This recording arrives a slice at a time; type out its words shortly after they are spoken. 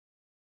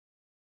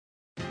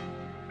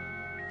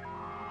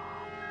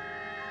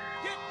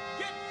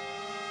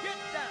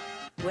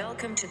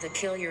Welcome to the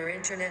Kill Your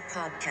Internet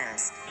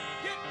podcast.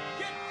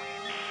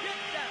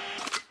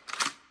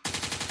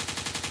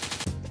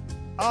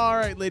 All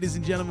right, ladies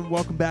and gentlemen,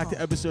 welcome back to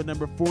episode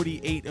number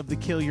 48 of the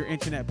Kill Your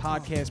Internet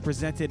podcast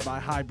presented by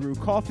High Brew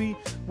Coffee.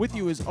 With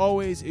you, as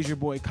always, is your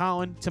boy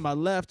Colin. To my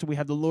left, we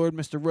have the Lord,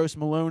 Mr. Roast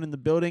Malone, in the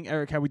building.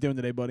 Eric, how we doing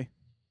today, buddy?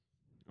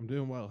 I'm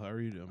doing well. How are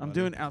you doing? I'm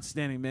doing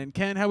outstanding, man.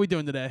 Ken, how we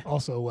doing today?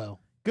 Also well.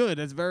 Good.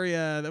 That's very.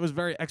 That was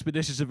very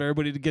expeditious of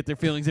everybody to get their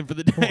feelings in for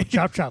the day.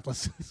 Chop.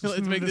 Let's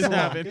make this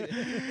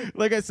happen.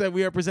 Like I said,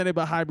 we are presented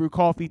by High Brew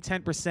Coffee.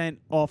 10%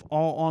 off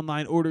all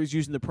online orders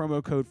using the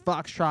promo code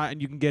Foxtrot,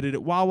 and you can get it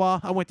at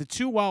Wawa. I went to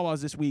 2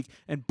 Wawas this week,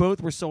 and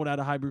both were sold out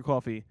of High Brew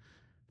Coffee.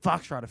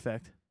 Foxtrot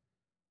effect.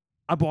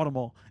 I bought them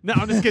all. No,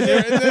 I'm just kidding.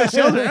 The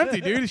shelves are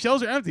empty, dude. The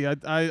shelves are empty.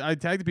 I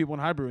tagged the people in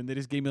High Brew, and they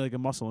just gave me like a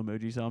muscle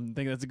emoji, so I'm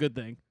thinking that's a good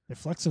thing. They're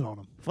flexing on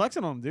them.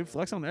 Flexing on them, dude.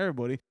 Flexing on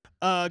everybody.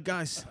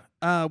 Guys,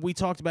 we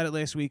talked about it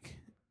last week,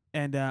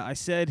 and I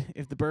said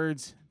if the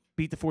Birds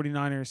beat the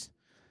 49ers,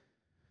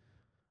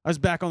 I was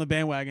back on the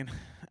bandwagon.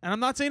 And I'm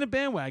not saying a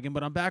bandwagon,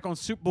 but I'm back on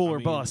Super Bowl or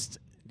bust.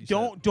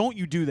 Don't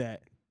you do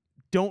that.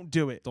 Don't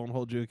do it. Don't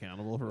hold you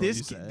accountable for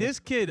this what you say. This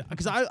kid,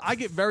 because I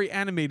get very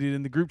animated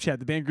in the group chat,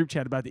 the band group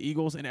chat about the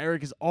Eagles, and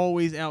Eric is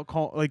always out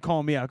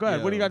calling me out. Go ahead.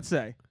 Yo. What do you got to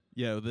say?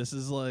 Yo, this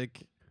is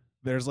like,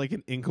 there's like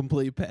an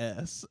incomplete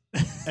pass,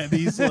 and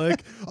he's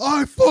like,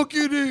 I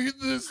fucking hate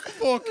this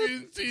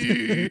fucking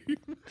team.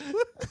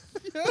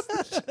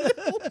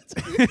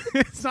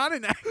 It's not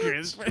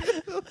inaccurate.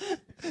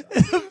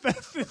 The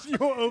best is you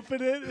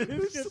open it,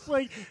 and it's just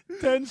like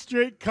 10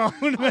 straight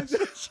Colin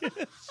messages.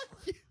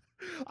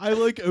 I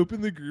like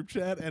open the group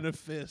chat and a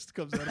fist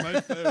comes out of my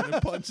phone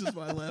and punches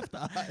my left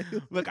eye.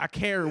 Look, I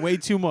care way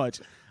too much.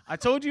 I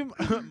told you,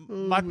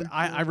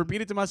 I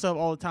repeat it to myself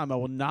all the time. I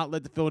will not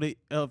let the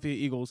Philadelphia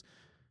Eagles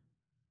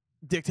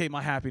dictate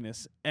my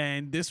happiness.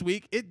 And this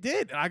week, it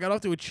did. I got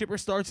off to a chipper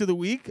start to the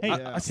week. Hey,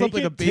 I slept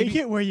like a baby. Take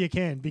it where you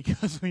can,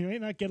 because we may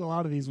not get a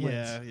lot of these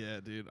wins.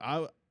 Yeah, dude.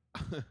 I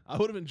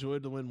would have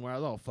enjoyed the win where I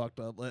was all fucked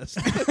up last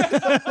night.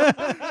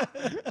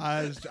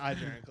 I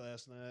drank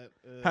last night.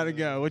 How'd it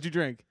go? What'd you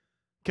drink?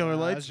 Killer I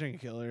was Lights? drinking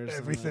Killers.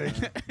 Everything.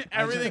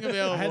 Everything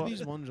available. I had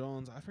these one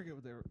Johns. I forget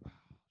what they were.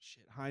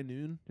 Shit, High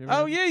Noon.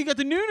 Oh, yeah, you got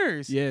the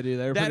Nooners. Yeah, dude.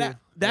 They were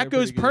That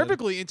goes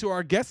perfectly into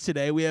our guest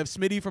today. We have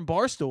Smitty from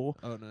Barstool.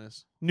 Oh,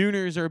 nice.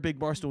 Nooners are a big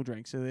Barstool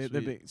drink, so they're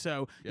big.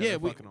 So, yeah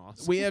we, fucking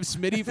awesome. We have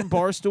Smitty from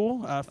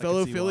Barstool,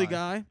 fellow Philly why.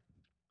 guy.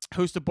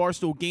 Host of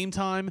Barstool Game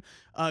Time.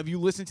 If you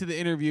listen to the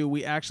interview,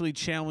 we actually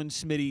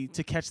challenged Smitty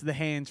to catch the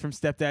hands from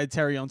Stepdad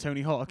Terry on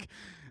Tony Hawk.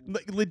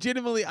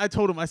 Legitimately, I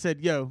told him, I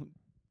said, yo,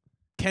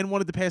 Ken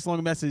wanted to pass along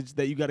a message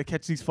that you got to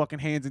catch these fucking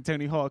hands in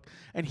Tony Hawk,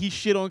 and he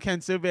shit on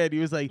Ken so bad. He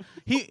was like,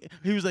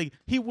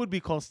 he would be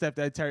called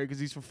Stepdad Terry because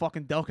he's from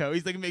fucking Delco.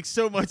 He's like, it makes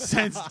so much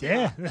sense.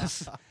 Yeah.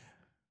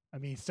 I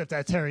mean,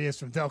 Stepdad Terry is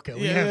from Delco.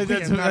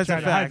 That's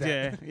a fact.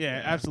 That.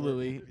 Yeah,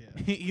 absolutely.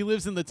 Yeah. He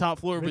lives in the top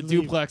floor of a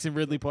Ridley- duplex in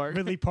Ridley Park.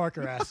 Ridley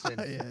Parker Aston.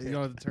 Yeah, you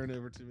don't have to turn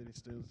over too many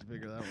stones to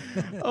figure that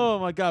one out. Oh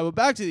my god! But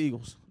back to the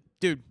Eagles,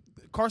 dude.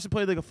 Carson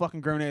played like a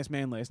fucking grown ass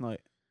man last night.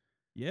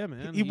 Yeah,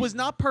 man. He was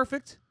not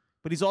perfect,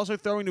 but he's also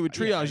throwing to a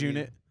triage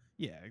unit.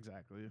 Yeah,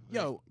 exactly.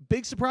 Yo,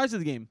 big surprise of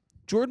the game.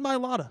 Jordan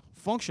Mailata,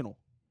 functional.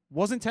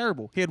 Wasn't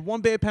terrible. He had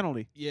one bad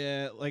penalty.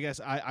 Yeah, like I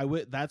said,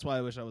 that's why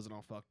I wish I wasn't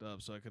all fucked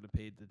up, so I could have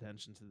paid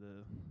attention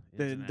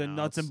to The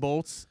nuts and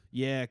bolts.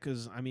 Yeah,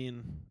 because I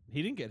mean,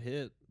 he didn't get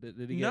hit.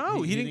 Did he?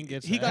 No, he didn't.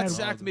 Get He got sacked.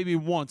 sacked maybe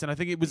once, and I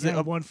think it was He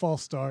had one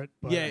false start.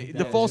 But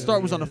the false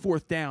start was on a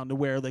 4th down to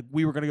where like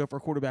we were gonna go for a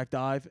quarterback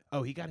dive.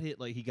 Oh, he got hit.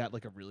 Like he got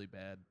like a really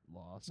bad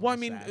loss. Well, I on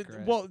the mean, sack,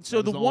 right? well,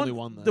 so That the was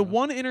one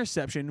one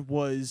interception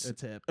was a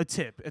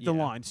tip at the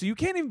Yeah. line. So you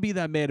can't even be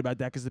that mad about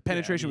that because the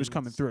penetration was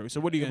coming through. So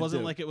what are you It gonna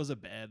wasn't do? like it was a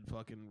bad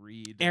fucking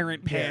read,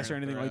 Errant pass Yeah, or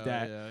anything like throw.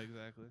 that. Yeah,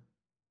 exactly.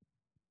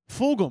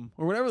 Fulgham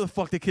or whatever the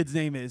fuck the kid's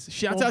name is.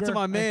 Shouts out to Fulger,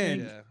 my I man.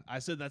 Yeah, I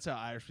said that's how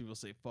Irish people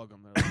say "fuck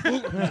 'em."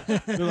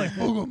 They're like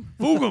 "Fulgham."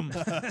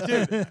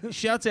 Fulgham. Dude,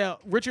 shouts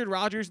out Richard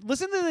Rodgers.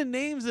 Listen to the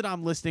names that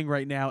I'm listing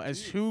right now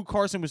as who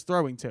Carson was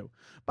throwing to.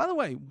 By the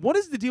way, what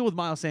is the deal with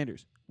Miles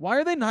Sanders? Why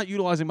are they not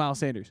utilizing Miles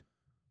Sanders?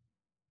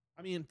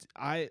 I mean,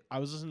 I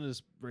was listening to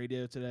this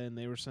radio today, and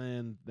they were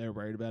saying they're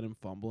worried about him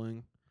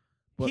fumbling.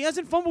 But, He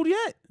hasn't fumbled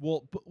yet.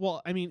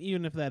 well, I mean,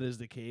 even if that is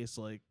the case,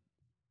 like,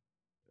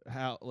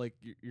 how, like,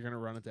 you're gonna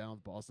run it down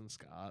with Boston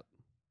Scott?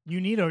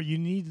 You need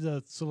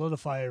to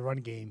solidify a run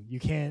game. You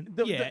can't.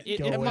 The- Yeah, the-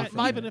 go and away from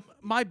my, it.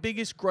 my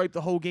biggest gripe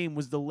the whole game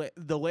was the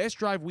last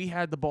drive we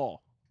had the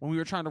ball when we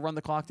were trying to run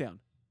the clock down.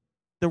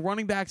 The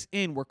running backs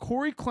in were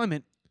Corey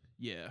Clement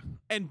Yeah,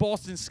 and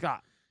Boston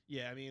Scott.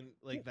 yeah. I mean,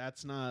 like,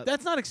 that's not.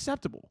 That's not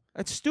acceptable.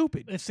 That's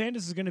stupid. If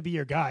Sanders is going to be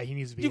your guy, he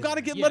needs to be. You in got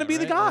to there. let him be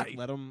the guy. Like,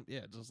 let him.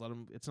 Yeah, just let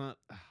him. It's not.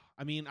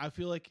 I mean, I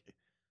feel like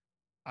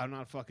I'm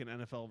not a fucking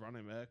NFL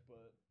running back,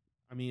 but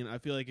I mean, I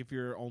feel like if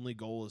your only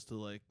goal is to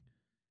like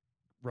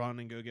run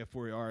and go get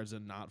 4 yards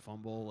and not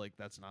fumble, like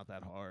that's not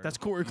that hard. That's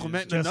Corey You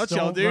Clement in a just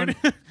nutshell, don't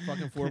dude.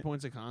 fucking 4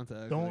 points of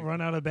contact. Don't like,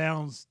 run out of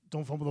bounds.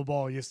 Don't fumble the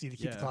ball. You just need to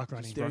keep yeah, the clock just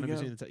running. There run you in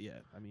go. between the yeah,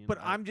 I mean, But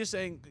I'm just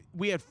saying,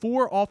 we had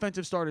 4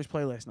 offensive starters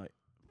play last night.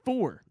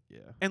 4. Yeah.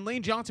 And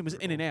Lane Johnson was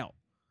in and out.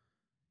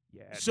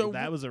 Yeah. So Dude,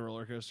 that was a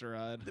roller coaster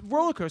ride.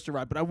 Roller coaster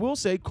ride. But I will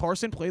say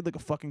Carson played like a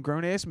fucking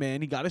grown-ass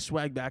man. He got his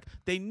swag back.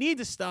 They need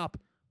to stop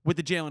with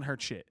the Jalen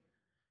Hurts shit.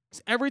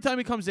 'Cause every time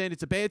he comes in,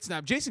 it's a bad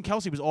snap. Jason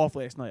Kelsey was off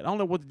last night. I don't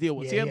know what the deal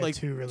was. Yeah, he had he had like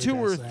two really two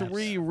bad or snaps.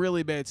 3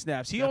 really bad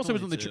snaps. He also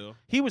was on the Definitely two.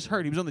 he was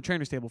hurt. He was on the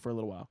trainer's table for a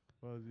little while.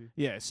 Was he?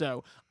 Yeah,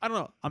 so I don't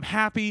know. I'm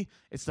happy.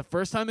 It's the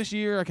first time this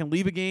year I can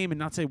leave a game and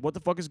not say what the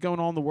fuck is going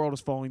on. The world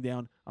is falling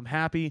down. I'm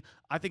happy.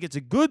 I think it's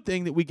a good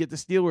thing that we get the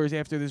Steelers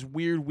after this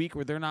weird week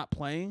where they're not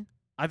playing.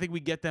 I think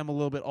we get them a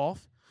little bit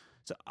off.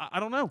 So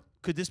I don't know.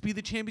 Could this be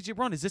the championship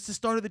run? Is this the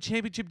start of the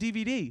championship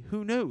DVD?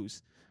 Who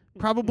knows?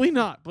 Probably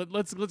not. But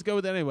let's go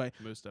with that anyway.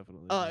 Most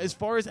definitely. As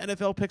far as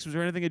NFL picks, was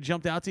there anything that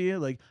jumped out to you?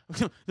 Like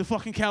the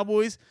fucking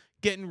Cowboys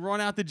getting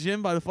run out the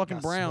gym by the fucking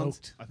Got Browns.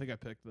 smoked. I think I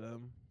picked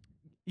them.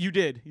 You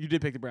did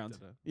pick the Browns.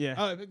 Did I? Yeah.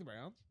 Oh, I picked the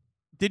Browns?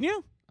 Didn't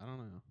you? I don't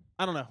know.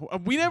 I don't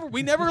know.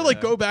 We never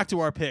like go back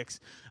to our picks.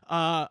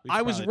 I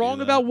was probably wrong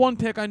do about that. one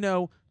pick. I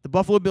know the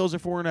Buffalo Bills are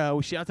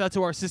 4-0. Shout out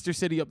to our sister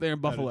city up there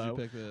in How did you Buffalo.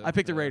 pick it? I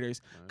picked the Yeah.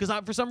 Raiders Nice.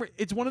 because for some reason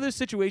it's one of those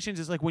situations.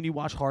 It's like when you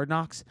watch Hard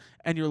Knocks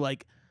and you're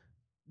like,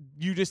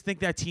 you just think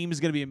that team is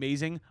going to be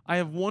amazing. I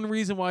have one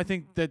reason why I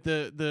think that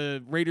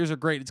the Raiders are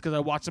great. It's because I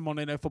watched them on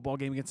a night football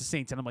game against the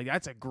Saints, and I'm like,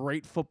 that's a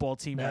great football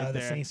team No, right the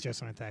there. Saints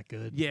just aren't that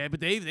good. Yeah, but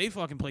they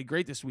fucking played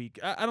great this week.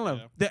 I don't know.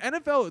 Yeah. The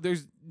NFL,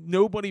 there's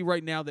nobody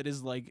right now that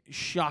is like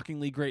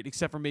shockingly great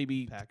except for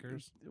maybe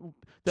Packers.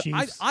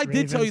 Chiefs, I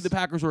did tell you Ravens. the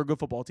Packers were a good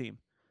football team.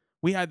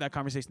 We had that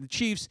conversation. The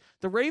Chiefs,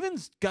 the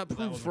Ravens got That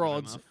proved wasn't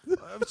frauds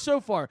good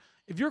so far.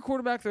 If your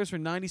quarterback throws for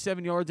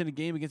 97 yards in a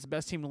game against the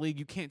best team in the league,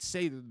 you can't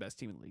say they're the best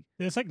team in the league.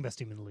 They're the second best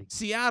team in the league.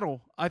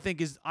 Seattle, I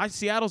think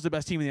Seattle's the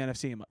best team in the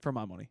NFC for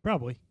my money.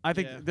 Probably. I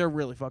think Yeah. they're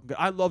really fucking good.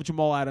 I love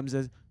Jamal Adams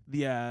as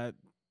the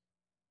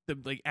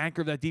like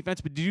anchor of that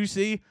defense. But did you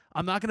see?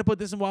 I'm not gonna put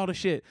this in wild as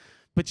shit,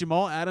 but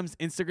Jamal Adams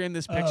Instagrammed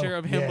this picture Oh,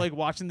 of him yeah. like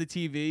watching the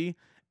TV,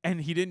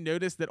 and he didn't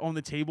notice that on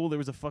the table there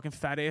was a fucking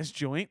fat ass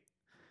joint.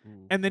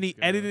 Ooh, And then he let's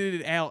go.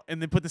 edited it out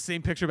and then put the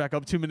same picture back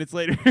up 2 minutes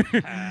later.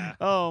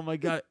 Oh my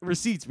god,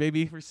 receipts,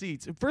 baby,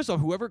 receipts. First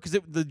off, whoever, because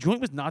the joint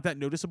was not that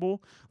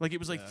noticeable. Like it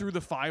was like Yeah. through the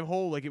 5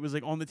 hole, like it was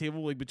like on the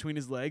table, like between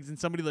his legs, and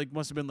somebody like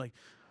must have been like,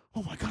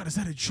 "Oh my god, is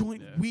that a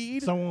joint Yeah.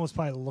 weed?" Someone was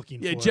probably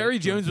looking Yeah, for Jerry it.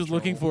 Jones was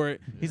looking Control. for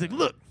it. He's like,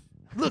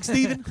 "Look,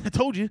 Steven, I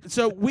told you."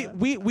 So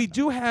we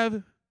do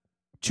have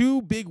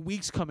 2 big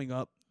weeks coming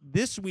up.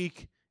 This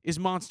week is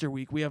Monster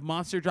Week. We have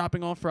Monster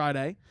dropping on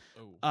Friday.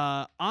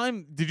 Oh,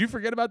 Did you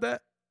forget about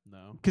that?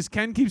 no. Because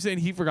Ken keeps saying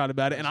he forgot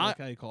about it, and I I like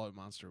how you call it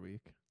Monster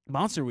Week.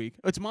 Monster Week.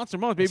 It's Monster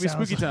Month, baby. It's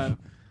sounds spooky time.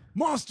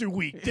 Monster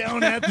Week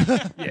down at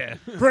the Yeah.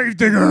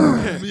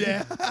 Gravedigger.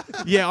 Yeah.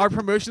 Yeah, our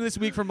promotion this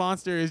week for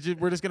Monster is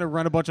we're just gonna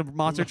run a bunch of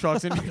monster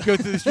trucks and go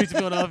through the streets of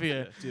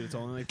Philadelphia. Dude, it's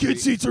only like Kid three-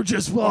 seats are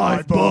just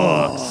 $5.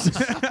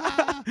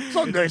 $5.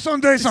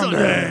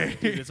 Sunday.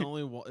 Dude, it's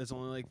only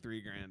like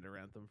 $3,000 to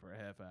rent them for a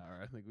half hour.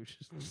 I think we should.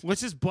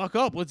 Let's just buck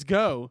up. Let's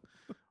go.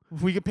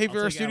 We can pay for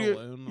I'll our take out a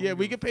studio. loan. I Yeah, don't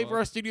we give can a pay for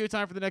our fuck. studio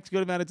time for the next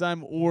good amount of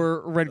time,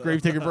 or rent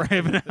Gravedigger for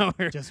half an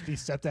hour. Just be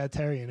Stepdad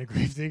Terry in a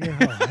Gravedigger.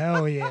 Oh,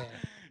 hell yeah.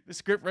 The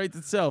script writes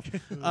itself.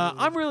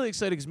 I'm really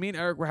excited because me and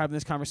Eric were having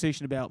this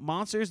conversation about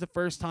Monsters. The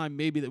first time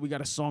maybe that we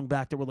got a song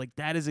back that we're like,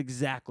 that is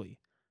exactly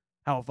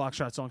how a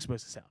Foxtrot song's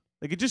supposed to sound.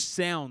 Like it just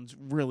sounds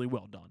really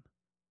well done.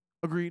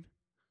 Agreed.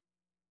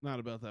 Not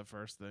about that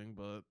first thing,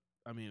 but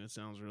I mean, it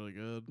sounds really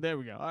good. There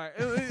we go. All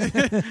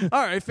right.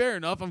 All right, fair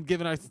enough. I'm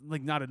giving us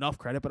like not enough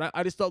credit, but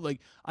I just thought like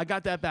I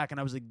got that back and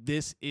I was like,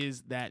 this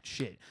is that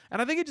shit. And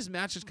I think it just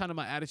matches kind of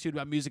my attitude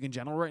about music in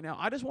general right now.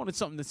 I just wanted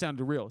something that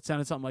sounded real. It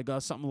sounded something like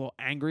something a little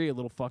angry, a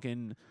little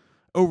fucking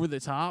over the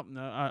top.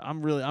 No,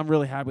 I'm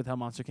really happy with how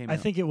Monster came out. I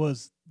think it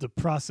was the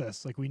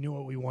process. Like, we knew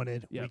what we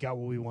wanted. Yeah. We got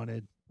what we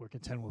wanted. We're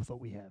content with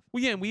what we have.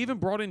 Well, yeah, and we even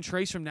brought in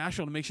Trace from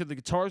Nashville to make sure the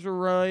guitars were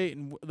right,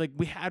 and like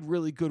we had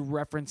really good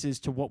references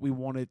to what we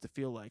wanted it to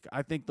feel like.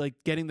 I think like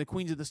getting the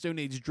Queens of the Stone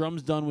Age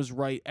drums done was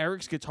right.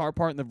 Eric's guitar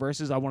part in the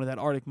verses, I wanted that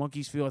Arctic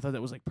Monkeys feel. I thought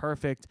that was like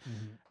perfect,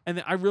 and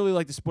then I really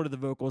like the split of the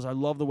vocals. I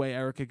love the way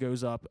Erica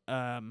goes up.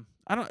 I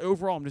don't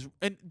overall. I'm just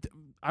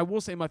I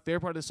will say my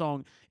favorite part of the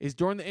song is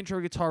during the intro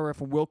guitar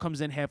riff when Will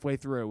comes in halfway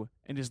through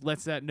and just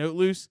lets that note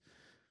loose.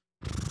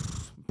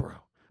 Bro,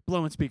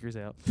 blowing speakers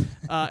out.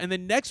 And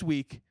then next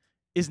week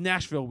is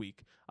Nashville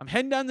week. I'm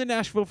heading down to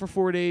Nashville for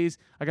 4 days.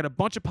 I got a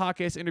bunch of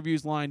podcast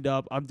interviews lined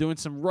up. I'm doing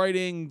some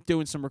writing,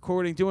 doing some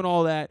recording, doing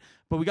all that.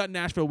 But we got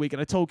Nashville week,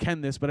 and I told Ken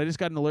this, but I just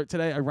got an alert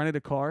today. I rented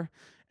a car,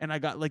 and I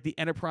got like the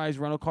Enterprise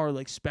rental car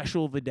like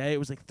special of the day. It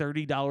was like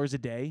 $30 a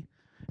day,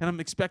 and I'm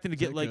expecting to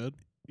get like good?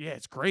 yeah,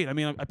 it's great. I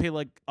mean, I paid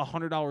like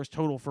 $100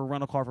 total for a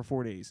rental car for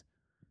 4 days.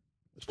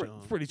 It's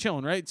pretty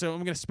chilling, right? So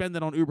I'm going to spend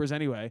that on Ubers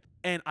anyway.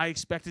 And I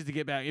expected to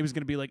get back. It was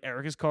going to be like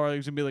Erica's car. It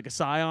was going to be like a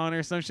Scion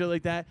or some shit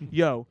like that.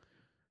 Yo,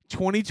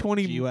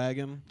 2020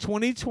 G-Wagon.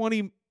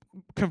 2020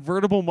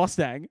 convertible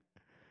Mustang.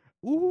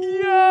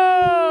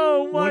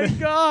 Yo, my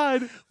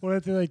God. What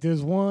if they're like,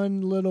 there's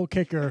one little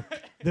kicker.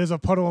 There's a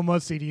Puddle of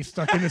Mud CD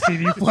stuck in the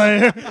CD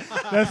player.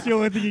 That's the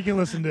only thing you can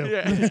listen to.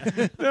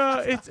 Yeah. No,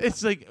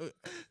 it's like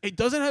it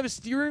doesn't have a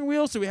steering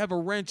wheel, so we have a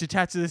wrench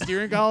attached to the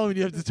steering column, and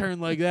you have to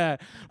turn like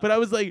that. But I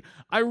was like,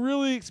 I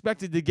really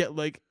expected to get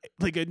like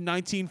a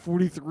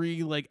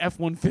 1943 like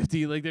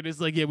F-150. Like they're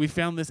just like, yeah, we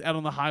found this out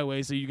on the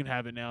highway, so you can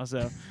have it now.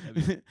 So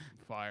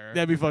Fire.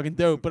 that'd be fucking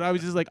dope. But I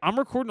was just like, I'm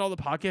recording all the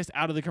podcast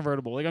out of the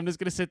convertible. Like I'm just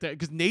gonna sit there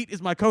because Nate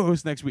is my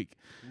co-host next week.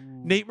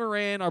 Ooh. Nate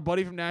Moran, our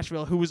buddy from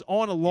Nashville, who was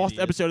on a lost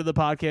Idiot. episode of the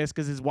podcast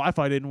because his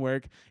Wi-Fi didn't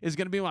work, is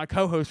going to be my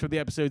co-host for the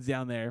episodes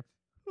down there.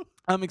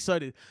 I'm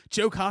excited.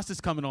 Joe Costa's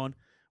coming on,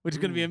 which is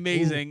going to be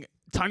amazing.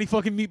 Tiny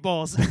fucking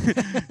meatballs.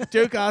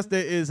 Joe Costa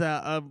is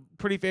a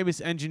pretty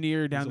famous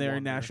engineer down there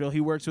in Nashville.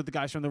 He works with the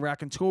guys from the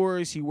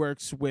Raconteurs. He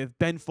works with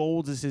Ben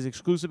Folds as his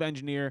exclusive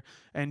engineer,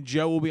 and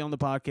Joe will be on the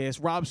podcast.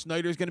 Rob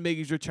Snyder's going to make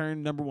his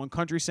return, #1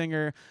 country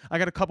singer. I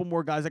got a couple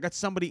more guys. I got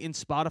somebody in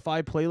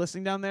Spotify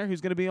playlisting down there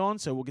who's going to be on,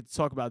 so we'll get to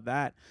talk about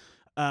that.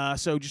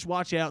 So just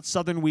watch out.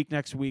 Southern week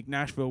next week,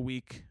 Nashville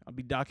week. I'll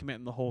be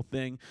documenting the whole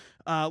thing.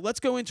 Let's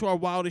go into our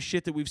wildest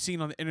shit that we've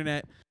seen on the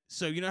internet.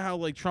 So you know how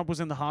like Trump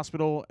was in the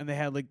hospital and they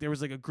had like there was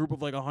like a group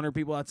of like 100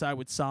 people outside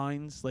with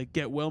signs like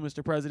 "Get well,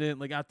 Mr. President,"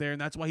 like out there, and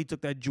that's why he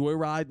took that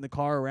joyride in the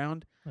car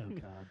around. Oh,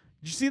 God.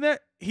 Did you see that?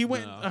 He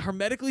went No. in a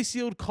hermetically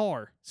sealed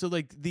car. So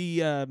like the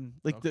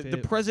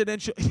Duct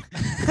presidential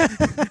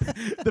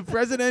the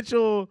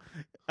presidential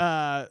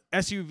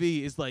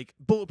SUV is like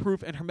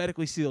bulletproof and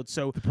hermetically sealed.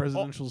 So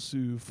Presidential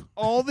SUV.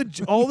 all the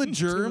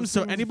germs.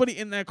 So anybody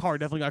in that car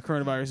definitely got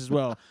coronavirus as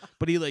well.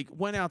 But he like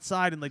went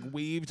outside and like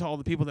waved to all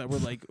the people that were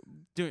like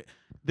doing.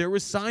 There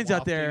was signs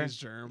out there.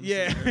 Germs.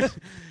 Yeah,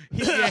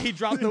 he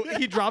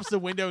drops the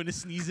window and he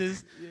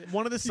sneezes.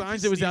 One of the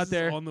signs that was out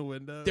there on the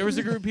window. there was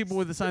a group of people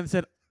with a sign that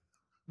said,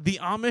 "The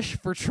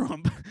Amish for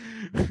Trump."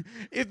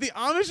 If the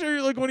Amish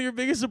are like one of your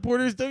biggest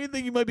supporters, don't you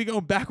think you might be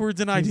going backwards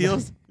in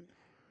ideals?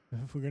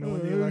 If we're going to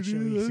win the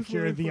election, we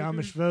secure the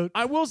Amish vote.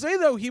 I will say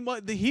though,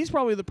 he's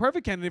probably the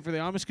perfect candidate for the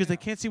Amish because they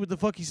can't see what the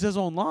fuck he says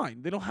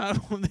online. They don't have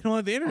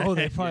the internet. Oh,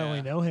 they probably Yeah.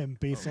 only know him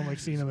based on like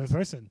seeing him in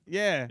person.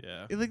 Yeah.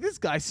 Yeah. It's like this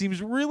guy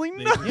seems really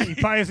They- nice. Yeah, you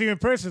probably see him in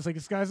person. It's like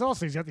this guy's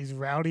also. He's got these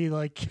rowdy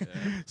like.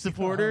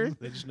 Supporters.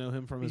 They just know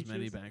him from his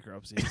many Features.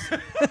 bankruptcies.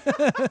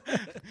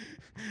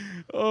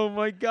 Oh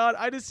my god,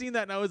 I just seen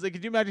that and I was like,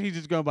 could you imagine he's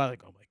just going by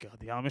like, oh my god,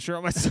 the Amish are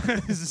on my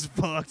side. This is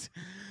fucked.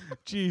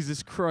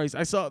 Jesus Christ.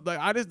 I saw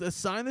like the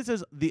sign that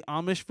says "The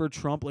Amish for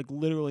Trump" like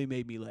literally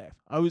made me laugh.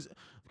 I was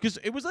because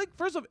it was like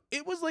first off,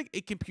 it was like a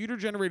computer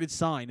generated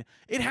sign.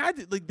 It had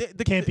to, like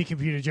the Can't be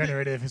computer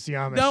generated if it's the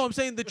Amish. No, I'm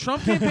saying the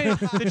Trump campaign.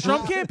 The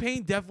Trump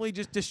campaign definitely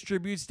just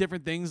distributes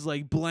different things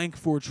like blank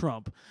for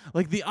Trump,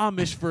 like the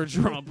Amish for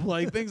Trump,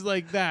 like things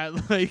like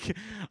that. Like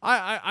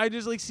I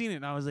just like seen it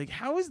and I was like,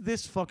 how is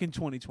this fucking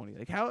 2020?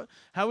 Like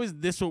how is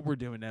this what we're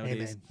doing Hey,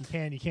 nowadays?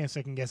 man, you can't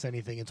second guess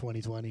anything in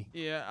 2020.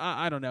 Yeah,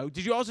 I don't know.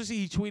 Did you also see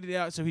he tweeted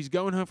out? So he's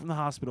going home from the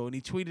hospital and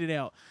he tweeted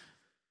out.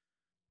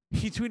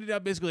 He tweeted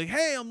out basically,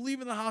 "Hey, I'm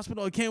leaving the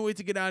hospital. I can't wait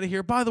to get out of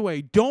here. By the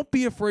way, don't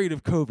be afraid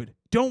of COVID.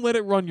 Don't let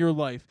it run your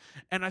life."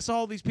 And I saw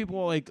all these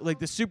people like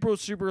the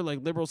super like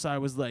liberal side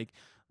was like,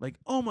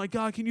 "Oh my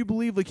god, can you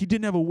believe like he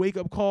didn't have a wake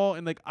up call?"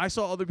 And like I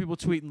saw other people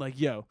tweeting like,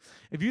 "Yo,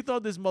 if you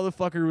thought this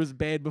motherfucker was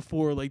bad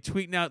before, like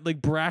tweeting out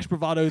like brash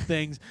bravado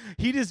things,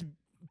 he just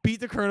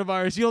beat the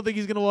coronavirus. You don't think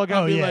he's gonna walk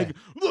out and be like,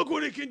 look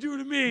what it can do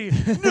to me?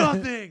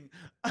 Nothing.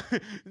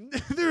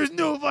 There is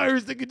no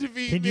virus that can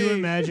defeat Can me." you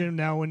imagine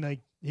now when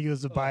like he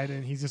goes to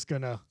Biden, he's just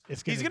gonna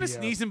He's gonna be,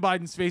 sneeze in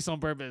Biden's face on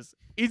purpose.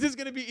 He's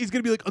gonna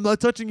be like, "I'm not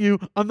touching you.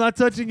 I'm not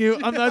touching you.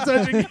 I'm not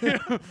touching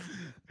you."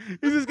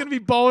 He's just gonna be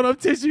balling up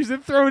tissues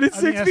and throwing it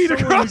I mean, 6 as feet someone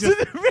who across just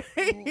the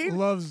vein.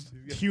 loves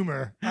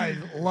humor. I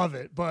love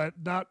it, but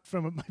not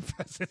from my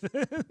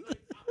president.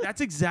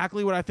 That's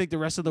exactly what I think the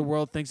rest of the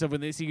world thinks of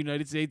when they see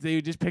United States. They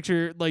just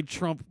picture like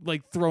Trump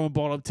like throwing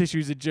balled up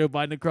tissues at Joe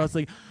Biden across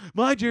like,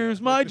 my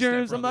germs, my like the Step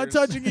germs. I'm not Brothers.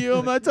 touching you.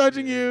 I'm not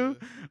touching you.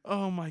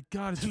 Oh my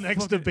god! It's The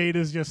next fucking- debate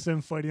is just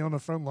them fighting on the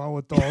front lawn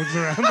with dogs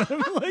around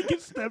them, like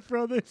it's Step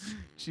Brothers.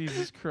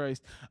 Jesus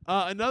Christ.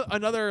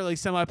 Another like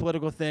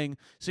semi-political thing.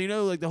 So you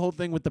know like the whole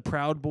thing with the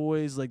Proud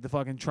Boys, like the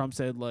fucking Trump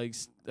said like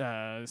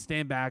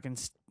stand back and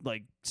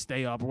like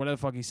stay up or whatever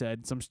the fuck he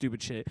said, some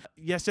stupid shit.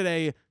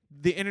 Yesterday,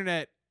 the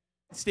internet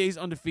stays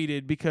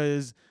undefeated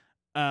because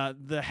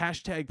the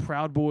hashtag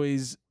Proud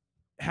Boys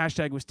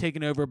hashtag was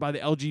taken over by the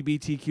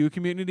LGBTQ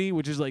community,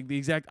 which is like the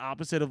exact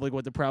opposite of like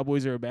what the Proud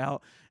Boys are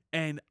about.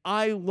 And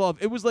I love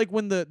it. Was like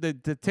when the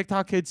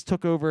TikTok kids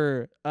took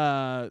over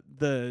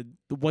the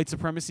white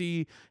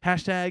supremacy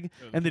hashtag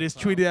and they just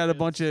tweeted out a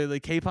bunch of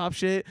like K-pop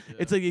shit. Yeah.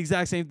 It's like the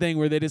exact same thing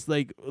where they just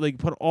like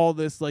put all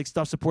this like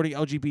stuff supporting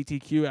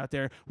LGBTQ out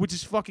there, which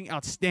is fucking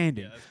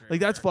outstanding. Yeah, that's very Like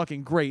that's fair.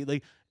 fucking great.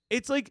 Like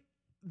it's like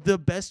the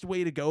best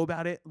way to go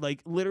about it, like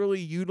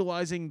literally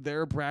utilizing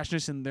their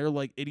brashness and their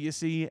like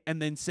idiocy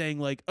and then saying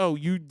like, "Oh,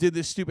 you did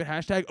this stupid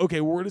hashtag.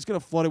 Okay, we're just going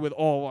to flood it with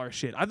all of our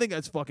shit." I think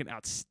that's fucking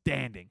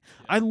outstanding.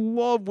 I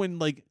love when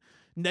like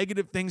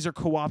negative things are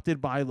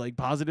co-opted by like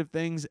positive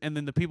things, and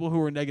then the people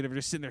who are negative are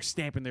just sitting there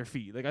stamping their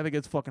feet. Like I think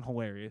it's fucking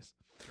hilarious.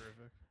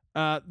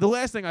 Terrific. The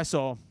last thing I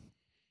saw,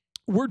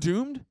 we're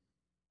doomed.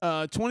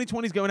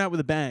 2020 is going out with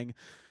a bang.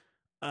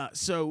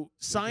 So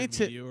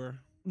scientists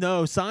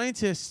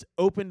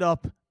opened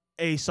up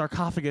a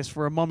sarcophagus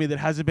for a mummy that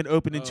hasn't been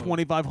opened in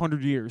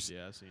 2,500 years.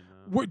 Yeah, I've seen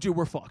that.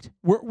 We're fucked.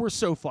 We're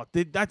so fucked.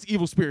 That's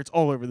evil spirits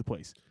all over the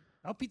place.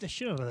 I'll beat the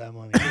shit out of that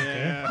mummy.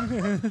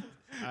 Yeah.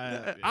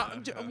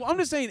 I'm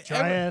just saying.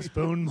 Dry ass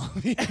bone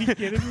mummy. You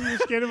kidding me? You're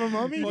scared of a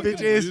mummy?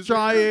 Bitch ass,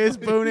 dry ass,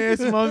 bone ass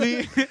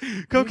mummy.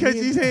 Come catch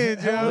these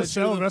hands, Hell, yo. it's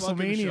so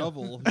WrestleMania.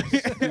 Shovel.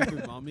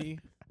 Stupid mummy.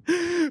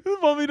 The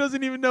mummy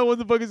doesn't even know what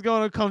the fuck is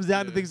going on. Comes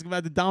down and thinks he's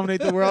about to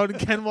dominate the world. And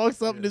Ken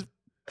walks up and just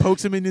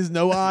pokes him in his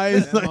no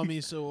eyes. That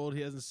mummy's so old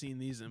he hasn't seen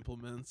these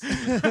implements.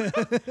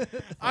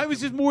 I was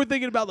just more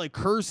thinking about like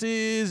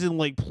curses and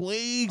like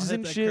plagues I'll hit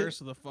and that shit.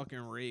 curse with a fucking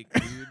rake,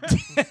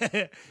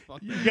 dude.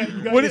 Fuck You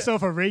that. got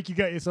yourself a rake. You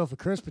got yourself a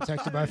curse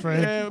protector, my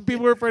friend. Yeah,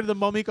 people are afraid of the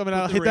mummy coming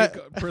out. Put Hit the, that.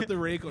 rake, put the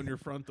rake on your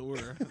front door.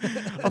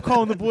 I'm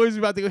calling the boys. We're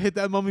about to go hit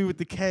that mummy with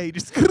the K.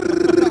 Just.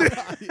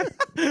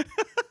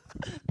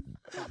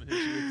 Come and hit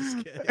you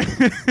with this K.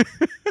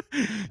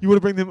 You want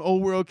to bring them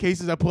old world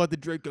cases? I pull out the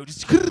Draco.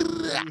 Just.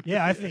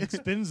 Yeah, I think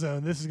Spin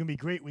Zone. This is gonna be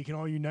great. We can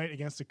all unite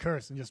against the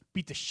curse and just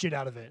beat the shit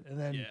out of it, and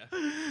then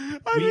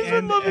we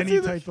end any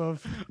type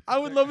of. I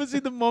would love to see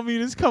the mummy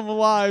just come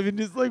alive and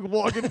just like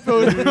walking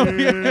photo.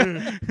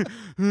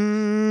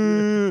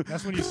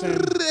 That's when you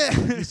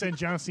send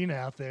John Cena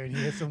out there and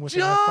he hits him with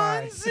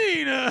John an F5.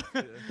 Cena.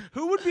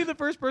 Who would be the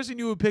first person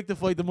you would pick to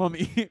fight the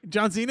mummy?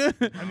 John Cena.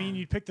 I mean,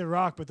 you'd pick The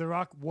Rock, but The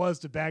Rock was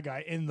the bad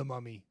guy in the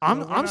Mummy. I'm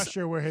not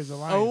sure where his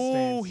alliance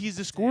stands. he's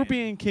the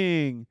Scorpion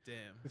King. Damn.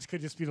 This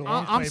could just be the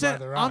long play by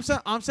The Rock.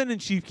 I'm sending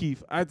Chief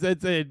Keef. I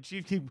said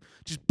Chief Keef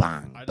just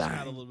bang, I just bang.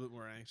 got a little bit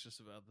more anxious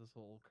about this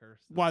whole curse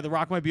thing. Why, The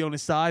Rock might be on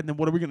his side, and then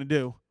what are we gonna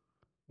do?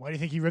 Why do you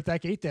think he ripped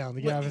that gate down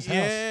to get out of his house?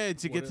 Yeah,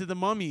 to What get if- to the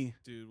mummy.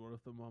 Dude, what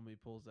if the mummy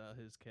pulls out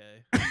his K?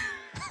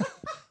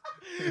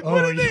 Oh,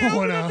 What if you they open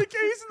want up a the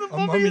case and the a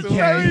mummy is mummy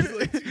buried?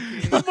 K?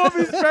 The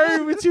mummy's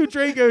buried with two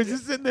Dracos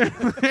just sitting there.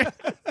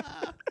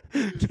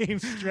 game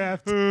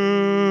strapped?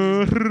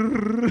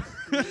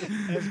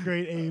 That's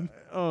great aim.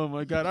 Oh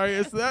my god! All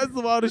right, so that's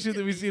the wildest shit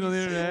that we've seen on the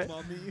internet.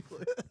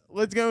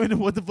 Let's go into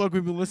what the fuck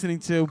we've been listening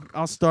to.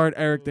 I'll start,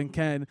 Eric, then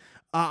Ken.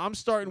 I'm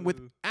starting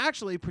with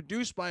actually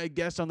produced by a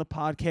guest on the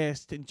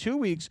podcast. In 2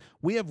 weeks,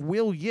 we have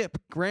Will Yip,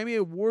 Grammy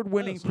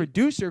Award-winning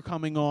producer,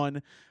 coming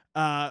on.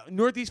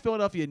 Northeast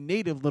Philadelphia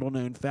native, little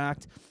known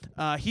fact.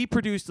 He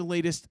produced the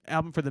latest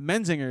album for the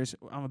Menzingers.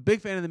 I'm a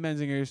big fan of the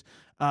Menzingers.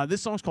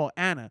 This song's called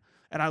Anna,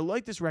 and I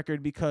like this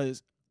record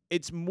because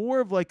it's more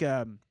of like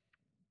a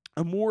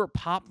more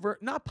pop,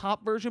 not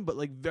pop version, but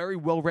like very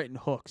well written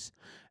hooks.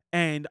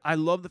 And I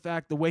love the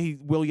fact the way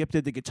Will Yip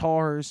did the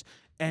guitars.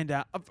 And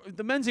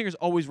the Menzingers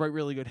always write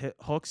really good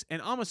hooks.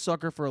 And I'm a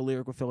sucker for a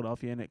lyric with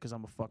Philadelphia in it because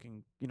I'm a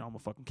fucking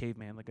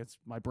caveman. Like, it's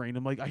my brain.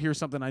 I'm like, I hear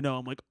something I know.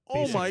 I'm like,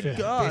 oh my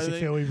God. Basic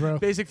Philly, bro.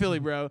 Basic Philly,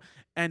 bro.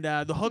 And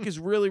the hook is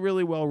really,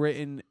 really well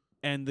written.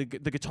 And the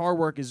guitar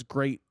work is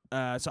great.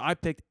 So I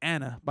picked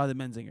Anna by the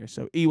Menzingers.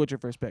 So, E, what's your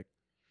first pick?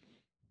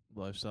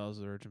 Lifestyles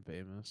of the Rich and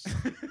Famous.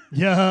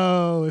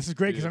 Yo, this is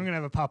great because Dude. I'm going to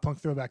have a pop punk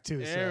throwback too.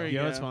 There we You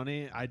know go. what's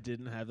funny? I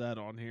didn't have that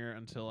on here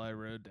until I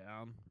wrote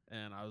down,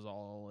 and I was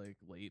all like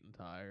late and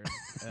tired,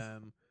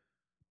 and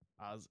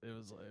it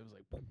was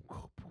like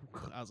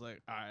I was like,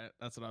 all right,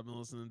 that's what I've been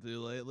listening to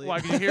lately. Why,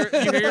 you hear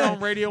it on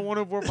Radio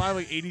 104.5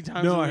 like 80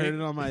 times No, a I week? heard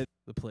it on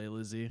the Play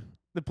Lizzie.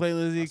 The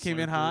playlist I came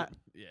in slurped hot. it.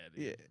 Yeah,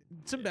 dude. Yeah,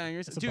 some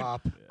bangers. It's a Dude,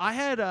 bop. Yeah. I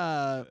had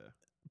Yeah.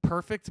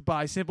 Perfect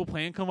by Simple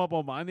Plan come up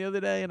on mine the other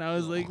day, and I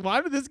was like,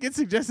 why did this get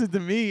suggested to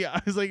me?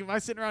 I was like, am I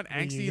sitting around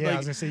angsty, Yeah, I like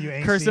was gonna say you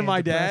angsty cursing and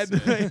my depressed.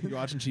 dad? You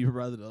watching Cheaper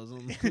by the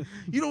Dozen?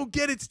 You don't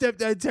get it,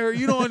 stepdad Terry.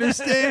 You don't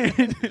understand.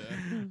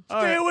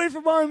 All Stay right. away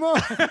from my mom.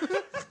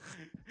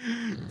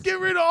 Get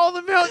rid of all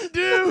the Mountain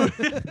Dew.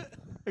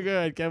 Go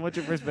ahead, Ken. What's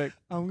your first pick?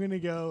 I'm gonna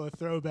go a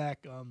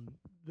throwback.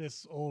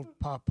 This old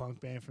pop punk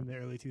band from the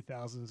early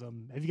 2000s.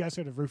 Have you guys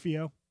heard of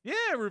Rufio? Yeah,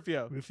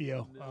 Rufio.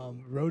 Rufio. No.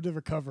 Road to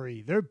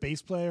Recovery. Their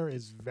bass player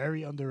is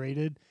very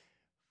underrated.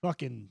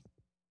 Fucking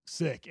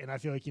sick, and I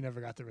feel like he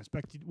never got the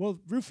respect. Well,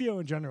 Rufio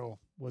in general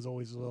was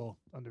always a little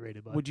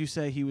underrated. But Would you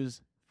say he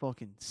was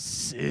fucking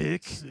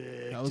sick?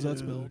 How was that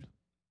spelled?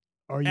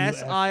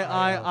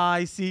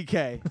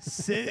 Siiick.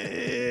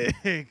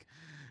 Sick.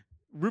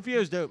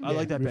 Rufio's dope. I Yeah,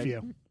 like that pick.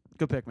 Rufio.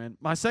 Good pick, man.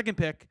 My second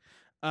pick,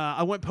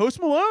 I went Post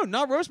Malone,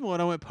 not Roast Malone.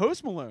 I went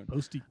Post Malone.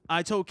 Posty.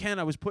 I told Ken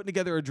I was putting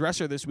together a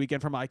dresser this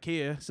weekend from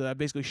IKEA, so that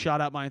basically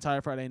shot out my entire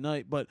Friday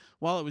night. But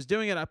while I was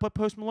doing it, I put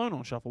Post Malone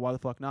on shuffle. Why the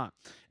fuck not?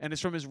 And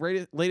it's from his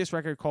latest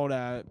record called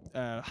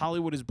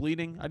Hollywood is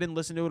Bleeding. I didn't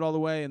listen to it all the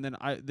way, and then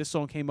this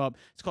song came up.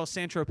 It's called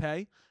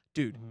Saint-Tropez.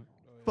 Dude,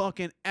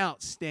 fucking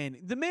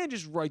outstanding. The man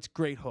just writes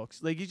great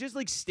hooks. Like, he's just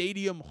like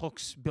stadium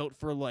hooks built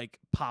for like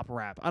pop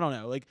rap. I don't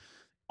know. Like,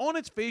 on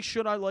its face,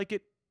 should I like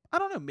it? I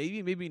don't know,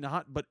 maybe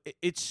not, but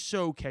it's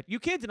so catchy. You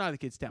can't deny the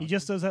kid's talent. He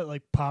just does that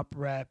like pop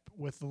rap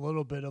with a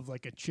little bit of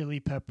like a Chili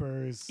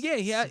Peppers. Yeah,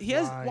 he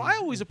has. Well, I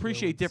always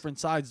appreciate influence. different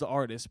sides to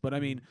artists, but I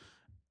mean,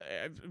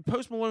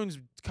 Post Malone's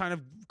kind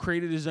of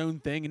created his own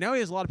thing, and now he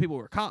has a lot of people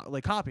who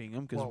are copying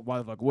him because Well, why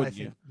the fuck I wouldn't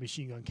think you?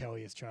 Machine Gun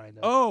Kelly is trying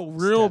to. Oh,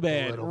 real step a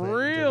bad, little bit into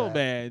real that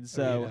bad.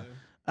 So arena.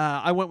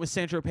 I went with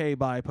Saint Tropez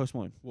by Post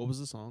Malone. What was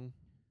the song?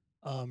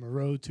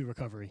 Road to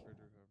Recovery.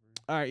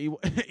 All right,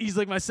 he's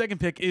like my second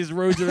pick is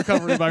Road to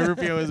Recovery by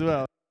Rufio as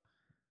well.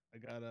 I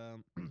got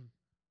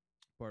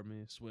pardon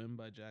me, Swim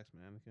by Jack's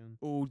Mannequin.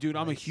 Oh, dude,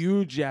 I'm a Nice.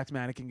 huge Jack's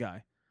Mannequin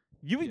guy.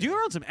 You're Yeah.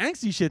 on some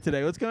angsty shit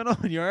today. What's going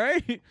on? You all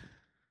right?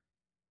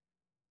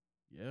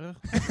 Yeah.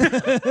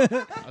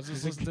 I was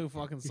just listening to a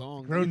fucking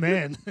song. Grown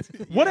man.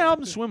 What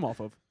album Swim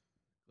off of?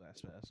 Glass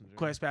Passenger.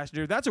 Class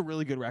Passenger. That's a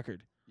really good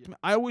record. Yeah.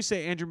 I always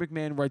say Andrew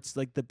McMahon writes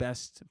like the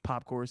best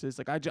pop choruses.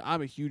 Like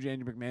I'm a huge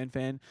Andrew McMahon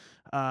fan.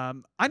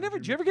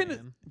 Did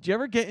you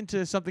ever get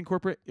into something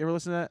corporate? You ever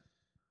listen to that?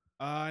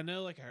 I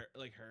know like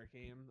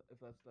Hurricane, if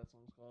that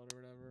song's called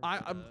or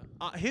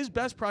whatever. His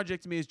best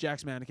project to me is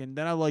Jack's Mannequin.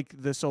 Then I like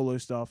the solo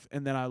stuff,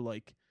 and then I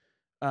like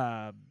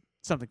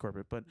something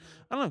corporate. But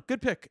I don't know.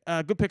 Good pick.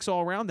 Good picks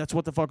all around. That's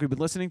what the fuck we've been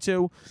listening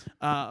to.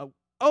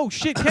 Oh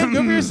shit, Ken,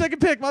 go for your second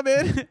pick, my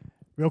man.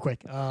 Real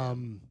quick.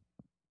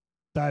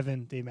 Dive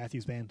in Dave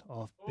Matthews Band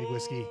off Big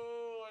Whiskey.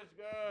 Oh, let's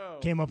go.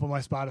 Came up on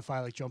my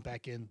Spotify, like jumped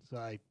back in, so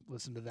I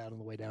listened to that on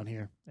the way down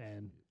here,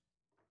 and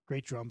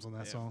great drums on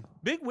that song.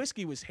 Big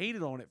Whiskey was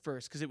hated on at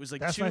first because it was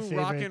like That's too my favorite-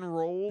 rock and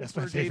roll that's for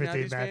my Dave favorite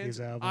Matthews Dave Matthews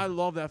fans. album. I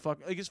love that fuck.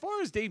 Like as far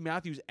as Dave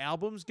Matthews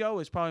albums go,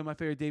 it's probably my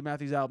favorite Dave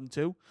Matthews album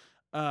too.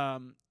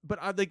 But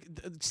I like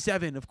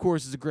Seven, of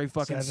course, is a great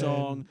fucking Seven,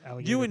 song.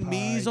 Alligator You and Pie,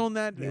 Me's on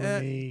that. You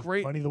and Me,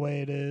 Great. Funny the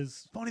Way It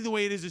Is. Funny the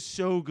Way It Is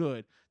so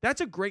good. That's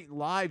a great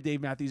live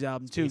Dave Matthews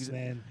album too. 'Cause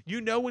Man,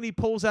 you know when he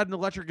pulls out an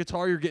electric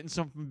guitar, you're getting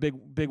something from Big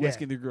Yeah.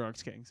 Whiskey and the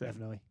Grox King. So.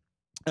 definitely.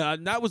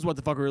 That was what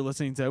the fuck we were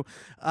listening to.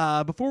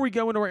 Before we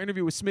go into our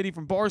interview with Smitty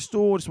from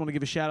Barstool, I just want to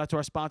give a shout out to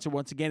our sponsor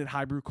once again at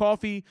High Brew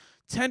Coffee.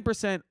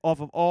 10% off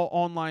of all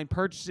online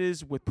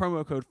purchases with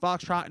promo code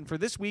Foxtrot. And for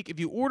this week, if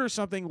you order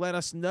something, let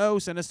us know.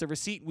 Send us the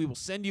receipt. We will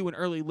send you an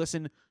early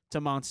listen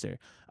to Monster.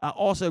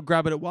 Also,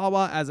 grab it at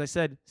Wawa. As I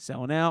said,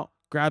 selling out.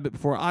 Grab it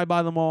before I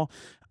buy them all.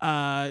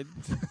 All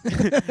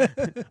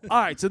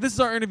right, so this is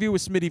our interview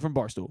with Smitty from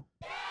Barstool.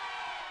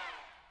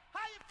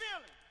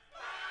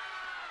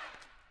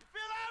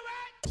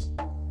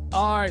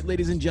 All right,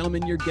 ladies and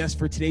gentlemen, your guest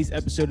for today's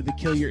episode of the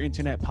Kill Your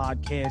Internet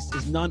podcast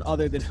is none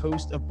other than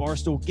host of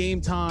Barstool Game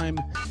Time,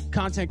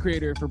 content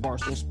creator for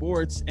Barstool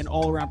Sports, and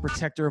all-around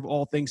protector of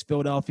all things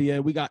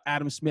Philadelphia. We got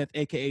Adam Smith,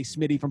 a.k.a.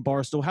 Smitty from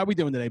Barstool. How we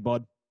doing today,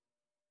 bud?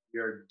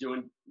 You're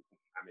doing,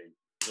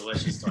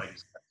 delicious. Like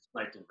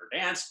sniped in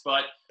Verdansk,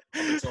 but up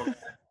until that,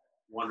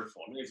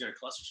 wonderful. I mean, he's going to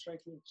cluster strike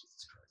me?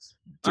 Jesus Christ.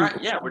 All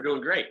right, yeah, we're doing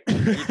great.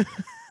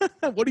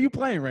 What are you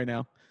playing right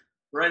now?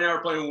 Right now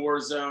we're playing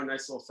Warzone,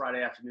 nice little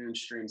Friday afternoon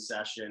stream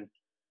session.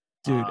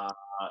 Dude.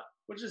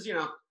 Which is,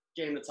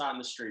 game that's hot in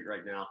the street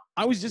right now.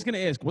 I was just going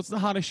to ask, what's the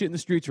hottest shit in the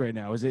streets right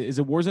now? Is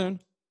it Warzone?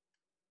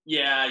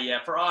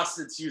 Yeah. For us,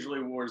 it's usually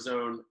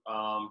Warzone.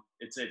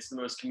 It's the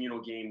most communal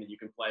game that you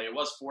can play. It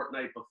was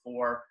Fortnite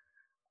before,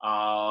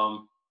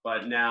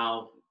 but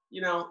now,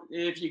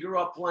 if you grew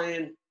up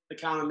playing the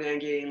Common Man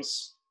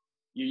games,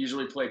 you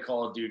usually play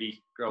Call of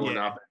Duty growing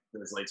up. It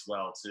translates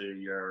well to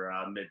your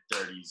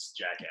mid-30s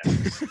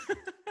jackasses.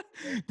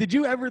 Did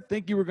you ever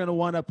think you were going to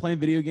wind up playing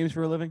video games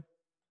for a living?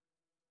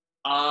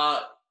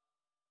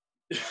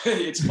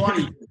 It's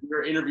funny. We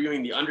were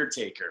interviewing The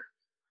Undertaker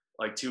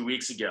like 2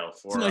 weeks ago.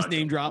 It's a nice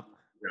name drop.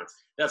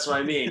 That's what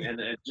I mean. And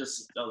I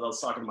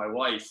was talking to my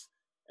wife,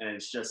 and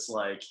it's just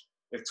like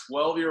if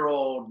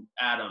 12-year-old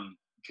Adam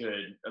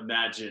could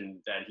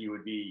imagine that he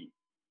would be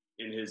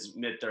in his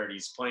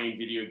mid-30s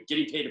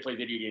getting paid to play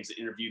video games to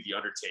interview The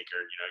Undertaker,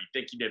 you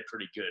think you did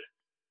pretty good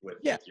with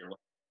your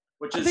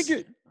life.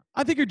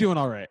 I think you're doing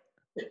all right.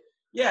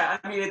 Yeah,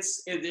 I mean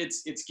it's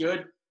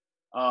good.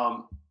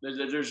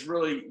 There's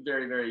really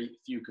very, very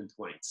few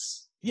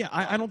complaints. Yeah,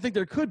 I don't think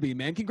there could be,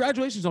 man.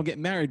 Congratulations on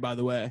getting married, by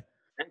the way.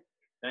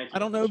 Thank you. I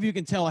don't know if you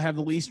can tell I have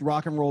the least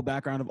rock and roll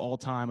background of all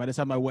time. I just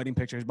have my wedding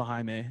pictures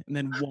behind me and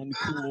then one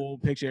cool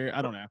picture.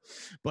 I don't know.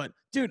 But,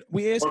 dude,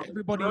 we ask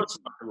everybody. Rock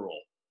and roll.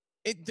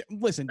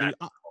 Listen, dude,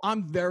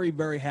 I'm very,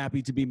 very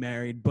happy to be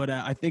married. But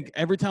I think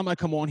every time I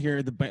come on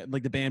here, the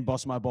band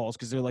busts my balls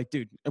because they're like,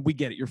 dude, we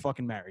get it. You're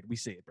fucking married. We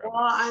see it, bro. Well,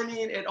 I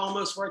mean, it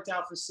almost worked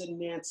out for Sid and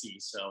Nancy.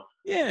 So,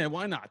 yeah,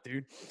 why not,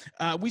 dude?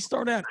 We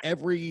start out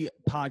every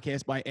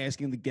podcast by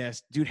asking the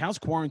guest, dude, how's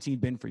quarantine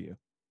been for you?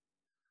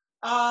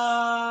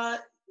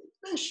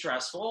 It's been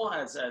stressful,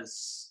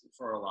 as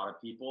for a lot of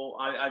people.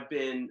 I've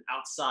been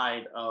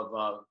outside of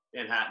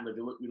Manhattan.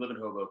 We live in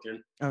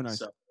Hoboken. Oh, nice.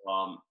 So,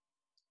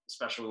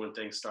 especially when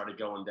things started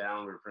going down,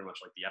 we were pretty much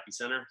like the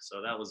epicenter.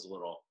 So that was a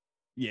little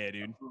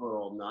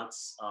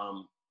nuts.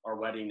 Our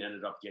wedding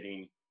ended up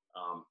getting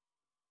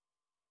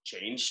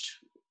changed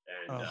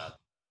and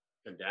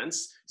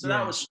condensed. So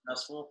that was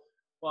stressful.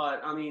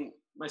 But I mean,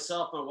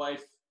 myself, my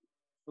wife,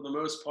 for the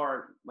most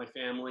part, my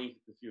family,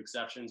 with a few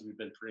exceptions, we've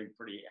been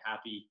pretty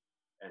happy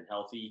and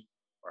healthy,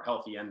 or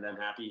healthy and then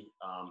happy.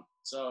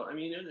 So I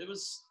mean,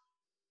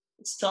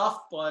 it's tough,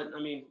 but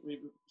I mean, we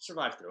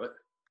survived through it.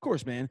 Of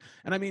course, man.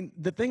 And I mean,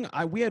 the thing,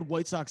 we had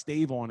White Sox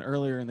Dave on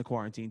earlier in the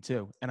quarantine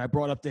too, and I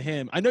brought up to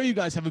him. I know you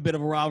guys have a bit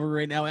of a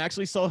rivalry right now. I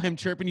actually saw him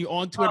chirping you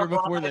on Twitter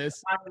before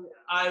this.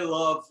 I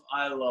love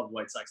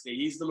White Sox Dave.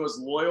 He's the most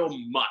loyal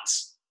mutt.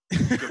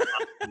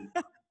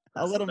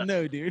 I'll let him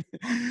know, dude.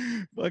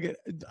 Fuck it.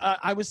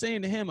 I was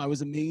saying to him, I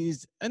was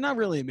amazed, and not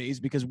really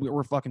amazed because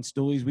we're fucking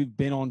stoolies. We've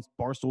been on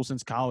Barstool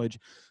since college.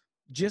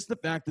 Just the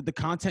fact that the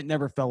content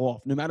never fell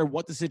off. No matter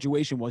what the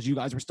situation was, you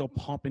guys were still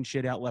pumping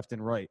shit out left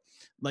and right.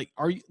 Like,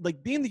 are you,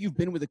 like, being that you've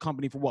been with the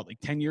company for what, like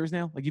 10 years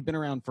now? Like, you've been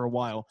around for a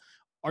while.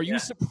 Are you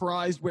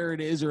surprised where it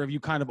is, or have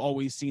you kind of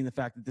always seen the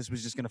fact that this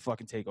was just going to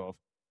fucking take off?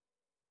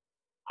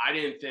 I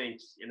didn't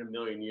think in a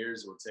million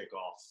years it would take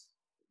off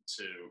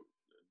to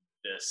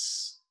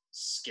this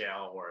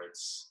scale where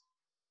it's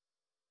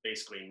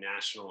basically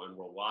national and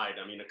worldwide.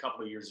 I mean, a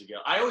couple of years ago,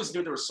 I always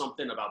knew there was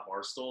something about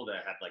Barstool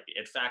that had like the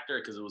it factor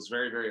because it was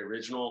very, very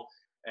original,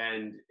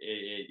 and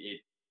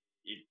it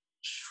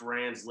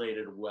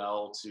translated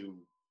well to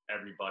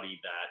everybody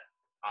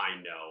that I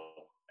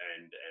know,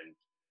 and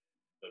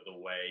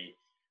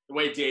the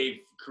way Dave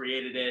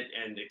created it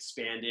and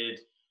expanded.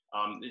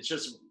 It's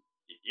just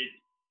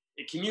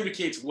it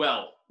communicates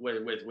well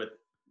with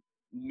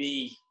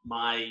me,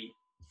 my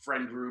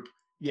friend group,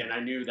 and I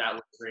knew that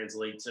would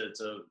translate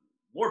to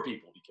more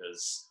people,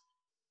 because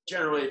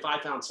generally if I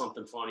found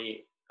something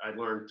funny, I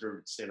learned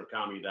through stand-up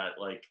comedy that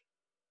like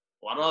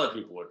a lot of other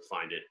people would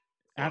find it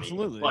funny.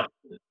 Absolutely. But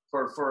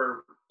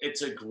for it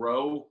to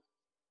grow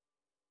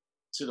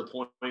to the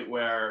point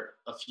where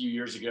a few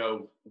years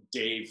ago,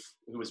 Dave,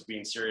 who was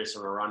being serious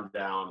on a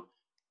rundown,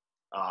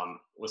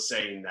 was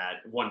saying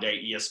that one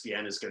day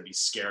ESPN is going to be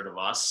scared of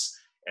us,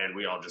 and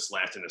we all just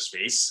laughed in his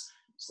face.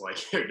 It's like,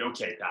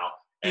 okay, pal.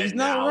 And he's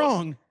not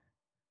wrong.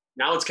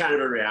 Now it's kind of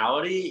a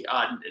reality.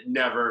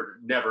 Never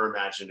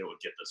imagined it would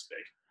get this big.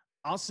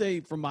 I'll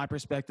say from my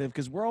perspective,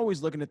 because we're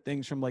always looking at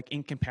things from like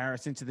in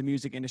comparison to the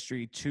music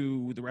industry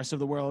to the rest of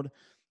the world.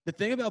 The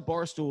thing about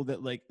Barstool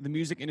that like the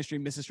music industry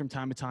misses from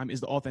time to time is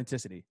the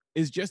authenticity,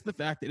 is just the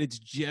fact that it's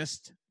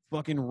just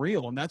fucking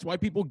real. And that's why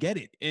people get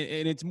it.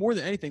 And it's more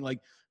than anything, like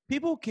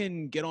people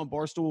can get on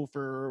Barstool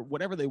for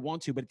whatever they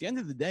want to, but at the end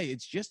of the day,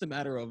 it's just a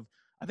matter of,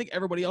 I think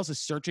everybody else is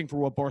searching for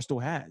what Barstool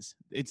has.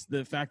 It's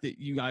the fact that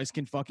you guys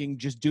can fucking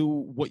just do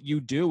what you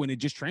do, and it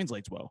just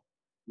translates well.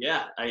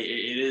 Yeah,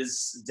 it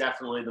is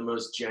definitely the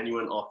most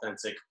genuine,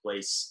 authentic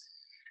place.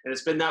 And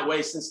it's been that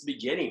way since the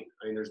beginning.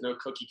 I mean, there's no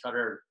cookie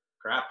cutter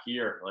crap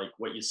here. Like,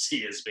 what you see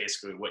is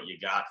basically what you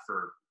got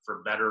for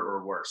better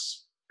or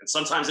worse. And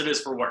sometimes it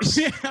is for worse.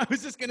 Yeah, I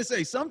was just going to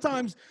say,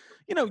 sometimes,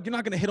 you know, you're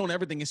not going to hit on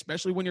everything,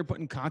 especially when you're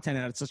putting content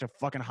out at such a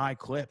fucking high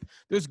clip.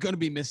 There's going to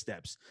be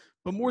missteps.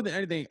 But more than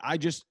anything,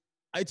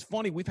 it's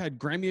funny. We've had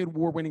Grammy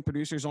Award-winning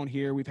producers on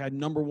here. We've had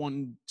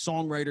 #1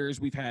 songwriters.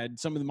 We've had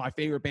some of my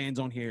favorite bands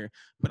on here.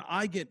 But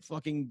I get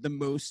fucking the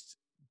most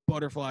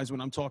butterflies when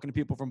I'm talking to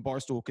people from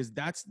Barstool, because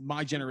that's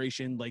my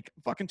generation, like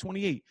fucking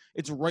 28.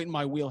 It's right in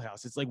my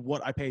wheelhouse. It's like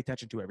what I pay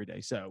attention to every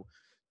day. So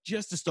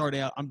just to start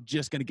out, I'm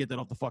just going to get that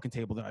off the fucking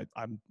table that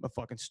I'm a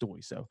fucking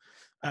stoolie. So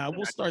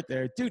we'll start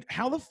there. Dude,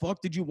 how the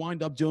fuck did you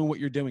wind up doing what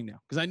you're doing now?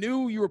 Because I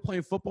knew you were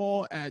playing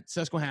football at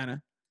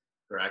Susquehanna.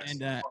 Correct.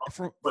 And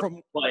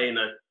from playing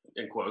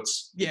in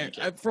quotes. Yeah,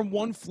 from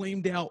one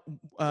flamed out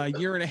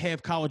year and a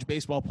half college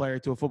baseball player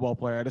to a football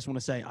player, I just want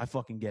to say I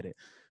fucking get it.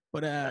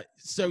 But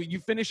so you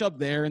finish up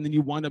there, and then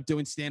you wind up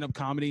doing stand-up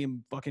comedy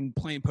and fucking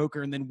playing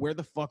poker, and then where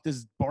the fuck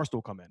does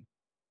Barstool come in?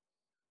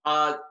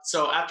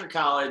 So after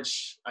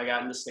college, I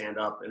got into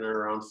stand-up in and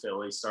around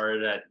Philly.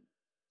 Started at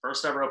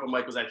first ever open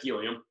mic was at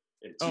Helium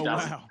in 2000.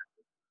 Oh, wow.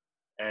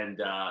 And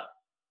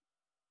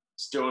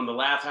just doing the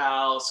Laugh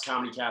House,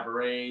 comedy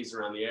cabarets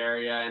around the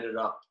area. I ended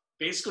up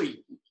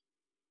basically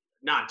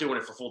not doing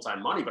it for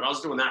full-time money, but I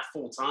was doing that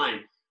full-time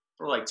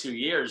for like 2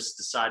 years.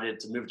 Decided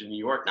to move to New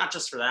York, not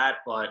just for that,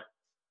 but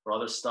for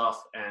other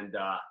stuff, and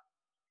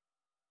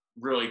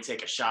really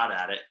take a shot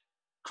at it.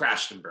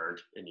 Crashed and burned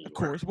in New York. Of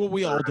course. Well,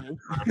 we all do.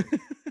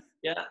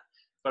 Yeah.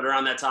 But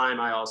around that time,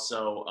 I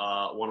also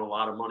won a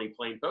lot of money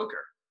playing poker,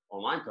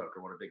 online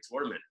poker, won a big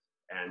tournament,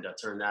 and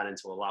turned that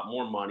into a lot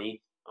more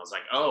money. I was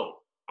like, oh,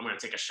 I'm going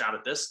to take a shot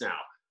at this now.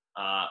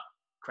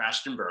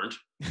 Crashed and burned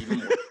even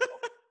more.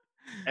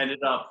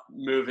 Ended up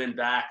moving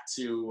back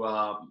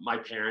to my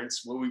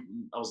parents.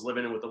 I was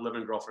living with a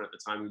living girlfriend at the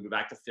time. We moved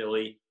back to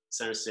Philly,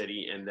 Center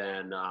City, and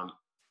then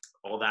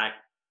all that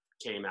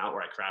came out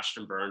where I crashed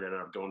and burned, ended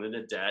up going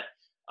into debt.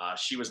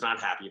 She was not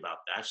happy about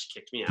that. She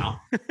kicked me out.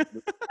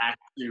 Moved back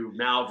to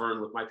Malvern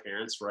with my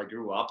parents, where I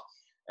grew up.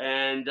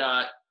 And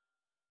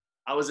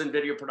I was in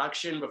video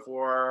production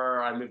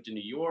before I moved to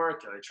New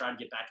York, and I tried to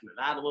get back into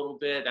that a little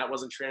bit. That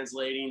wasn't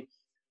translating.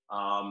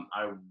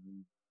 I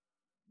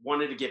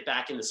wanted to get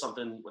back into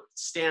something with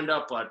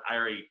stand-up, but I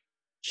already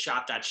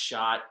shot that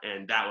shot,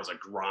 and that was a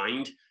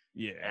grind.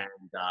 Yeah.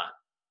 And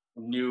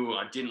knew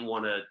I didn't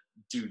want to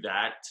do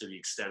that to the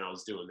extent I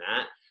was doing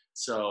that.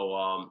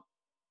 So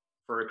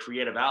for a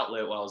creative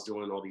outlet, while I was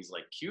doing all these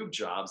like cube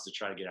jobs to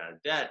try to get out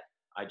of debt,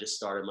 I just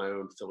started my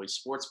own Philly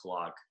sports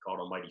blog called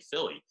Almighty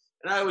Philly.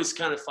 And I always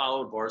kind of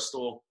followed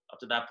Barstool up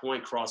to that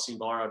point. Crossing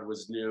Bar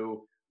was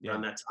new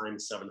around that time,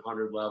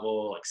 700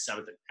 level, like 7th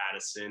and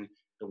Pattison,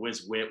 the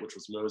Wiz Wit, which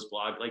was Mo's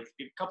blog. Like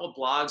a couple of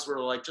blogs were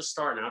like just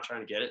starting out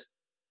trying to get it.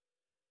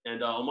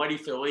 And Almighty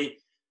Philly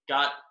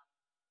got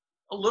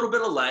a little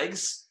bit of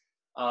legs.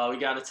 We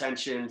got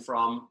attention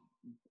from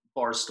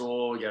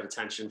Barstool. We got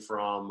attention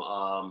from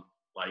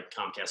like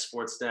Comcast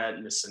Sportsnet.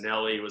 And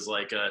Missinelli was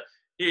like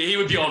he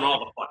would be on all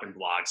the fucking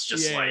blogs,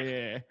 just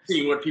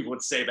seeing what people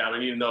would say about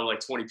him, even though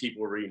like 20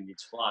 people were reading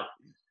each blog.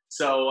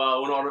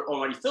 So when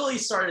Almighty Philly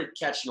started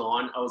catching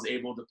on, I was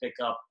able to pick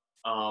up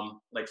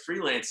like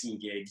freelancing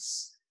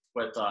gigs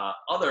with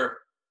other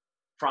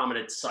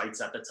prominent sites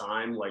at the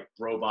time, like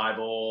Bro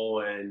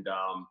Bible and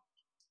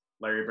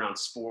Larry Brown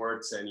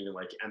Sports, and even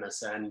like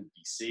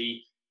MSNBC.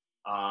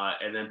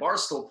 And then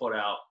Barstool put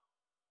out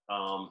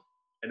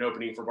an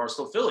opening for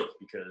Barstool Philly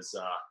because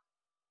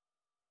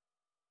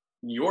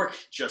New York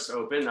just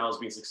opened. I was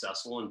being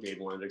successful, and Dave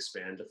wanted to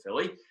expand to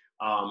Philly.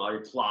 I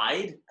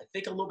applied, I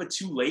think a little bit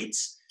too late.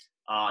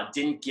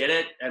 Didn't get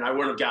it, and I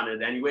wouldn't have gotten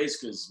it anyways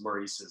because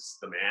Maurice is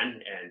the man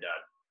and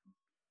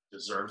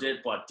deserved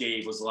it. But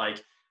Dave was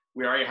like,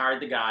 we already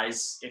hired the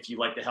guys. If you'd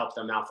like to help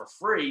them out for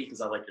free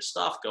because I like your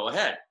stuff, go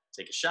ahead.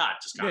 Take a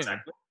shot. Just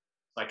contact me.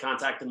 So I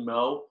contacted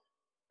Mo,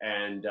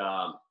 and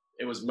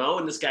it was Mo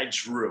and this guy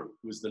Drew,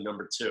 who's the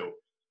number 2.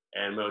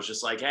 And Mo was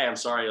just like, hey, I'm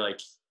sorry, like,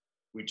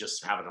 we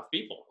just have enough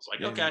people. I was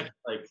like, okay,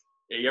 like,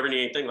 you ever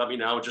need anything, let me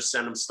know. Just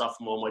send him stuff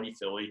from Almighty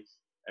Philly,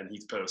 and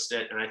he'd post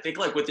it. And I think,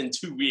 like, within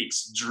 2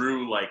 weeks,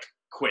 Drew, like,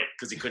 quit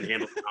because he couldn't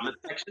handle the comment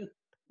section.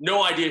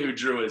 No idea who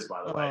Drew is,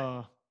 by the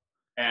way.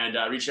 And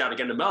I reached out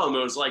again to Mo, and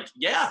Mo was like,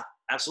 yeah,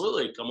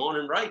 absolutely, come on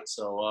and write.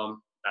 So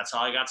that's how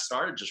I got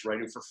started, just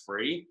writing for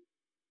free.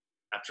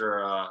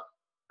 After, I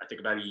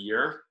think, about a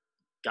year,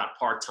 got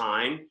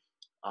part-time.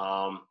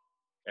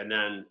 And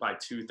then by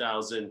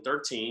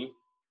 2013,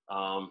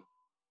 I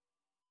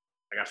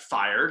got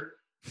fired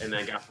and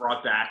then got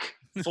brought back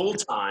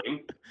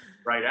full-time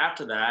right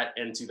after that.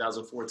 In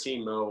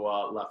 2014,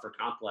 Mo left for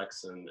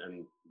Complex, and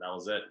that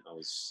was it. I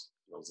was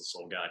the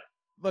sole guy.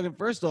 Fucking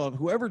first off,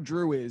 whoever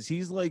Drew is,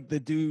 he's like the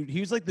dude. He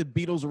was like the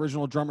Beatles'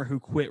 original drummer who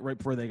quit right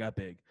before they got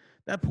big.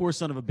 That poor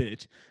son of a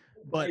bitch.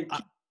 But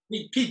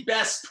Pete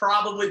Best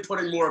probably put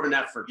in more of an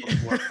effort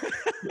before.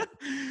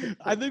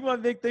 I think my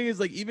big thing is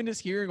like even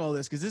just hearing all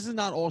this, because this is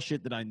not all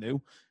shit that I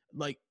knew.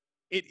 Like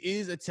it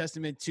is a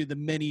testament to the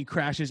many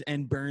crashes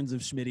and burns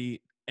of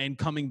Smitty and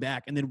coming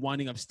back and then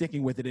winding up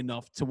sticking with it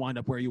enough to wind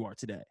up where you are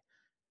today.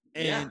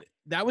 And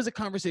that was a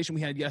conversation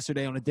we had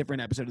yesterday on a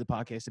different episode of the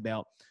podcast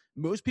about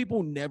most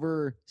people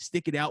never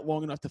stick it out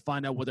long enough to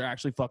find out what they're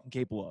actually fucking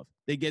capable of.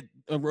 They get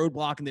a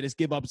roadblock and they just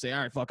give up and say,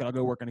 all right, fuck it, I'll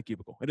go work in a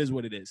cubicle. It is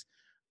what it is.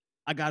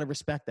 I got to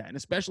respect that. And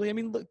especially, I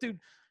mean, look, dude,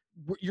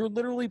 you're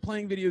literally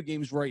playing video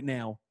games right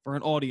now for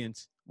an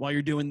audience while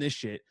you're doing this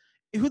shit.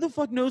 Who the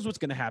fuck knows what's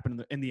going to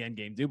happen in the end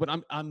game, dude? But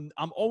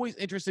I'm always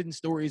interested in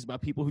stories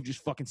about people who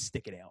just fucking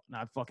stick it out. And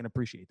I fucking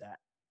appreciate that.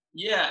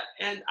 Yeah.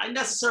 And I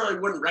necessarily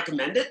wouldn't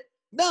recommend it.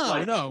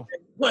 No.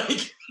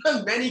 Like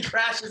many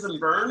crashes and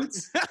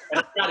burns. And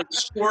I got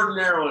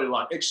extraordinarily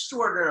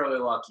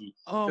lucky.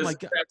 Oh my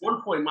God. At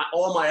one point,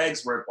 all my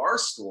eggs were at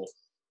Barstool.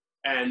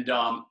 And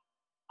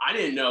I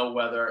didn't know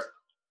whether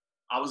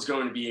I was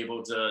going to be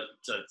able to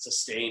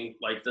sustain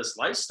like this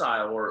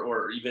lifestyle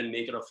or even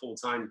make it a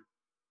full-time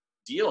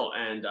deal.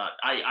 And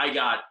I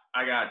got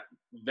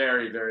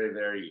very, very,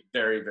 very,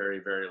 very, very,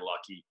 very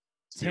lucky.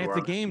 It's half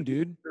the game,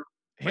 dude.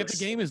 Half the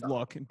game is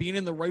luck and being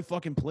in the right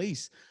fucking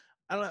place.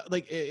 I don't know,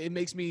 like it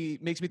makes me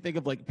think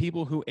of like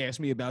people who ask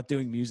me about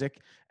doing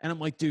music, and I'm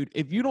like, dude,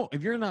 if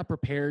you're not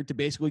prepared to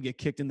basically get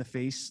kicked in the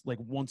face like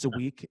once a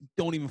week,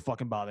 don't even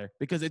fucking bother,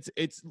 because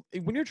it's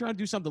when you're trying to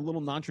do something a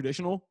little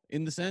non-traditional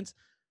in the sense,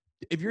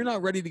 if you're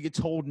not ready to get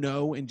told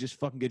no and just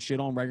fucking get shit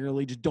on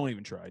regularly, just don't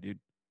even try, dude.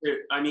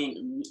 I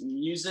mean,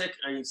 music.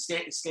 I mean,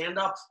 stand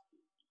up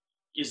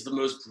is the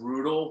most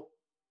brutal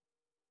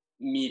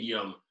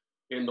medium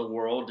in the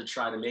world to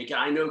try to make it.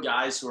 I know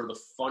guys who are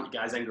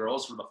guys and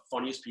girls who are the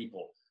funniest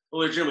people,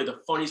 legitimately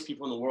the funniest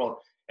people in the world.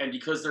 And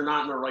because they're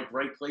not in the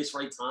right place,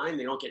 right time,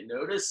 they don't get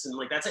noticed. And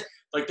like, that's it.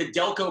 Like the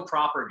Delco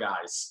proper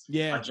guys,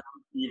 John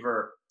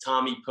Beaver,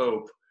 Tommy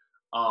Pope,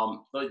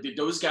 like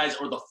those guys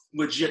are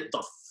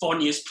the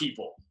funniest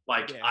people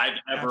like I've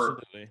ever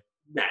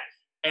met.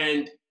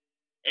 And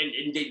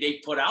they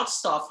put out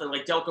stuff, and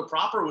like Delco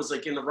proper was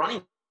like in the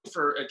running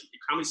for a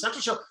Comedy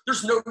Central show.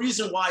 There's no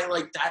reason why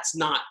like that's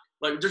not,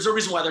 like, there's no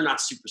reason why they're not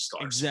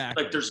superstars.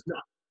 Exactly. Like, there's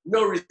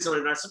no reason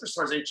they're not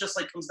superstars. And it just,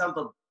 like, comes down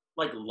to,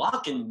 like,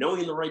 luck and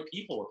knowing the right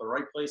people at the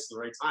right place at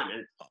the right time.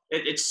 And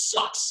it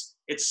sucks.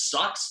 It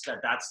sucks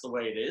that that's the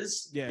way it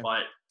is. Yeah.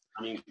 But,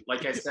 I mean,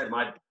 like I said,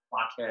 my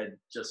blockhead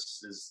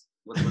just is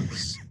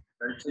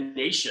Very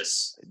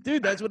tenacious.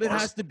 Dude, that's what it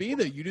has to be,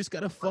 though. You just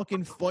got to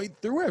fucking fight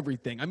through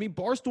everything. I mean,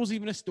 Barstool's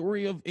even a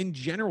story of, in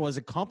general, as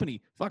a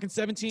company, fucking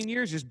 17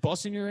 years just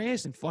busting your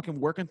ass and fucking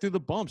working through the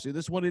bumps. Dude,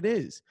 that's what it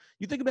is.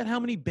 You think about how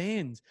many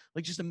bands,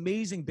 like just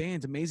amazing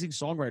bands, amazing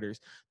songwriters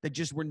that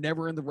just were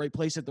never in the right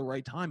place at the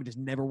right time and just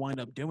never wind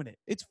up doing it.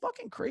 It's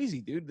fucking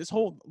crazy, dude. This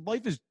whole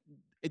life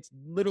it's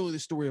literally the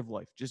story of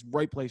life. Just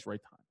right place,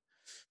 right time.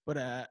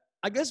 But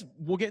I guess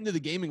we'll get into the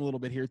gaming a little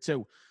bit here,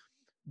 too.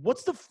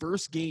 What's the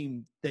first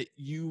game that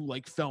you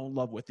like fell in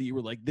love with that you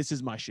were like, this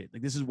is my shit?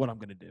 Like, this is what I'm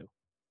going to do.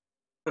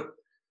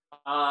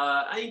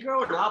 I mean,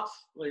 growing up,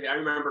 like I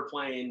remember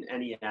playing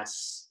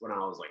NES when I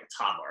was like a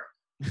toddler,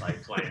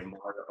 like playing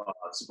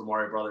Super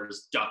Mario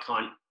Brothers, Duck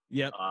Hunt.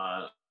 Yep.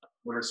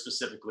 More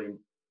specifically,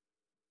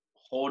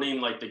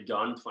 holding like the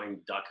gun,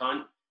 playing Duck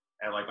Hunt,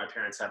 and like my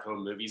parents have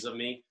home movies of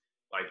me,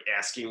 like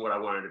asking what I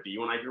wanted to be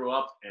when I grew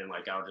up, and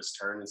like I would just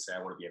turn and say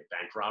I want to be a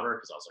bank robber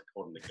because I was like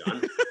holding the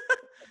gun.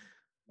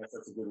 That's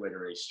a good way to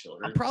raise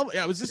children.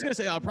 I was just going to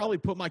say, I'll probably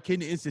put my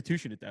kid in an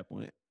institution at that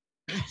point.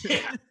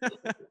 Yeah.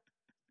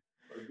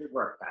 Good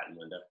work, Pat and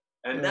Linda.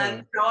 And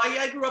then,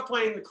 I grew up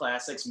playing the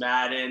classics,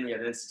 Madden, we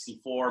had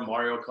N64,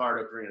 Mario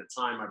Kart, Ocarina of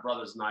Time. My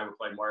brothers and I would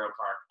play Mario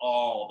Kart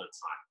all the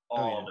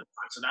time, the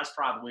time. So that's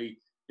probably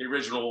the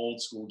original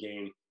old school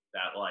game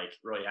that like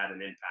really had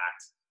an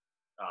impact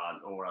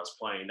on what I was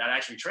playing. That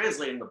actually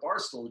translated into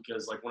Barstool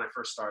because like when I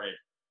first started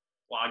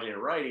blogging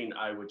and writing,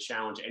 I would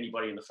challenge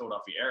anybody in the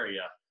Philadelphia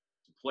area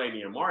play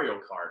me a Mario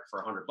Kart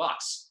for $100.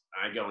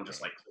 I go and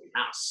just like clean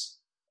house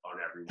on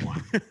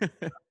everyone.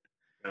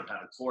 I'm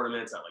having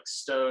tournaments at like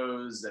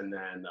Stowe's, and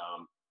then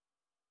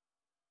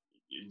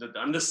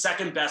I'm the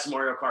second best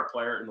Mario Kart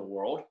player in the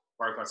world,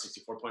 Mario Kart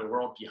 64 player in the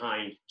world,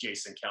 behind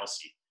Jason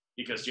Kelsey,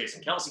 because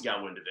Jason Kelsey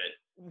got wind of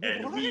it,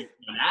 and we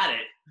went at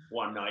it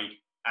one night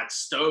at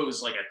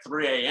Stowe's like at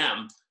 3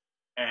 a.m.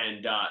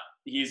 and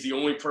he's the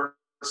only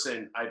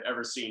person I've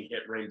ever seen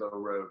hit Rainbow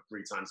Road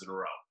 3 times in a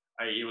row.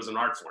 It was an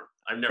art form.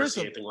 I've never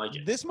seen anything like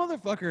it. This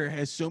motherfucker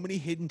has so many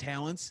hidden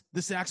talents.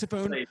 The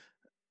saxophone.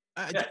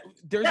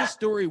 There's a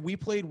story. We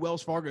played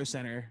Wells Fargo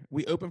Center.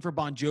 We opened for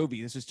Bon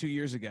Jovi. This was 2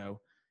 years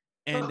ago.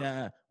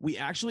 And we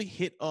actually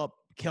hit up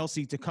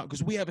Kelsey to come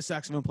because we have a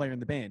saxophone player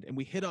in the band. And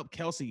we hit up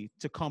Kelsey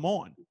to come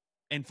on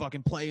and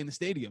fucking play in the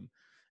stadium.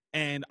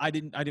 And I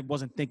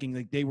wasn't thinking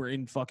like they were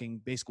in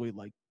fucking basically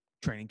like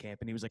training camp.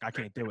 And he was like, I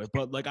can't do it.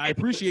 But like, I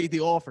appreciate the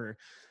offer.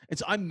 And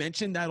so I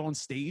mentioned that on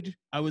stage.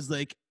 I was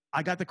like,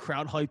 I got the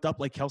crowd hyped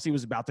up like Kelsey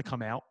was about to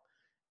come out.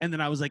 And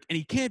then I was like, and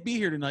he can't be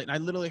here tonight. And I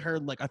literally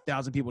heard like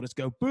 1,000 people just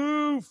go,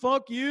 boo,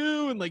 fuck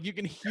you. And like, you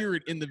can hear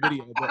it in the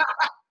video. But,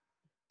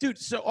 dude,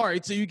 so, all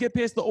right. So you get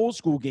past the old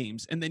school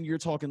games and then you're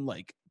talking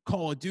like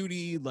Call of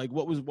Duty, like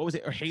what was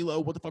it? Or Halo?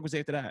 What the fuck was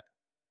after that?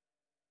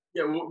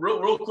 Yeah,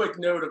 real quick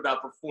note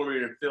about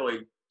performing in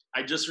Philly.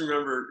 I just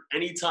remember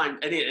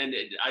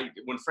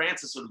when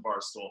Francis was in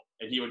Barstool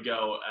and he would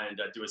go and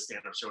do a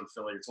stand-up show in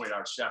Philly, or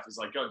 20-hour chef, he's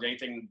like, "Oh,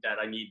 anything that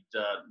I need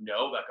to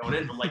know about going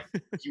in?" I'm like,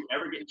 "If you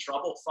ever get in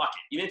trouble, fuck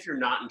it. Even if you're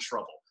not in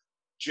trouble,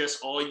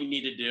 just all you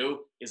need to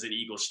do is an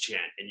Eagles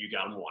chant, and you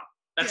got one.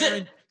 That's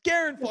it.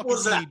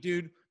 Guaranteed,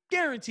 dude.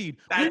 Guaranteed.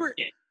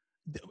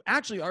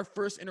 Actually, our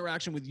first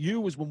interaction with you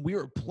was when we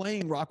were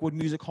playing Rockwood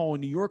Music Hall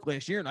in New York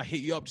last year, and I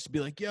hit you up just to be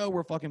like, "Yo,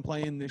 we're fucking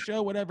playing the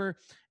show, whatever."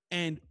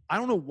 And I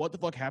don't know what the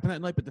fuck happened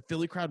that night, but the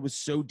Philly crowd was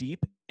so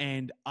deep,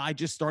 and I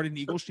just started an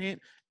Eagles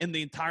chant, and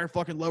the entire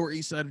fucking Lower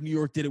East Side of New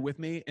York did it with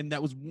me, and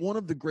that was one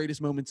of the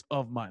greatest moments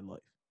of my life.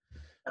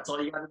 That's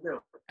all you got to do.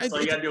 That's all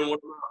you got to do in 1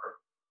 hour.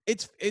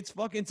 It's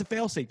a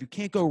fail-safe. You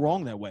can't go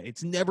wrong that way.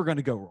 It's never going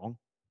to go wrong.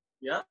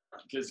 Yeah,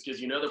 because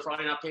you know they're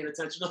probably not paying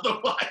attention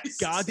otherwise.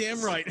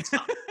 Goddamn right.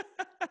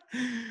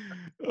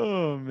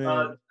 Oh,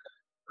 man.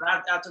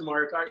 After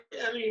Mario Kart,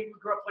 I mean, we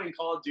grew up playing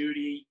Call of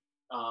Duty,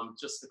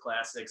 just the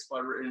classics.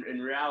 But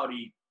in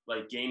reality,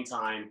 like game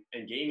time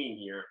and gaming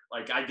here,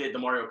 like I did the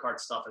Mario Kart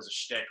stuff as a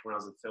shtick when I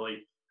was in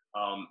Philly.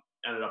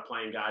 Ended up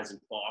playing guys in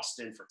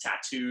Boston for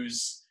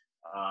tattoos.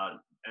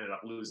 Ended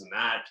up losing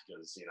that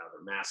because, you know,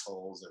 they're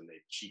massholes and they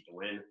cheat to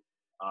win.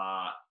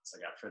 So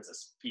I got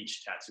Princess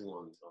Peach tattoo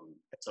on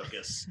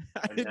Tuckus.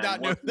 I did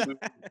not know that.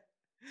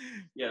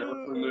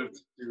 Once we moved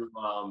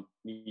to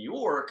New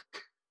York,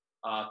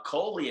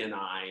 Coley and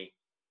I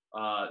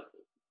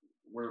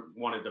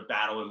wanted to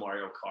battle in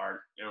Mario Kart,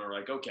 and we're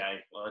like, okay,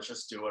 well, let's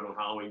just do it on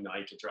Halloween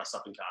night, get dressed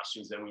up in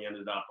costumes. Then we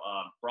ended up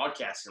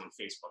broadcasting on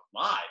Facebook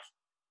Live,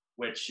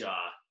 which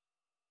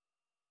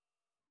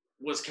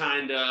was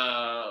kind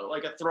of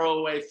like a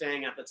throwaway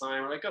thing at the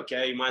time. We're like,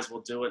 okay, you might as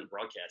well do it and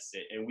broadcast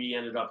it. And we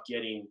ended up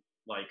getting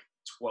like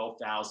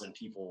 12,000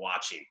 people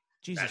watching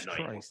Jesus that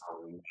night, Christ.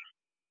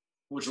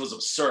 which was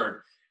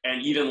absurd.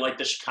 And even like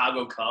the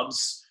Chicago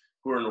Cubs,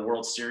 who were in the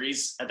World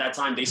Series at that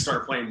time, they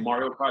started playing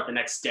Mario Kart the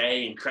next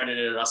day and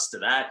credited us to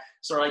that.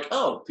 So we're like,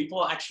 oh,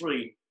 people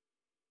actually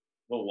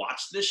will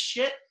watch this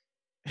shit.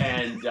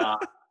 And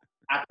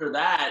after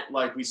that,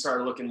 like we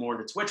started looking more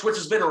into Twitch, which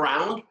has been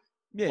around,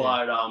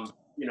 but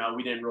you know,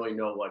 we didn't really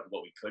know like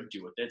what we could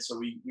do with it. So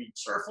we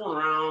started fooling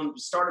around. We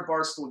started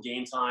Barstool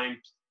Game Time,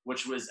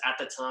 which was at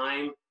the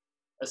time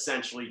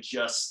essentially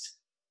just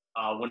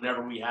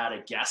whenever we had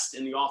a guest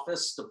in the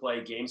office to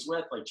play games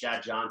with, like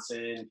Chad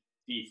Johnson,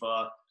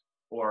 FIFA,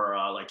 or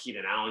like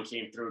Keenan Allen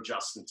came through,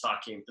 Justin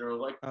Tuck came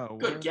through, like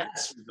good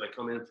guests would like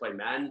come in and play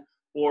Madden.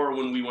 Or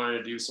when we wanted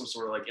to do some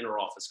sort of like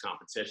inter-office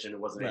competition, it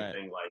wasn't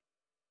anything like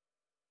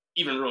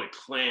even really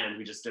planned.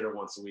 We just did it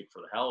once a week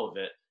for the hell of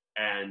it.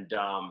 And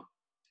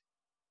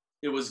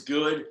it was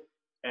good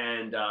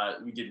and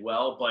we did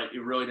well, but it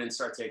really didn't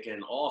start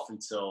taking off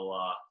until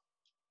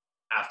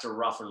after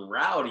Rough and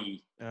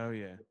Rowdy. Oh,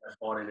 yeah. I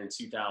fought in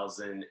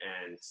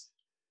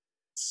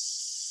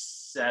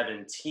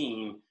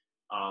 2017.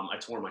 I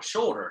tore my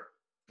shoulder,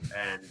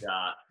 and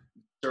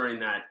during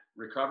that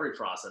recovery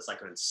process, I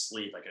couldn't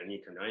sleep, I couldn't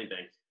eat, couldn't do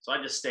anything. So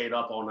I just stayed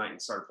up all night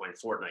and started playing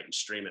Fortnite and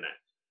streaming it.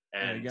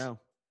 And, there you go.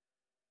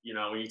 You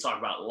know, when you talk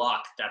about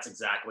luck, that's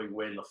exactly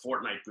when the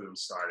Fortnite boom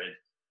started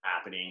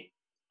happening.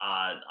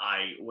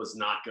 I was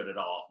not good at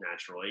all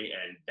naturally,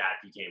 and that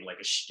became like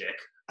a shtick.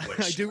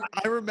 Which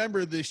I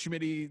remember the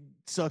Smitty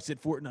sucks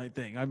at Fortnite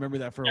thing. I remember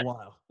that for a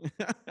while. And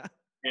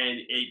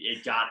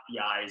it got the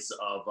eyes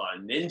of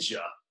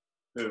Ninja,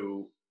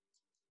 who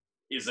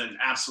is an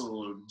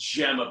absolute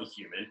gem of a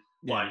human.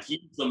 Yeah. But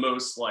he's the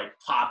most like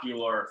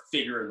popular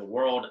figure in the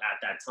world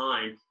at that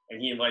time,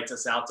 and he invites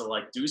us out to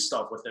like do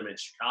stuff with him in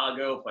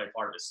Chicago, play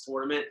part of his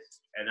tournament,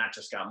 and that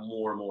just got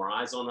more and more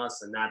eyes on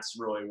us. And that's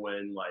really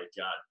when like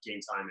Game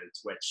Time and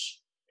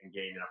Twitch and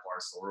gaming at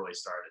Barstool really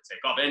started to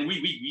take off. And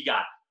we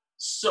got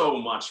so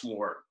much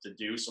more to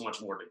do, so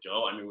much more to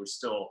go. I mean, we're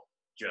still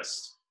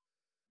just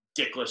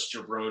dickless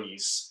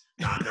jabronis,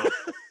 not knowing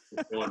what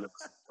we're doing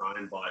this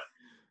time, but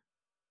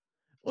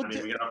well, I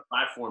mean, we got a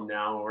platform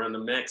now, we're in the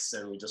mix,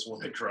 and we just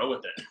want to grow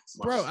with it.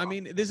 Bro, I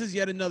mean, this is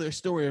yet another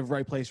story of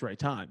right place, right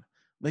time.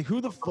 Like, who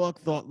the fuck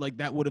thought, like,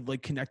 that would have,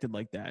 like, connected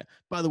like that?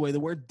 By the way, the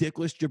word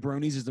dickless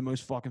jabronis is the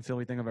most fucking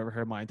Philly thing I've ever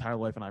heard in my entire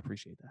life, and I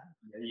appreciate that.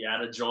 Yeah, you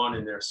had a John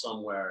in there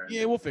somewhere.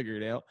 Yeah, we'll figure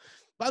it out.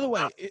 By the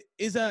way,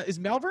 is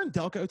Malvern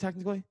Delco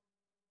technically?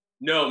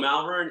 No,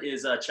 Malvern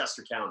is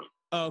Chester County.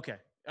 Oh, okay.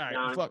 All right.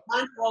 Kind Fuck.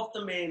 of off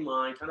the main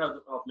line, but I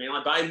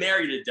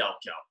married a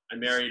Delco. I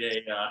married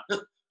a,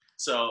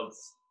 so.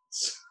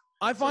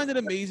 I find it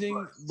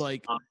amazing,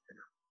 like,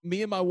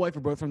 me and my wife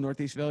are both from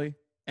Northeast Philly,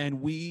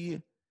 and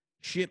we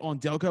shit on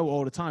Delco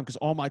all the time because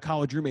all my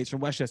college roommates from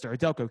Westchester are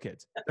Delco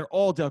kids. They're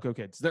all Delco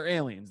kids. They're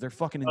aliens. They're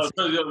fucking insane.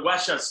 Oh, so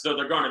Westchester,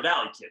 they're Garnet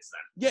Valley kids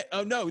then? Yeah.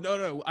 Oh,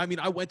 no. I mean,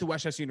 I went to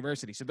Westchester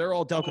University, so they're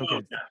all Delco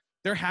kids. Okay.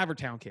 They're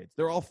Havertown kids.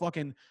 They're all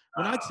fucking –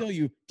 when I tell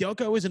you,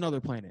 Delco is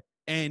another planet,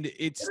 and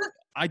it's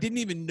 – I didn't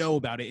even know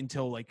about it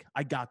until, like,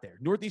 I got there.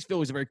 Northeast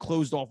Philly is a very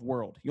closed-off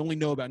world. You only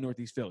know about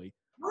Northeast Philly.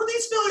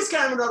 Northeast Philly's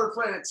kind of another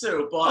planet,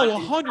 too. But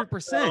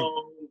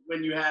 100%.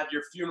 When you have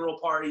your funeral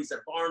parties at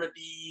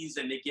Barnaby's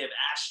and they give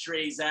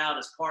ashtrays out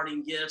as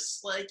parting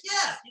gifts, like,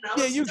 yeah, you know.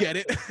 Yeah, you get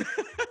it.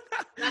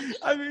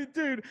 I mean,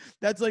 dude,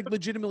 that's like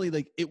legitimately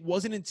like it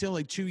wasn't until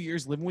like 2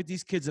 years living with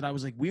these kids that I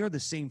was like, we are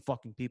the same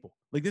fucking people.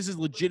 Like, this is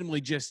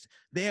legitimately just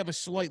they have a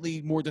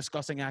slightly more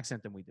disgusting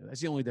accent than we do. That's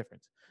the only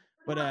difference.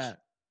 But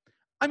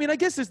I mean, I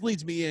guess this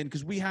leads me in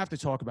because we have to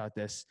talk about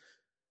this.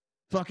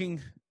 Fucking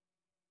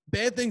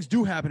bad things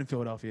do happen in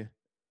Philadelphia.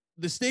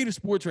 The state of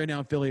sports right now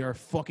in Philly are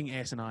fucking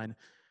asinine.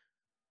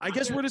 I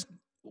guess we're just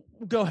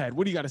 – go ahead.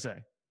 What do you got to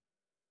say?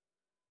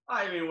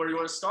 I mean, where do you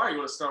want to start? You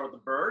want to start with the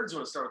Birds? You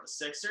want to start with the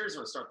Sixers? You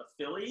want to start with the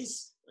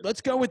Phillies? Let's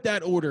go with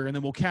that order, and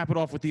then we'll cap it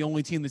off with the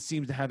only team that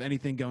seems to have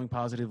anything going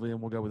positively, and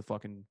we'll go with the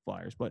fucking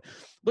Flyers. But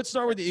let's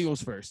start with the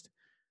Eagles first.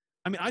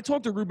 I mean, I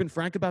talked to Ruben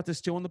Frank about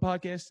this too on the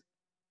podcast,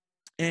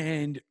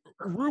 and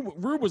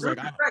Rube was like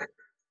 –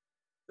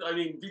 I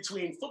mean,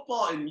 between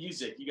football and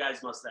music, you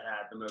guys must have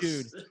had the most –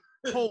 dude,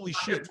 holy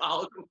shit.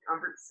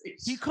 Conversation.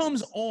 He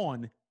comes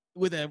on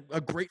with a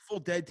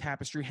Grateful Dead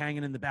tapestry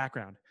hanging in the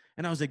background.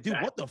 And I was like,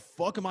 dude, what the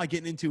fuck am I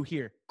getting into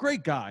here?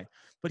 Great guy.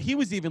 But he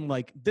was even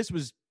like, this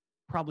was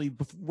probably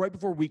right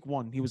before week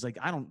one. He was like,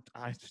 I don't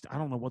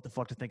know what the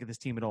fuck to think of this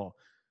team at all.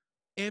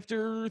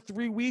 After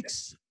 3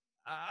 weeks,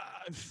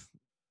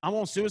 I'm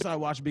on suicide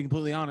watch, to be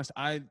completely honest.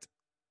 I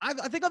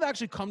think I've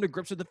actually come to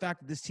grips with the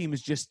fact that this team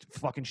is just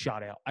fucking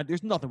shot out.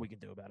 There's nothing we can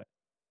do about it.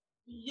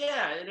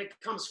 Yeah, and it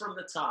comes from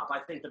the top. I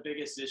think the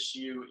biggest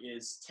issue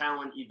is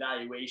talent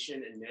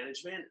evaluation and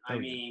management. I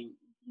mean,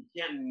 you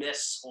can't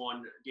miss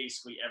on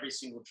basically every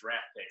single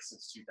draft pick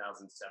since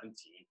 2017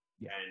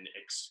 and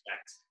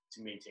expect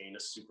to maintain a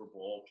Super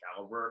Bowl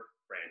caliber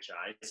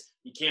franchise.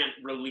 You can't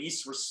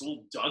release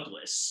Rasul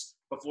Douglas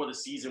before the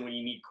season when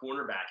you need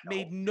cornerback help.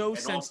 Made no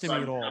sense to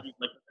me at all. He's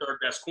like the third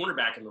best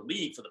cornerback in the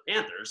league for the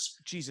Panthers.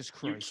 Jesus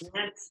Christ. You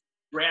can't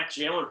draft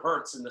Jalen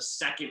Hurts in the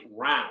second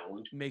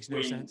round. Makes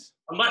no sense.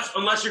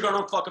 Unless you're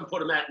going to fucking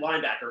put him at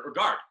linebacker or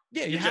guard.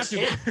 Yeah, you have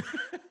to.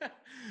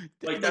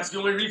 Like, that's the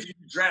only reason you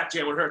draft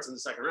Jalen Hurts in the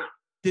second round.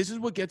 This is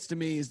what gets to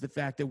me is the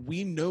fact that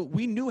we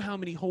knew how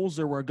many holes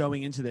there were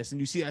going into this, and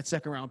you see that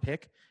second round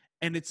pick,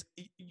 and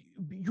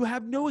you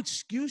have no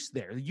excuse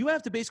there. You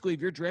have to basically,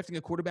 if you're drafting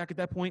a quarterback at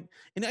that point,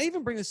 and I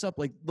even bring this up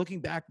like looking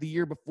back the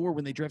year before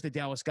when they drafted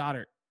Dallas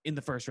Goedert in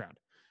the first round.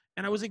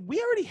 And I was like, we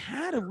already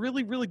had a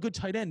really, really good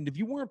tight end. If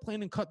you weren't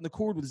planning on cutting the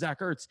cord with Zach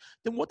Ertz,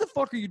 then what the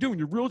fuck are you doing?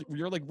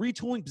 You're like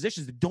retooling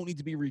positions that don't need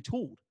to be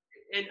retooled.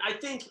 And I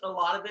think a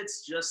lot of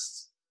it's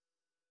just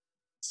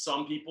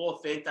some people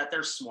think that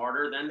they're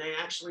smarter than they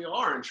actually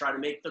are and try to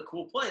make the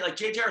cool play. Like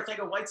J.J.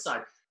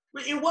 Arcega-Whiteside.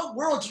 In what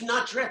world do you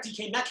not draft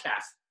DK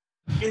Metcalf?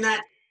 In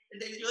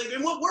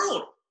what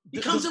world? He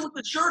comes in with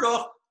the shirt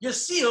off, you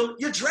see him,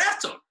 you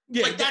draft him.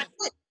 Yeah, like that's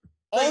it.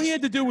 All he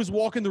had to do was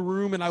walk in the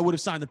room, and I would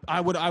have signed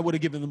I would have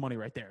given him the money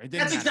right there.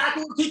 That's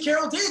exactly what Pete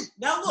Carroll did.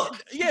 Now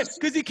look. Yeah,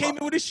 because he came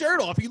in with his shirt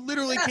off. He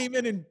literally came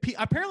in, and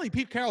apparently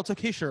Pete Carroll took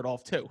his shirt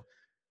off too.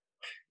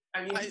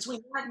 I mean,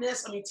 between that and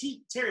this,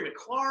 Terry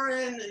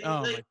McLaurin.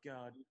 Oh my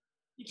God.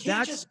 You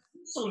can't just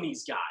miss on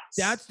these guys.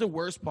 That's the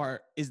worst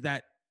part, is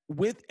that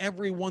with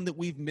everyone that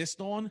we've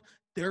missed on,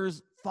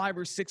 there's 5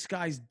 or 6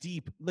 guys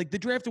deep. Like the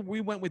draft that we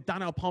went with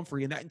Donnell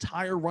Pumphrey, and that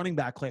entire running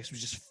back class was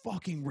just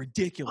fucking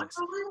ridiculous.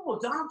 Unbelievable.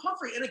 Donnell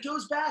Pumphrey. And it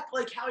goes back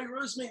like Howie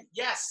Roseman.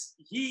 Yes,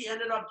 he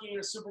ended up getting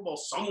a Super Bowl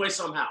some way,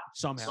 somehow.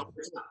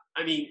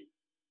 I mean,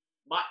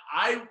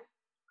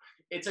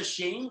 it's a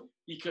shame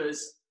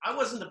because I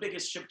wasn't the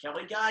biggest Chip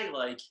Kelly guy,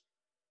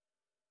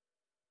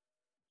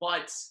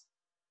 but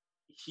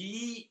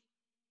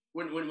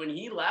when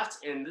he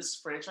left and this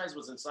franchise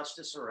was in such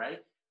disarray,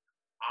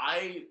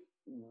 I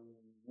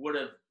would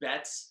have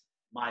bet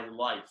my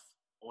life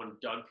on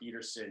Doug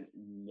Peterson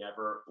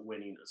never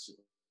winning a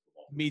Super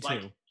Bowl. Me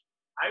too.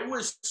 I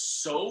was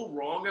so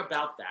wrong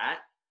about that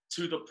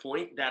to the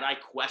point that I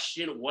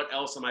question what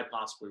else am I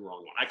possibly wrong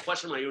on. I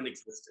question my own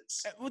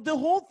existence. The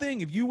whole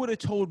thing, if you would have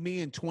told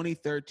me in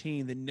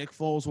 2013 that Nick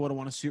Foles would have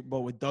won a Super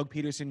Bowl with Doug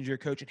Peterson as your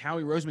coach and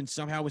Howie Roseman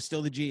somehow was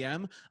still the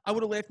GM, I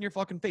would have laughed in your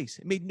fucking face.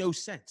 It made no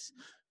sense.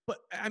 But,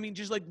 I mean,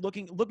 just like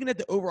looking at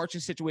the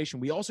overarching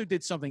situation, we also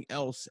did something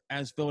else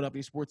as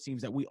Philadelphia sports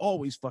teams that we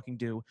always fucking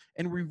do,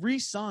 and we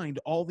re-signed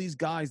all these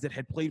guys that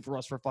had played for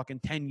us for fucking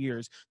 10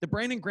 years. The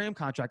Brandon Graham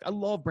contract, I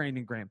love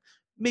Brandon Graham.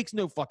 Makes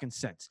no fucking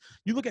sense.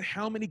 You look at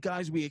how many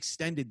guys we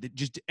extended that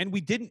just – and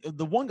we didn't –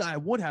 the one guy I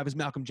would have is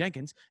Malcolm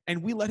Jenkins,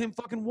 and we let him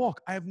fucking walk.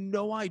 I have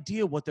no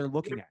idea what they're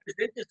looking at.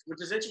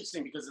 Which is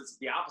interesting because it's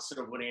the opposite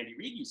of what Andy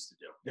Reid used to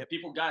do. Yep.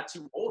 People got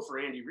too old for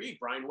Andy Reid.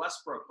 Brian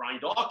Westbrook, Brian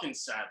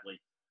Dawkins,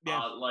 sadly. Yeah.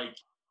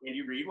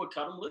 Andy Reid would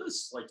cut him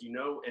loose,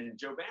 and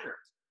Joe Banner.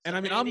 And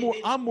I mean,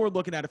 I'm more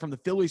looking at it from the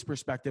Phillies'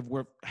 perspective,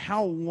 where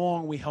how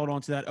long we held on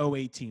to that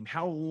 08 team,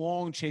 how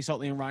long Chase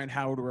Utley and Ryan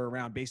Howard were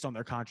around based on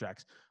their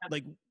contracts.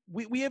 Like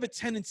we have a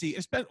tendency,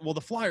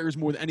 the Flyers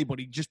more than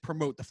anybody just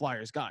promote the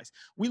Flyers guys.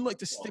 We like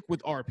to stick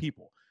with our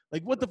people.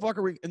 Like, what the fuck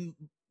are we? And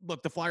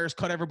look, the Flyers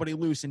cut everybody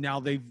loose, and now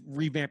they've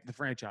revamped the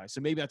franchise. So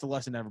maybe that's a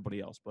lesson to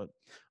everybody else. But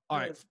all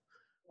right.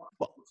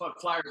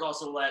 Flyers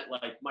also let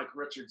Mike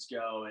Richards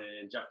go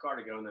and Jeff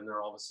Carter go, and then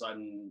they're all of a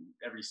sudden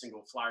every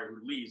single Flyer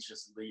who leaves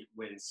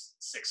wins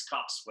 6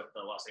 cups with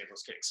the Los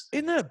Angeles Kings.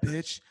 Isn't that a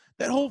bitch?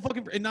 That whole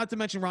fucking, and not to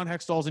mention Ron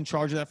Hextall's in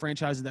charge of that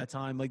franchise at that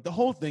time. Like the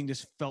whole thing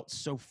just felt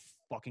so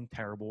fucking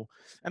terrible.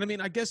 And I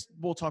mean, I guess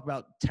we'll talk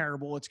about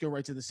terrible. Let's go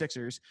right to the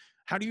Sixers.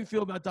 How do you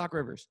feel about Doc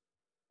Rivers?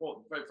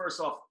 Well,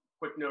 first off,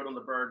 quick note on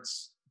the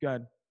Birds. Go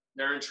ahead.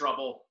 They're in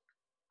trouble.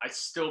 I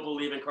still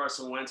believe in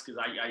Carson Wentz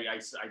because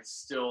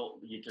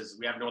because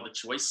we have no other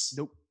choice.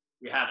 Nope.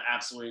 We have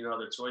absolutely no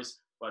other choice,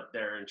 but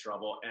they're in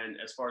trouble. And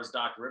as far as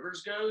Doc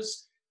Rivers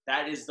goes,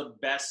 that is the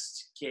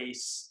best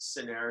case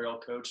scenario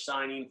coach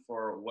signing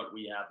for what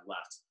we have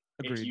left.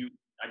 Agreed.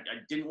 I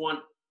didn't want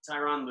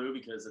Tyronn Lue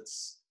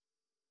because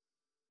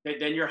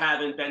then you're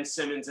having Ben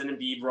Simmons and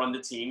Embiid run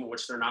the team,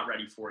 which they're not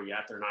ready for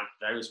yet. They're not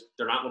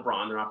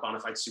LeBron. They're not bona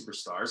fide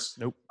superstars.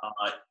 Nope.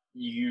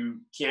 You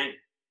can't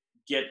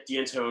get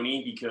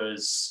D'Antoni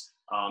because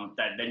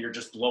then you're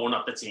just blowing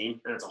up the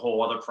team, and it's a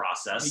whole other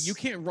process. You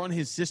can't run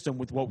his system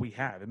with what we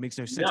have. It makes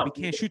no sense. We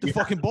can't shoot the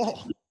fucking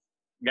ball.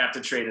 You have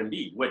to trade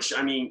Embiid, which,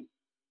 I mean,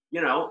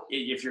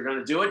 if you're going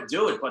to do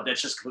it, but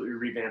that's just completely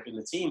revamping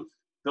the team.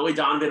 Billy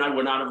Donovan, I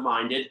would not have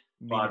minded,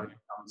 but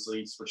obviously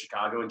it's for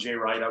Chicago, and Jay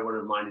Wright, I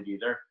wouldn't have minded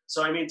either.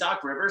 So, I mean,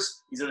 Doc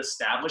Rivers, he's an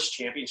established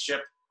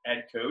championship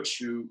head coach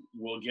who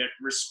will get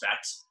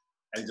respect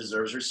and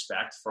deserves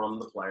respect from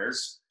the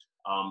players.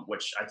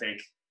 Which I think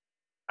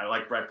I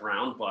like Brett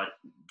Brown, but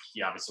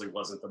he obviously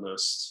wasn't the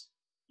most,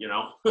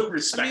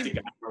 respected guy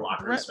in the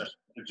locker room, especially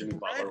Jimmy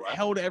Butler left.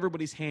 Held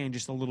everybody's hand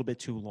just a little bit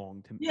too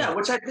long. Yeah,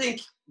 which I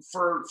think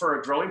for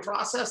a growing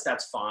process,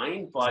 that's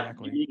fine, but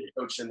you need a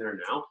coach in there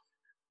now.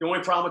 The only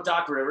problem with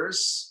Doc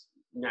Rivers,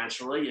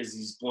 naturally, is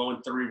he's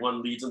blowing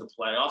 3-1 leads in the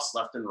playoffs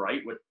left and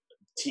right with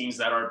teams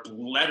that are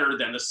better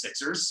than the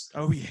Sixers.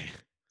 Oh, yeah.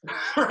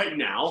 Right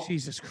now.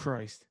 Jesus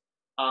Christ.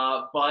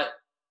 But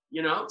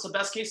it's a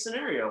best case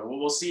scenario.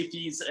 We'll see if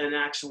he's an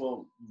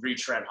actual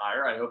retread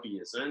hire. I hope he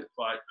isn't,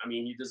 but I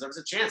mean, he deserves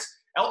a chance.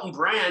 Elton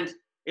Brand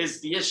is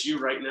the issue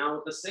right now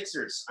with the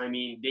Sixers. I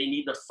mean, they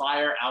need to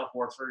fire Al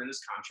Horford and his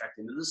contract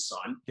into the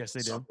sun. Yes, they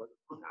do.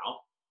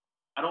 Now,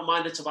 I don't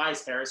mind the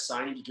Tobias Harris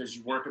signing because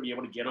you weren't going to be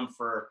able to get him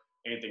for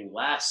anything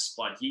less,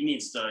 but he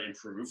needs to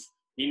improve.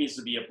 He needs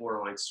to be a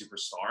borderline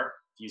superstar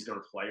if he's going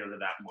to play under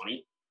that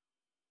money.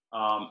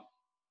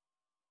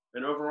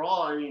 And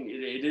overall, I mean,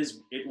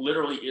 it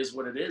literally is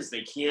what it is.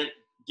 They can't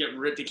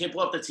they can't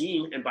blow up the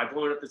team, and by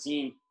blowing up the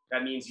team,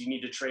 that means you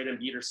need to trade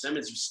Embiid or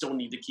Simmons. You still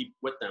need to keep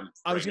with them.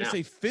 I was going to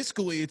say,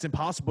 fiscally, it's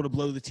impossible to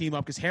blow the team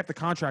up because half the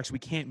contracts we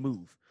can't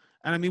move.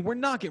 And I mean, we're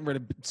not getting rid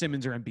of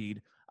Simmons or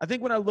Embiid. I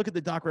think when I look at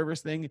the Doc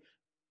Rivers thing,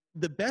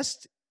 the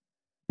best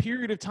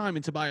period of time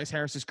in Tobias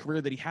Harris's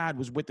career that he had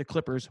was with the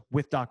Clippers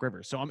with Doc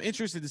Rivers. So I'm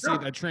interested to see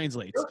if that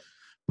translates.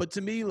 But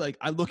to me, like,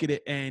 I look at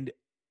it and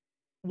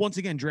once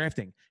again,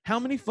 drafting.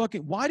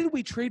 Why did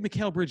we trade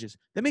Mikal Bridges?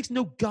 That makes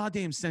no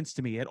goddamn sense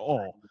to me at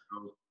all.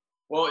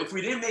 Well, if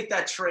we didn't make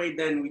that trade,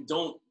 then we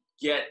don't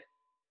get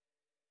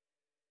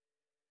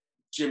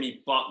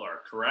Jimmy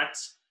Butler, correct?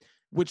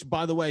 Which,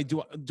 by the way,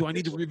 do I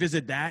need to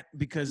revisit that?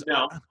 Because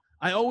no.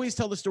 I always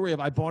tell the story of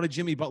I bought a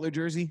Jimmy Butler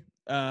jersey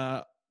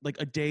like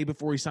a day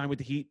before he signed with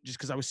the Heat just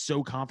because I was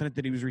so confident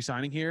that he was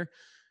re-signing here.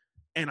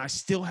 And I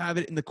still have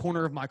it in the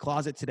corner of my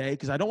closet today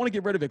because I don't want to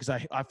get rid of it because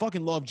I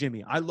fucking love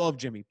Jimmy. I love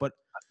Jimmy. But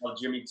I love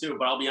Jimmy too.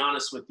 But I'll be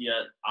honest with you.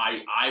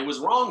 I was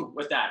wrong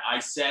with that. I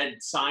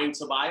said sign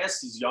Tobias.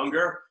 He's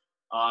younger.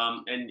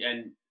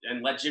 And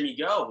let Jimmy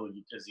go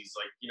because he's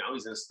like,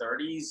 he's in his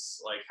 30s.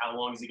 Like, how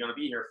long is he going to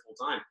be here full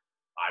time?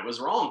 I was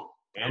wrong.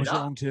 I was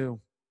wrong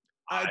too.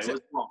 I was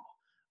wrong.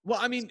 Well,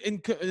 I mean,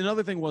 and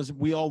another thing was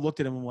we all looked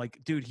at him and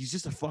like, dude, he's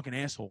just a fucking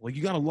asshole. Like,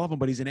 you got to love him,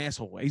 but he's an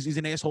asshole. He's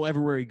an asshole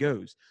everywhere he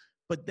goes.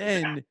 But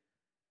then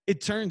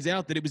it turns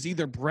out that it was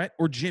either Brett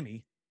or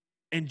Jimmy,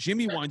 and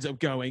Jimmy winds up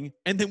going,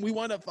 and then we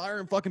wind up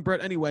firing fucking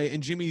Brett anyway,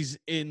 and Jimmy's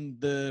in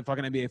the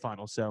fucking NBA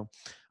Finals. So,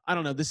 I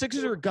don't know. The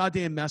Sixers are a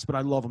goddamn mess, but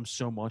I love them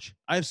so much.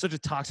 I have such a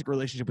toxic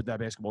relationship with that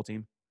basketball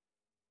team.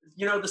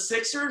 The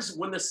Sixers,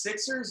 when the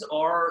Sixers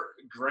are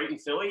great in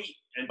Philly,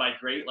 and by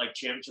great, like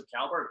championship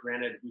caliber,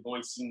 granted, we've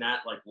only seen that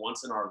like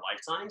once in our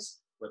lifetimes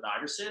with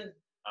Iverson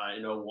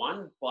in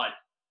 01, but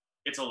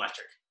it's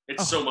electric.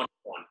 It's so much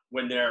fun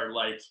when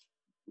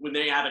when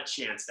they have a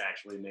chance to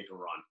actually make a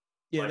run.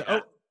 Yeah,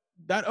 like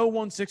that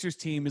 01 Sixers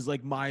team is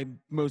like my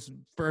most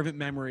fervent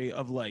memory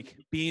of like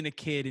being a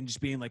kid and just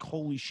being like,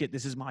 holy shit,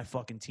 this is my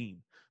fucking team.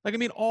 Like, I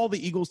mean, all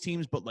the Eagles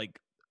teams, but like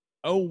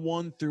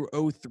 01 through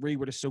 03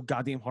 were just so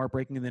goddamn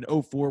heartbreaking. And then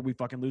 04, we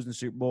fucking lose in the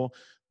Super Bowl.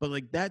 But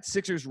like that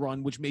Sixers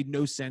run, which made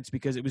no sense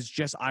because it was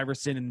just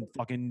Iverson and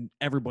fucking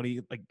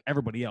everybody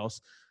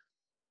else.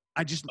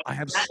 Imagine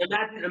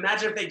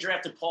if they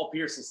drafted Paul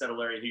Pierce instead of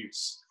Larry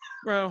Hughes.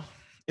 Bro,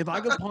 if I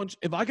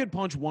could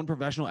punch one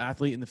professional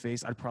athlete in the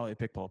face, I'd probably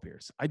pick Paul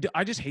Pierce.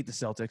 I just hate the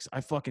Celtics.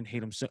 I fucking hate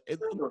them so. I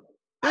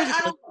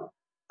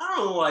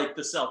don't like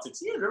the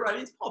Celtics either. I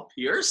mean, it's Paul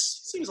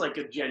Pierce. Seems like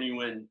a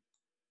genuine.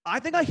 I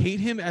think I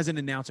hate him as an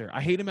announcer.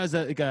 I hate him as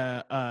a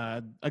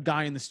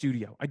guy in the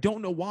studio. I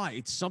don't know why.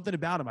 It's something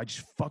about him. I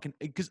just fucking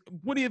because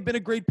would he have been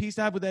a great piece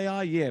to have with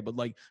AI? Yeah, but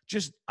like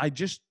I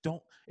just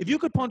don't. If you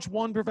could punch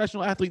one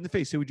professional athlete in the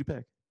face, who would you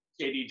pick?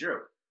 JD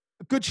Drew.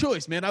 Good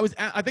choice, man. I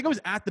think I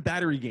was at the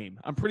Battery game.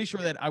 I'm pretty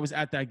sure that I was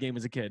at that game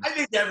as a kid. I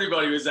think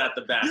everybody was at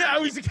the Battery. Yeah, I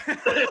was.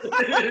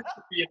 To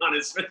be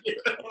honest with you.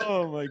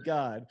 Oh my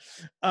God.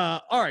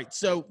 All right,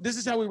 so this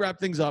is how we wrap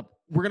things up.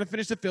 We're gonna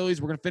finish the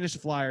Phillies. We're gonna finish the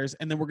Flyers,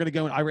 and then we're gonna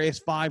go and I raise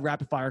 5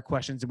 rapid fire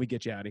questions, and we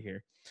get you out of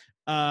here.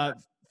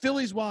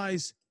 Phillies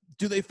wise,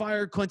 do they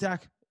fire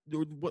Clintack?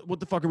 What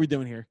the fuck are we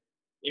doing here?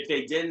 If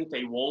they didn't,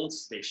 they won't.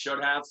 They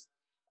should have.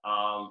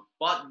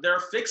 But their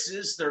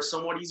fixes, they're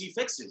somewhat easy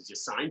fixes. You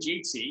sign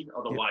JT,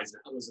 otherwise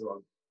that was an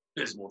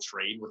abysmal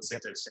trade with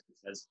Sixers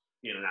as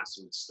being an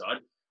absolute stud.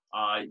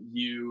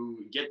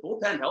 You get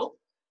bullpen help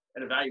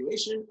and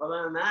evaluation.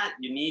 Other than that,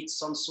 you need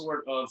some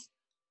sort of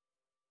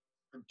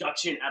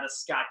production out of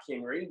Scott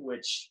Kingery,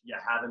 which you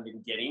haven't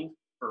been getting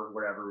for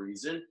whatever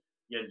reason.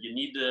 You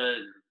need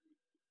to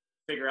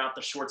figure out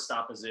the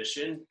shortstop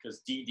position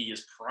because DD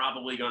is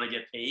probably going to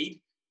get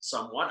paid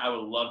somewhat. I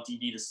would love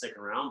DD to stick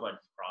around, but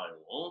he probably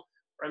won't.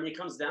 But I mean, it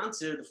comes down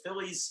to the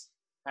Phillies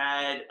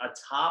had a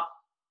top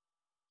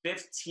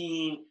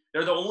 15.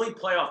 They're the only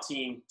playoff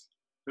team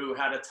who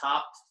had a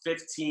top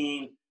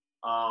 15,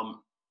 or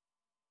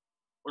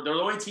they're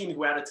the only team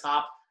who had a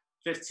top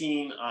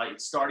 15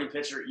 starting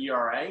pitcher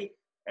ERA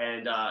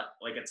and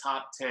like a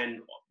top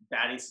 10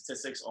 batting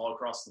statistics all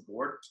across the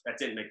board. That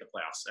didn't make the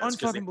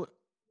playoffs.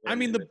 I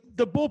mean,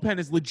 the bullpen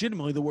is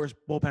legitimately the worst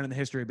bullpen in the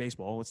history of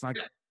baseball. Let's not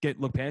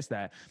look past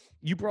that.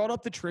 You brought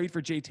up the trade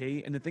for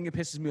JT, and the thing that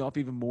pisses me off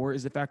even more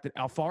is the fact that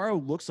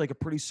Alfaro looks like a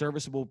pretty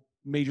serviceable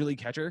major league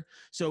catcher.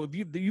 So if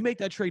you make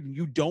that trade and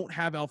you don't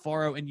have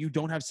Alfaro and you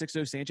don't have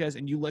Sixto Sanchez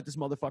and you let this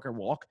motherfucker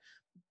walk,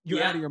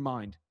 you're out of your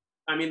mind.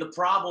 I mean, the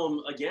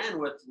problem again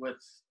with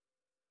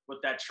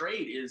that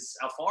trade is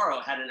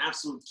Alfaro had an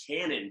absolute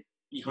cannon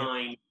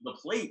behind the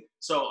plate.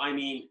 So I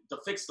mean, to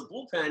fix the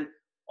bullpen,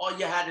 all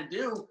you had to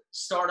do,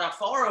 start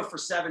Alfaro for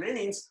 7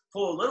 innings,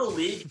 pull a little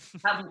league,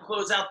 have him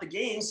close out the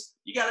games.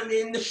 You got him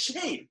in the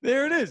shade.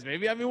 There it is,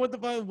 baby. I mean, what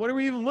are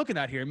we even looking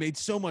at here? It made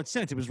so much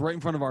sense. It was right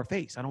in front of our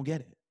face. I don't get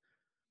it.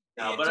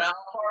 No, but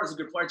Alfaro is a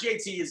good player.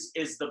 JT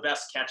is the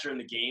best catcher in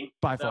the game.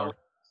 By far.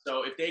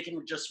 So if they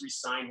can just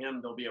re-sign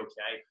him, they'll be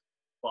okay.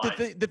 But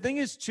The thing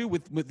is, too,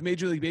 with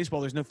Major League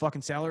Baseball, there's no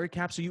fucking salary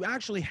cap, so you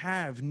actually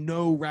have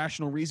no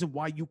rational reason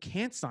why you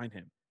can't sign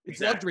him. It's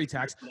Exactly. luxury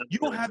tax. You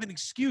don't have an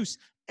excuse,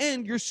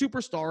 and your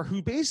superstar,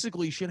 who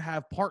basically should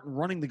have part in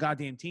running the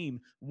goddamn team,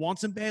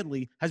 wants him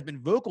badly, has been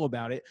vocal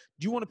about it.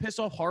 Do you want to piss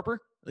off Harper?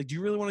 Like, do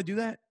you really want to do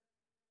that?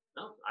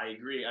 no, I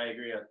agree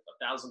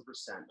 1,000%.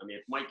 I mean,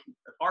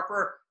 if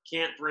Harper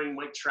can't bring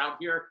Mike Trout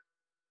here,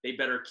 they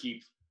better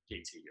keep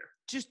JT here.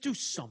 Just do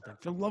something,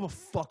 for the love of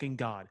fucking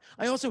God.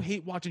 I also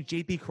hate watching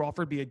J.P.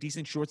 Crawford be a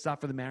decent shortstop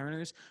for the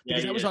Mariners,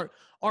 because that was our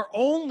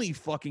only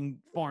fucking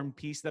farm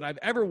piece that I've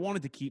ever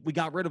wanted to keep. We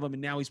got rid of him,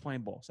 and now he's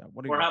playing ball. So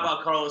what? Or how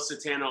about Carlos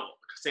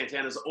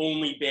Santana's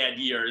only bad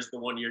year is the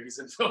one year he's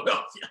in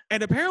Philadelphia?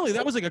 And apparently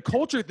that was like a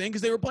culture thing,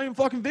 because they were playing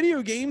fucking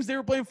video games. They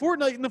were playing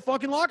Fortnite in the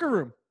fucking locker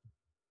room.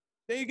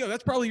 There you go.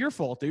 That's probably your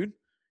fault, dude.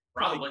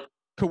 Probably.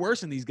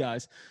 Coercing these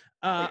guys.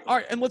 All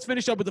right, and let's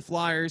finish up with the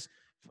Flyers.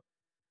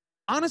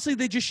 Honestly,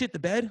 they just shit the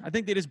bed. I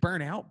think they just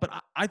burn out, but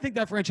I think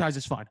that franchise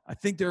is fine. I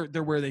think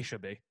they're where they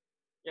should be.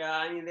 Yeah,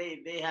 I mean,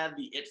 they had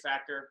the it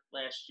factor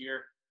last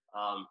year.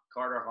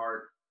 Carter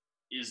Hart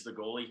is the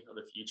goalie of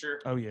the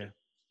future. Oh, yeah.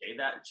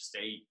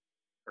 Stay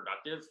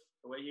productive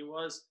the way he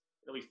was.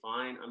 It'll be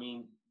fine. I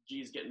mean,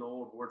 G's getting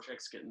old,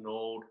 Voracek's getting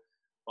old,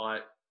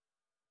 but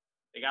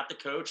they got the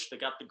coach, they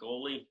got the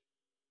goalie.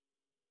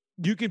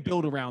 You can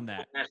build around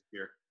that. Next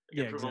year.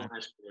 Yeah, exactly.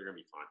 They're going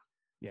to be fine.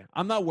 Yeah,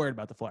 I'm not worried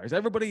about the Flyers.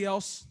 Everybody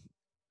else,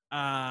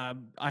 I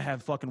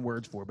have fucking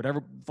words for, but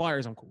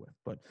Flyers I'm cool with.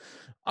 But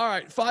all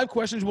right, 5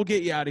 questions. We'll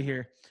get you out of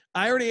here.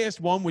 I already asked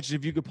one, which is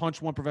if you could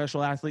punch one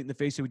professional athlete in the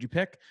face, who would you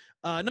pick?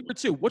 Number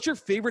 2, what's your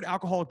favorite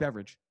alcoholic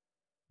beverage?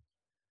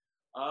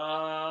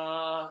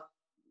 I've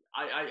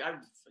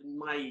in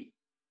my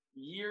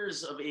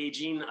years of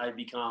aging, I've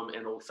become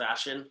an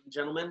old-fashioned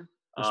gentleman.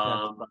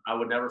 But I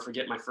would never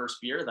forget my first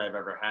beer that I've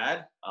ever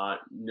had.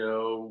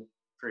 No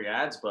free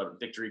ads, but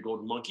Victory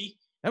Golden Monkey.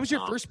 That was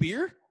your first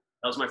beer?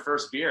 That was my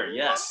first beer.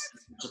 Yes.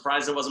 I'm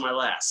surprised it wasn't my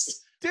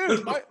last.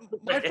 Dude,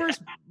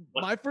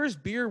 my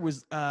first beer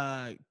was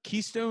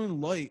Keystone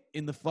Light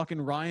in the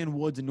fucking Ryan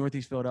Woods in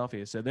Northeast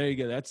Philadelphia. So there you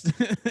go. That's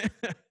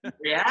There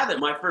you have it.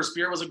 My first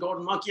beer was a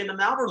Golden Monkey in the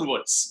Malvern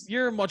Woods.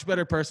 You're a much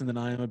better person than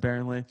I am,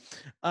 apparently.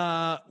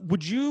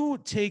 Would you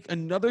take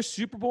another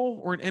Super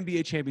Bowl or an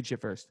NBA championship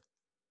first?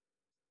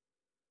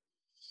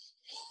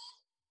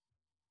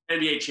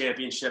 NBA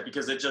championship,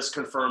 because it just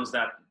confirms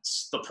that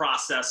the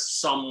process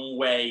some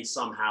way,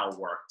 somehow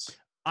worked.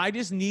 I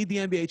just need the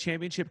NBA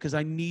championship because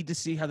I need to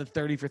see how the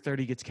 30 for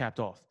 30 gets capped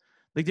off.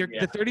 Like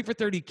the 30 for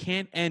 30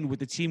 can't end with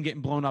the team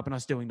getting blown up and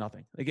us doing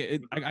nothing.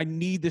 Like I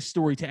need this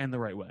story to end the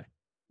right way.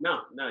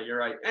 No, you're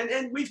right.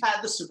 And we've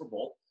had the Super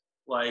Bowl.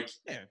 Like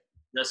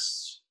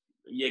this,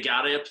 you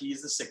gotta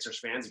appease the Sixers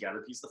fans. You gotta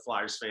appease the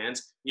Flyers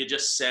fans. You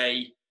just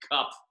say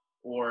cup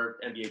or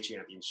NBA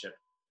championship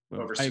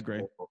over I Super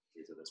agree. Bowl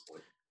at this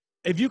point.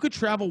 If you could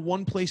travel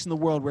one place in the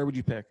world, where would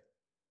you pick?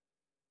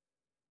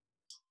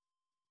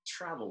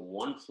 Travel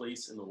one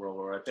place in the world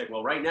where I pick.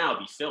 Well, right now it'd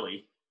be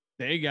Philly.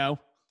 There you go.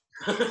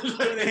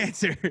 Good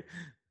answer.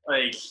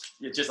 Like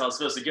it's just I was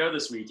supposed to go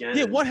this weekend.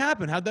 Yeah, what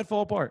happened? How'd that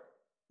fall apart?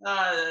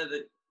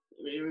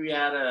 We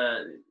had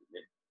a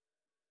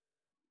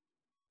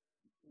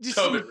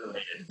COVID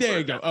related. There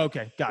you go.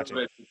 Okay, gotcha.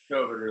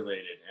 COVID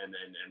related, and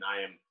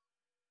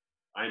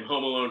I'm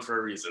home alone for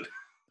a reason.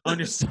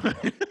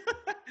 Understood.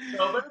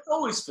 No, but it's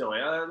always Philly.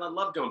 I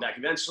love going back.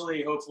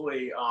 Eventually,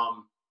 hopefully,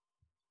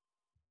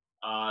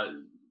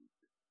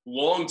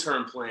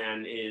 long-term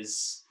plan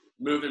is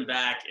moving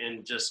back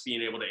and just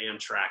being able to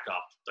Amtrak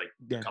up a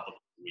couple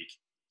of weeks.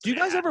 Do you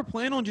guys ever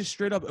plan on just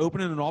straight up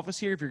opening an office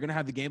here if you're going to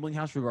have the gambling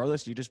house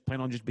regardless? Do you just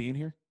plan on just being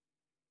here?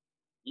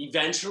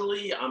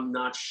 Eventually, I'm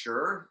not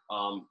sure.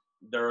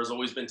 There has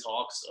always been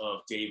talks of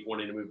Dave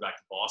wanting to move back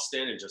to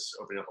Boston and just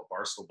opening up a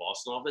Barstool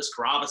Boston office.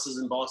 Kravitz is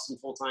in Boston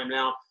full-time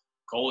now.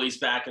 Coley's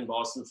back in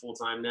Boston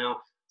full-time now.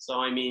 So,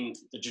 I mean,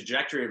 the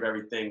trajectory of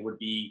everything would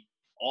be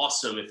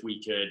awesome if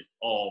we could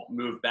all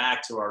move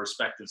back to our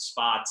respective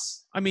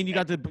spots. I mean, you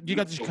got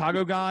the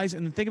Chicago guys,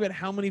 and think about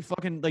how many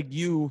fucking, like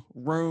you,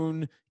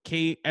 Roan,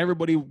 Kate,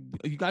 everybody,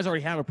 you guys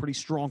already have a pretty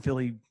strong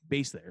Philly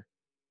base there.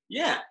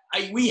 Yeah.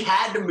 We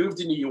had to move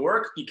to New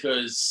York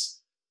because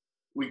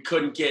we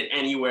couldn't get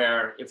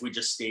anywhere if we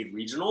just stayed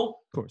regional.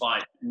 Of course.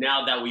 But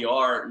now that we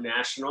are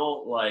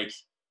national, like,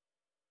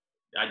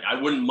 I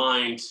wouldn't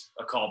mind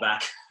a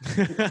callback.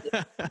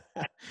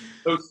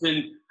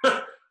 Hosting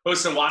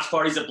watch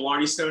parties at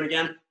Blarney Stone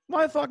again?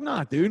 Why the fuck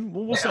not, dude?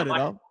 We'll set it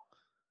up.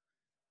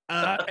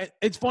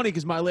 It's funny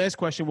because my last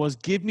question was,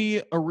 give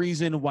me a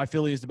reason why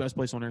Philly is the best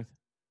place on earth.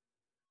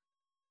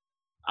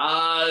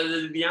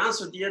 To be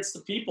honest with you, it's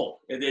the people.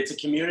 It's a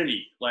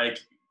community. Like,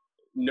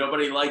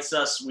 nobody likes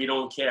us. We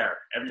don't care.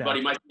 Everybody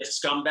might be a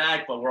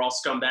scumbag, but we're all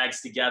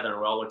scumbags together.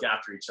 We all look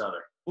after each other.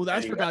 Well,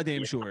 that's for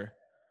goddamn sure.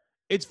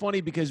 It's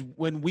funny because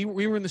when we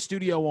were in the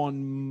studio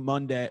on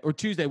Monday or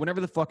Tuesday,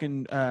 whenever the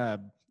fucking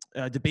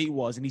debate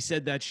was, and he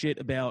said that shit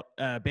about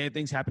bad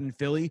things happen in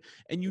Philly,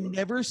 and you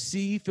never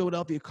see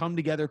Philadelphia come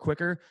together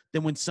quicker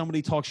than when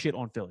somebody talks shit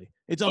on Philly.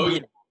 It's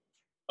unbelievable.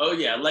 Oh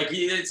yeah, like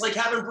it's like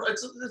having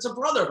it's a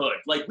brotherhood.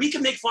 Like we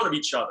can make fun of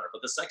each other,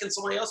 but the second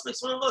somebody else makes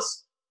fun of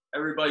us,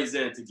 everybody's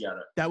in it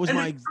together. That was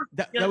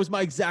that was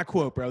my exact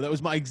quote, bro. That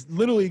was my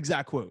literally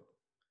exact quote.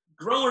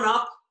 Growing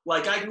up,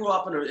 like I grew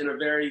up in a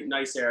very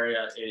nice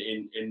area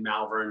in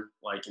Malvern,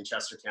 like in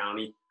Chester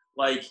County.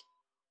 Like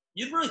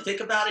you'd really think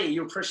about it and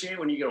you appreciate it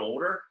when you get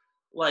older.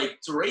 Like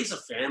to raise a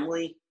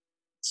family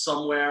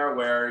somewhere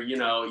where, you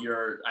know,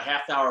 you're a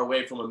half hour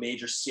away from a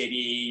major city,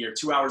 you're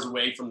 2 hours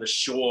away from the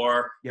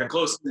shore, you're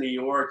close to New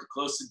York, you're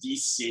close to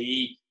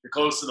DC, you're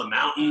close to the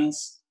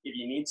mountains if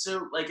you need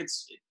to. Like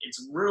it's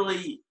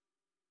really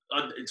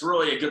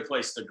a good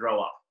place to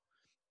grow up.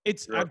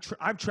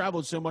 I've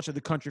traveled so much of the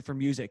country for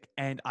music,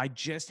 and I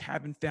just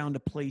haven't found a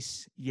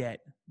place yet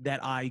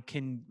that I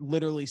can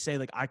literally say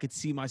like I could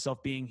see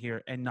myself being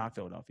here and not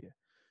Philadelphia.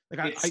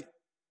 Like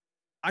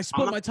I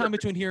split my time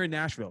between here and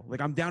Nashville. Like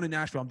I'm down in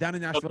Nashville.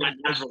 Nashville's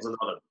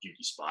another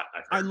beauty spot.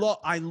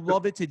 I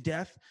love it to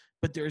death,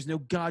 but there's no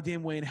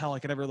goddamn way in hell I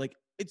could ever like.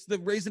 It's the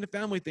raising a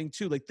family thing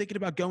too. Like thinking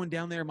about going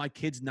down there, and my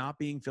kids not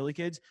being Philly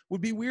kids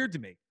would be weird to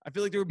me. I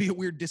feel like there would be a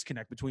weird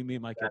disconnect between me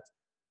and my kids.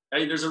 I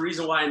mean, there's a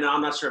reason why. Now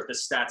I'm not sure if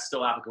this stat's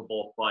still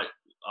applicable, but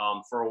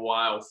for a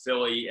while,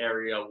 Philly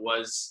area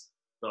was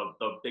the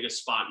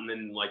biggest spot, and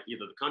then like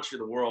either the country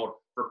or the world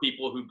for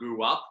people who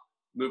grew up,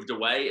 moved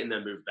away, and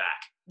then moved back.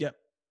 Yep.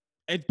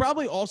 It's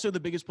probably also the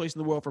biggest place in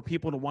the world for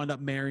people to wind up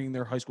marrying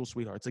their high school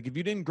sweethearts. Like if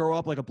you didn't grow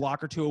up like a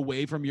block or two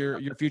away from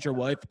your future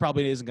wife, it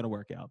probably isn't going to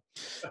work out.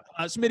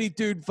 Smitty,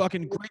 dude,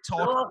 fucking great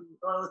talk.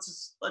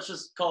 Let's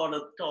just call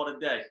it a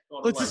day.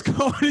 Just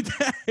call it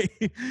a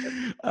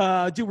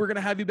day. Dude, we're going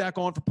to have you back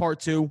on for part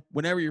 2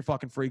 whenever you're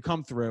fucking free.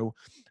 Come through.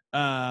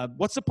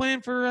 What's the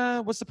plan for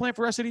the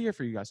rest of the year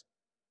for you guys?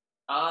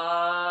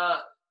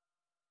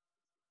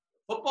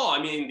 Football.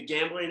 I mean, the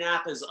gambling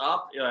app is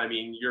up. I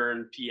mean, you're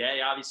in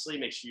PA, obviously.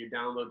 Make sure you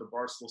download the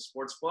Barstool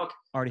Sports book.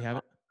 Already have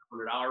it.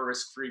 $100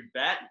 risk-free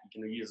bet.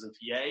 You can use in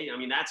PA. I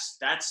mean,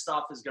 that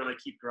stuff is going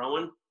to keep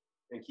growing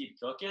and keep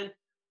cooking.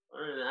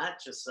 Other than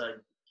that, just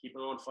keep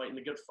on fighting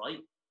the good fight.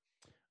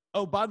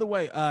 Oh, by the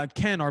way,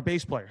 Ken, our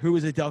bass player, who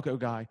is a Delco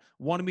guy,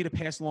 wanted me to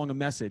pass along a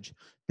message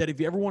that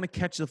if you ever want to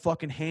catch the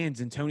fucking hands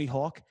in Tony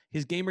Hawk,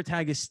 his gamer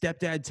tag is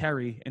Stepdad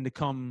Terry, and to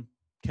come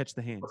catch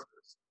the hands.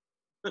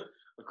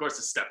 Of course,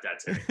 it's Stepdad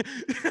Terry.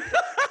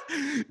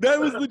 That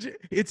was legit.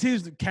 It's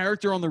his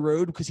character on the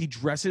road because he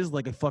dresses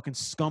like a fucking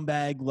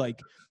scumbag, like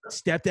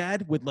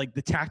stepdad with like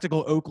the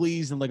tactical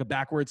Oakleys and like a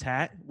backwards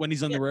hat when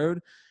he's on the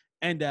road.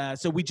 And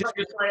so we just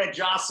play at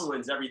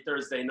Jocelyn's every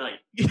Thursday night.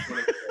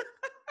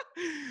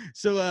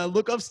 So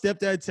look up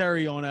Stepdad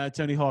Terry on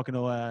Tony Hawk, and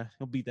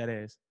he'll beat that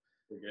ass.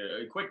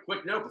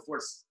 Quick note before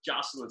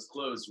Jocelyn's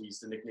closed, we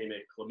used to nickname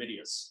it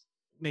Chlamydius.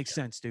 Makes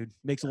sense, dude.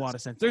 Makes a lot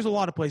of sense. There's a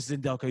lot of places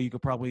in Delco you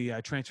could probably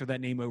transfer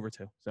that name over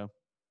to. So,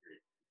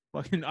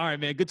 fucking all right,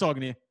 man. Good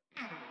talking to you.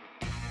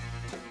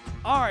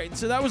 All right,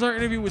 so that was our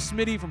interview with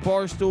Smitty from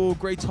Barstool.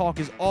 Great talk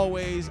as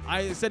always.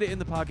 I said it in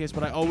the podcast,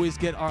 but I always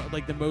get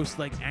the most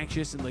like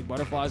anxious and like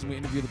butterflies when we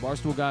interview the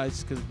Barstool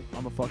guys because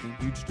I'm a fucking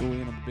huge Stoolie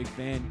and I'm a big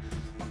fan.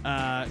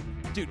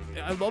 Dude,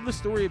 I love the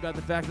story about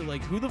the fact that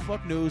like who the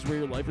fuck knows where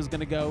your life is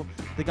gonna go.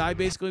 The guy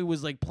basically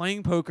was like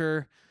playing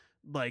poker,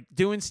 like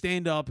doing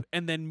stand up,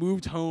 and then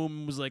moved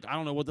home. Was like, I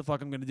don't know what the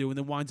fuck I'm gonna do, and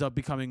then winds up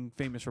becoming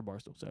famous for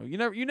Barstool. So you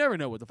never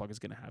know what the fuck is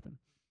gonna happen.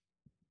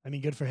 I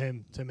mean, good for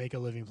him to make a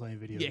living playing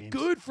video games. Yeah,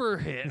 good for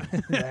him.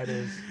 that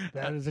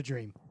is a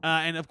dream.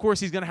 And of course,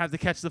 he's gonna have to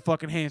catch the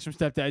fucking hands from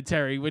Stepdad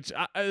Terry, which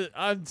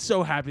I'm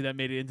so happy that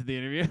made it into the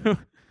interview.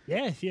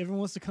 Yeah, if he ever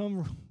wants to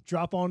come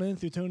drop on in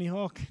through Tony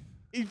Hawk.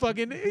 He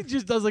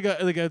just does like a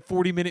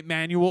 40-minute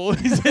manual.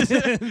 He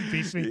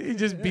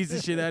just beats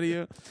the shit out of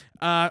you.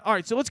 All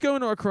right, so let's go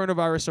into our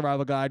coronavirus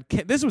survival guide.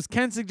 This was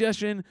Ken's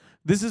suggestion.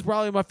 This is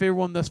probably my favorite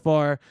one thus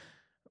far.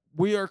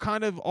 We are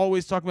kind of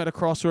always talking about a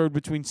crossroad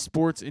between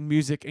sports and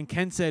music, and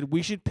Ken said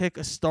we should pick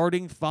a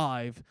starting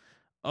 5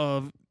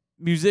 of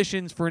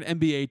musicians for an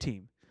NBA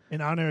team.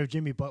 In honor of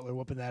Jimmy Butler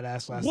whooping that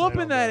ass last night.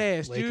 Whooping that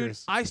ass,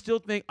 Lakers.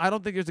 dude. I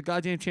don't think there's a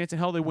goddamn chance in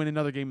hell they win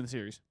another game in the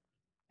series.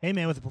 Hey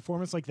man, with a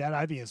performance like that,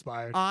 I'd be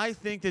inspired. I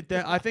think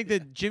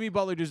that Jimmy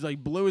Butler just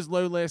like blew his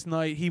load last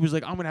night. He was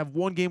like, I'm gonna have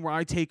one game where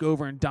I take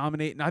over and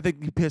dominate, and I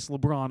think he pissed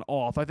LeBron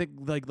off. I think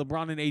like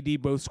LeBron and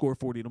AD both score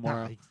 40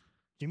 tomorrow. Nah,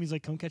 Jimmy's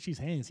like, come catch these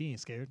hands. He ain't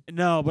scared.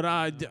 No, but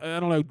I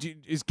don't know.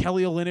 Is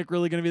Kelly Olynyk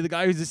really gonna be the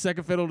guy who's the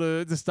second fiddle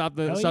to stop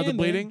the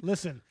bleeding? Man.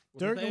 Listen,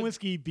 Dirk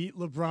Nowitzki beat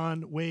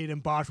LeBron, Wade,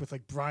 and Bosh with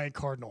like Brian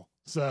Cardinal.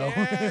 So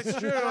yeah, it's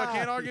true. I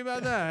can't argue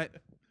about that.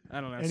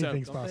 I don't know.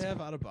 Anything's Don't possible.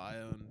 they have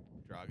Adebayo and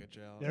Dragic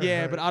out?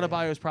 Yeah, but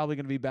Adebayo is probably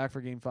going to be back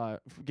for game 4.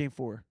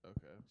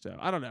 Okay. So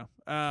I don't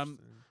know.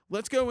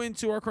 Let's go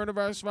into our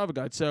coronavirus survival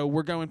guide. So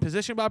we're going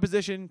position by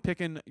position,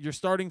 picking your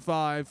starting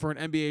 5 for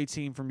an NBA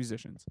team for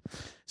musicians.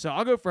 So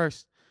I'll go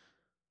first.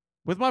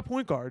 With my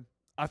point guard,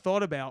 I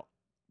thought about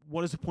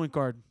what does a point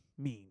guard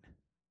mean?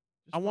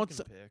 Just I want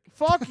pick.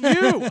 Fuck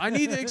you. I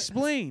need to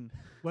explain.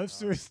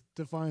 Webster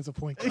defines a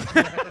point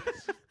guard.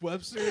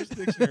 Webster's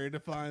dictionary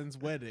defines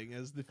wedding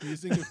as the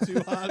fusing of 2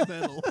 hot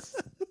metals.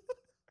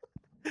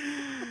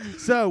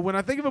 So when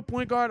I think of a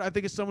point guard, I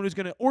think of someone who's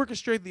going to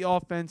orchestrate the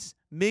offense,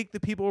 make the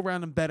people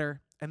around him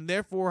better, and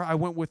therefore I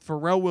went with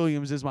Pharrell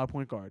Williams as my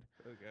point guard.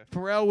 Okay.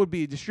 Pharrell would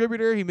be a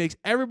distributor. He makes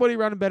everybody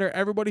around him better.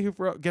 Everybody who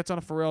gets on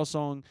a Pharrell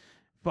song,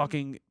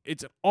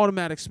 it's an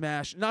automatic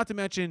smash. Not to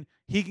mention,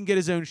 he can get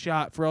his own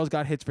shot. Pharrell's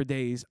got hits for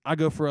days. I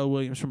go Pharrell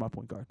Williams for my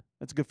point guard.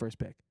 That's a good first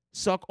pick.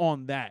 Suck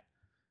on that.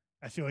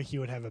 I feel like he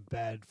would have a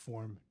bad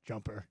form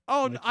jumper.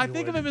 Oh, Like I he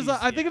think of would.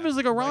 him as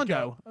like a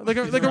Rondo, like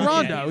a Rondo.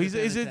 Rondo.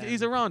 Yeah,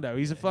 He's a Rondo.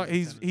 He's Yeah,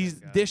 he's he's a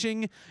 10 guy.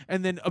 dishing,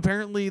 and then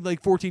apparently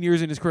like 14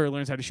 years in his career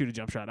learns how to shoot a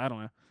jump shot. I don't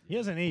know. He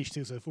hasn't aged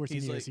too, so 14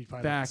 He's years like he'd probably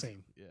look back. the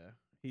same. Yeah,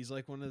 he's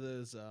like one of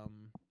those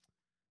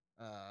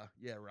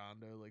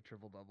Rondo, like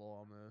triple double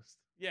almost.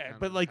 Yeah, Kinda-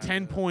 but like 10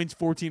 kinda- points,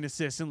 14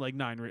 assists, and like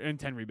 10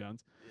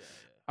 rebounds. Yeah,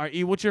 All right,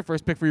 E, what's your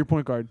first pick for your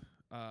point guard?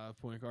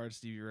 Point guard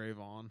Stevie Ray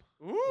Vaughan.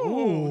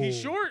 Ooh, he's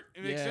Ooh. short.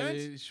 It makes Yeah,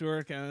 sense. dude,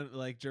 sure, kind of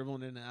like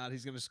dribbling in and out.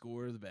 He's gonna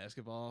score the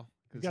basketball.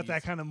 He's got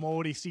that kind of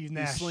moldy Steve He's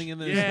Nash. slinging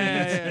those.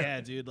 Yeah, things.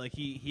 yeah. Dude. Like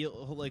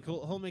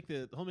he'll make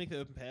the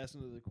open pass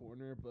into the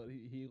corner, but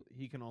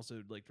he can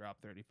also like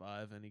drop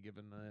 35 any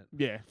given night.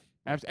 Yeah,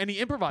 and he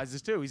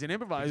improvises too. He's an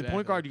improviser. Point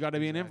Exactly. guard, you got to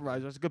be an Exactly.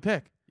 improviser. That's a good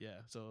pick. Yeah.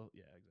 So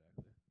yeah,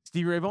 exactly.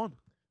 Stevie Ray Vaughan.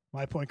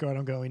 My point guard,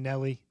 I'm going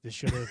Nelly. This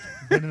should have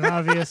been an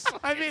obvious.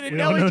 I mean,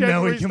 We all know checked where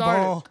Nelly he can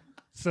started. ball.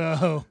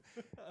 So,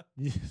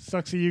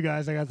 sucks for you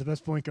guys. I got the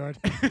best point guard.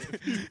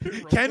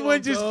 Ken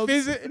went just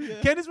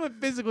Yeah. Ken just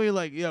went physically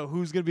like, yo,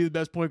 who's gonna be the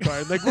best point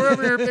guard? Like we're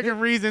over here picking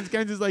reasons.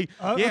 Ken's just like,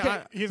 Okay,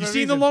 yeah, here's you my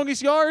seen the reason.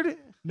 longest yard?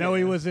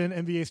 Nelly was in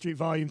NBA Street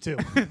Volume 2.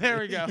 There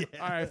we go.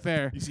 All right,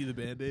 fair. You see the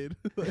Band-Aid?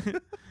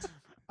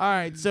 All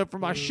right, so for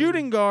my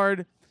shooting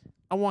guard,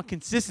 I want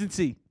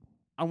consistency.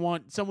 I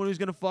want someone who's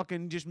gonna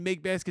fucking just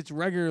make baskets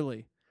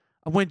regularly.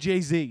 I went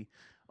Jay-Z.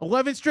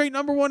 11 straight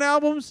 #1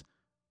 albums.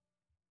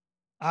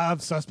 I'm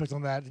suspect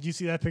on that. Did you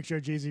see that picture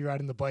of Jay-Z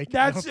riding the bike?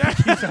 That's I don't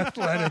think he's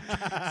athletic.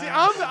 See,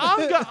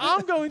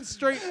 I'm going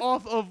straight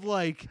off of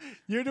like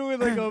You're doing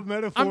like a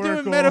metaphorical. I'm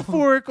doing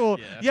metaphorical.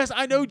 Yeah. Yes,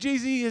 I know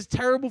Jay-Z is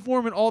terrible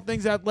form in all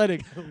things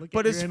athletic, Look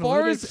but at as your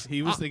far analytics. as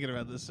He was thinking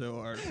about this so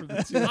hard. For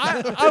the two.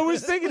 I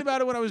was thinking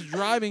about it when I was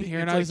driving here,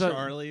 It's and I like was like,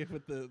 Charlie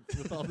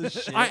with all this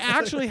shit. I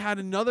actually had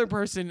another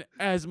person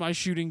as my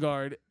shooting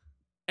guard,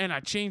 and I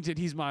changed it.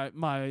 He's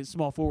my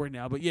small forward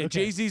now, but yeah,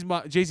 Okay.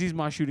 Jay-Z's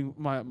my shooting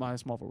my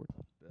small forward.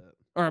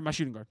 All right, my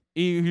shooting guard.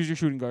 E, who's your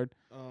shooting guard?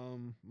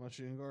 My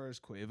shooting guard is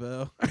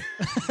Quavo.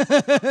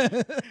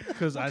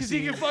 Because Because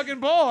he can fucking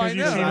ball. I 'Cause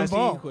you know. seen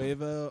him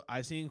ball.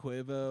 I seen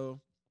Quavo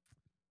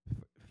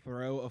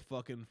throw a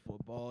fucking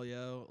football,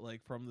 yo,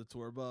 like from the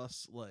tour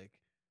bus. Like,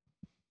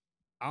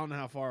 I don't know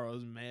how far. I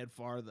was mad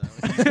far though.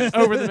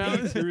 Over the He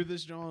mountain. threw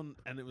this John,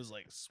 and it was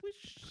like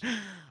swish. I'm It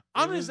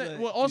gonna was say. like,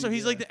 Well, also dude,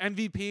 he's like yeah. the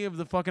MVP of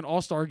the fucking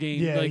All-Star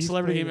game, Yeah, like he's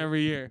celebrity played game it.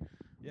 every year.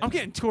 Yeah. I'm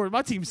getting toured.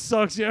 My team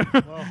sucks, yo.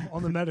 Well,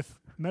 on the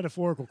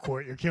metaphorical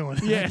court, you're killing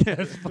it. Yeah.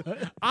 Yes,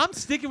 but I'm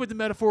sticking with the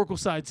metaphorical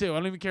side too. I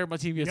don't even care if my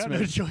team you gets got no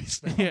smashed.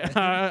 choice now.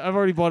 Yeah, I've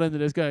already bought into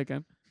this guy,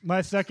 Ken.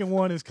 My second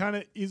one is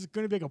he's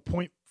going to be like a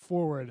point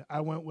forward.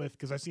 I went with,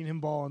 because I've seen him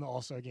ball in the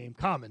All-Star game,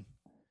 Common.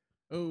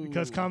 Oh,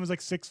 Because Common's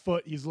like 6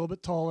 foot. He's a little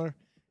bit taller.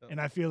 Oh. And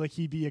I feel like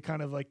he'd be a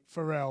kind of like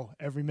Pharrell,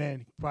 every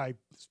man. Probably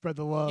spread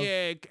the love.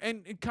 Yeah,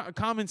 and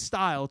common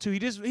style too.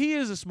 He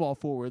is a small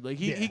forward. Like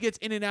he Yeah. gets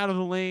in and out of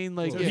the lane.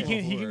 Like So yeah.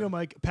 he can go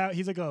like,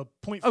 he's like a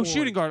point Oh, forward.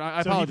 shooting guard.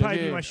 I So he'd apologize. probably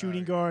Yeah, be yeah. my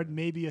shooting guard,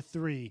 maybe a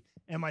 3.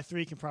 And my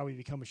 3 can probably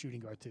become a shooting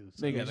guard too.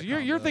 So There you Yeah, go. the You're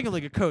combo. thinking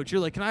like a coach.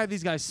 You're like, can I have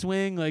these guys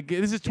swing? Like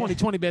this is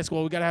 2020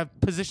 basketball. We gotta have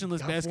positionless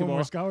got 4 basketball.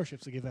 more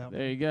scholarships to give out.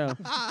 There you go.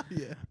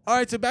 yeah. All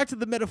right, so back to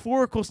the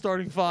metaphorical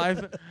starting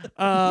 5.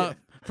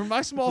 For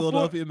my small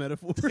Philadelphia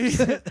metaphor.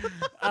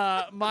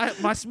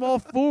 my small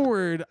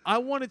forward, I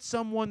wanted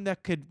someone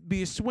that could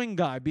be a swing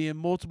guy, be in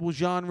multiple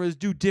genres,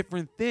 do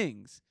different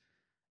things,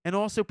 and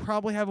also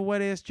probably have a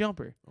wet ass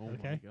jumper. Oh my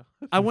Okay. God.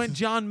 I went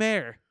John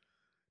Mayer.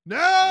 No!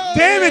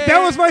 Damn it, that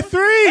was my 3.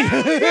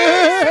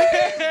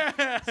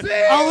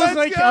 I was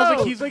like,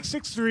 go. he's like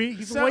 6'3".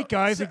 He's So- a white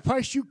guy. He's so- like,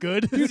 probably shoot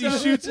good. Dude, he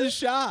shoots his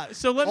shot.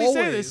 So let me say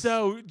Always. this.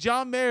 So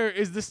John Mayer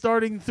is the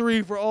starting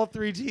 3 for all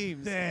 3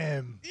 teams.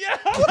 Damn. Yeah.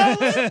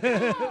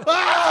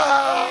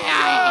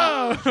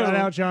 Shout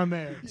out John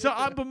Mayer. So,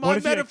 but my What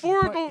if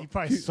metaphorical. He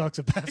probably sucks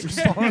at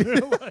basketball in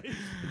real life.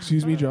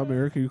 Excuse me, John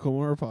Mayer, can you come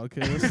on our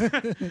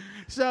podcast?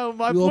 So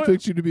my We all point.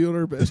 picked you to be on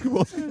our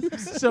basketball team.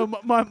 So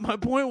my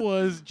point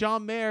was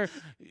John Mayer.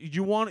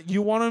 You want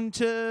him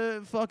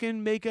to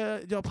fucking make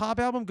a pop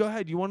album? Go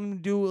ahead. You want him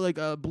to do like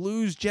a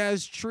blues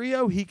jazz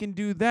trio? He can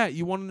do that.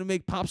 You want him to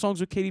make pop songs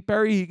with Katy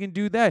Perry? He can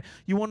do that.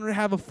 You want him to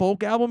have a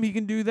folk album? He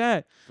can do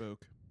that.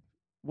 Folk.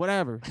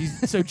 Whatever.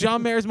 So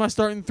John Mayer's my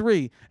starting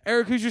 3.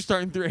 Eric, who's your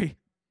starting 3?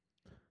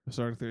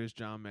 Starting 3 is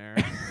John Mayer.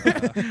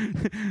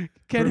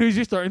 Ken, who's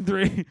your starting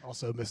 3?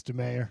 Also, Mr.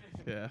 Mayor.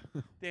 Yeah.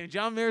 Damn,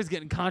 John Mayer's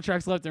getting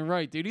contracts left and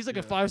right, dude. He's like a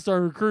Yeah.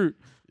 5-star recruit.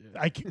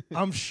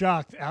 I'm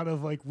shocked. Out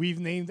of we've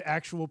named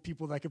actual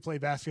people that could play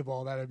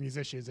basketball that are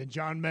musicians, and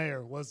John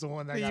Mayer was the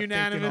one that The got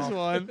unanimous taken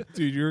off. one.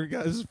 Dude, your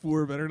guys'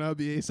 4 better not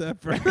be ASAP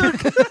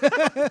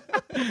Ferg.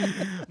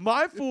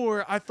 My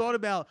 4, I thought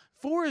about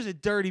 4 is a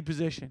dirty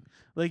position.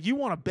 Like, you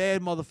want a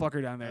bad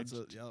motherfucker down there. That's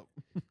it. Yep.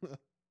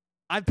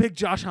 I picked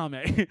Josh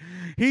Hame.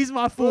 He's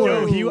my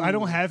 4. Yo, I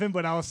don't have him,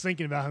 but I was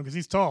thinking about him because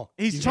he's tall.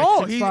 He's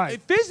tall. Like He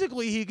 6'5".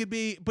 physically he could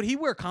be, but he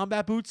wear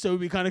combat boots, so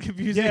it'd be kind of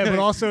confusing. Yeah, but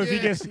also if he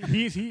Yeah. gets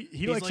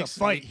he likes like to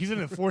fight. Snake. He's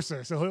an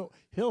enforcer, so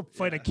he'll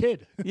fight a Yeah.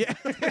 kid. Yeah,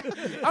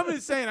 I'm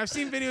just saying. I've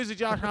seen videos of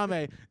Josh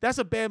Hame. That's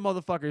a bad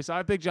motherfucker. So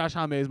I picked Josh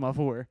Hame as my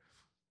 4.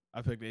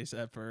 I picked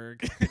ASAP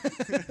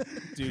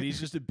Ferg. Dude, he's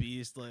just a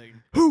beast. Like,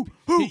 Who?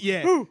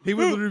 he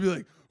would literally be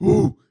like,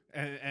 "Woo,"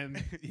 and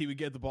he would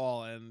get the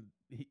ball, and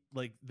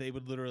they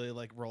would literally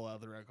roll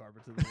out the red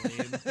carpet to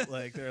the lane.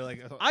 Like they're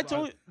like,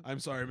 I'm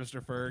sorry,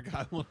 Mr. Ferg.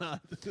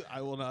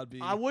 I will not be.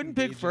 I wouldn't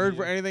pick engaging Ferg you."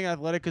 for anything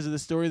athletic because of the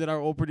story that our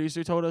old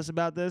producer told us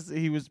about this.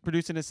 He was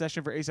producing a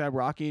session for ASAP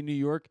Rocky in New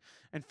York,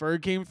 and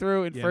Ferg came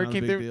through, and Yeah, Ferg not a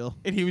came big through, deal.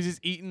 and he was just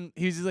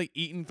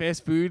eating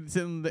fast food,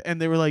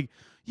 and they were like,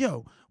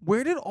 "Yo,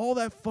 where did all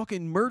that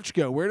fucking merch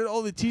go? Where did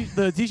all the t-shirts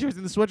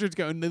and the sweatshirts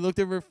go?" And they looked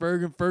over at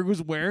Ferg, and Ferg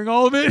was wearing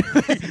all of it.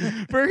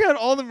 Ferg had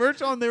all the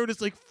merch on. They were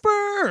just like,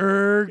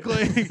 Ferg.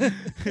 Like,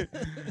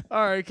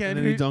 all right, Ken.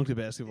 And then he dunked a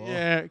basketball.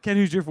 Yeah, Ken,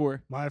 who's your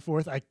 4? My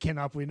 4th, I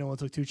cannot believe no one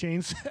took 2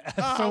 Chainz. As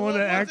Ah, someone well,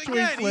 that once actually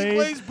again, played, he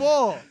plays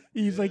ball.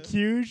 he's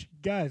huge,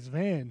 guys.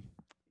 Man,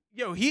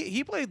 Yo,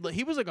 he played.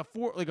 He was like a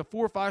 4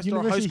 or 5 star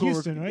high University of school.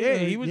 Houston, right? Yeah,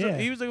 Like, he was. yeah.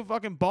 He was like a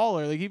fucking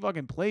baller. Like he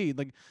fucking played.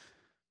 Like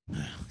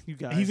you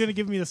guys. he's gonna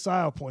give me the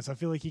style points. I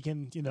feel like he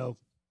can,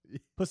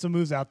 put some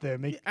moves out there,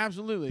 Yeah,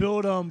 absolutely.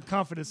 build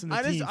confidence in the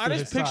team.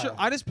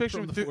 I just picture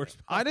From him. the Through, force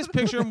I just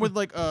picture him with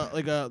like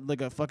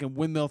a fucking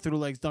windmill through the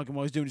legs dunking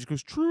while he's doing. Just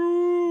goes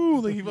true.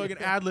 Like he fucking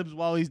ad libs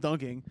while he's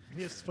dunking.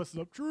 He just puts it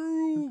up.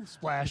 True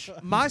splash.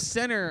 My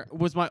center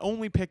was my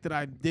only pick that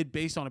I did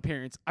based on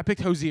appearance. I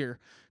picked Hosier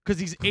because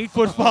he's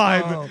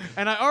 8'5", Oh.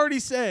 and I already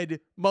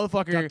said,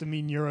 motherfucker. Got the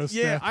mean Euro Yeah,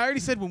 step. I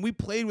already said when we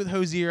played with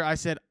Hosier, I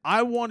said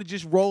I want to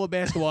just roll a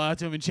basketball out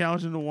to him and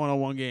challenge him to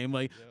one-on-one game.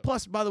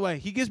 Plus, by the way,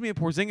 he gives me a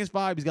Porzingis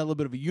vibe. He's got a little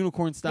bit of a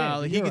unicorn style.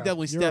 the Like, he Euro- could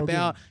definitely Euro step game.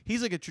 out.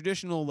 He's like a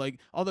traditional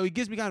although he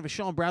gives me kind of a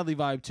Sean Bradley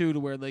vibe too, to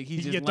where he's He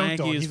can just get dunked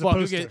lanky on. as He's a fuck.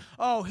 poster.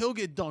 He'll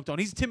get dunked on.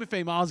 He's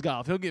Timofey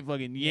Mozgov. He'll get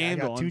fucking Yeah, I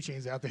yammed got on. 2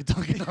 Chainz out there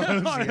dunking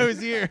on On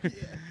Hosier. Hosier.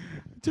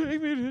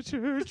 Take me to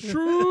church.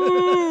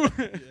 True.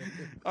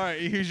 All right,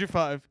 here's your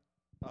 5.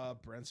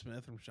 Brent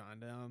Smith from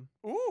Shinedown.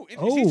 Ooh,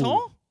 is he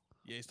tall?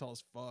 Yeah, he's tall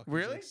as fuck.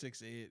 Really? He's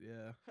 6'8",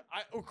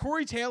 yeah. Or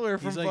Corey Taylor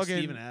from He's like fucking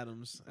Steven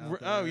Adams. out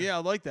Oh there. yeah, I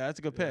like that. That's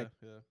a good Yeah, pick.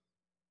 yeah.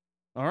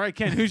 All right,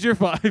 Ken, who's your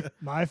 5?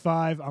 My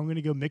 5, I'm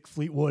gonna go Mick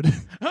Fleetwood.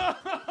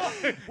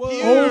 Huge.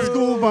 Old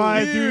school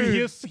vibe, dude.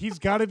 Huge. He's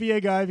got to be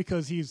a guy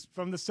because he's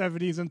from the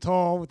 70s and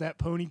tall with that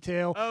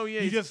ponytail. Oh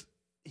yeah.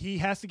 He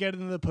has to get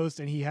into the post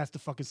and he has to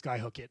fucking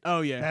skyhook it.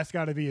 Oh yeah. That's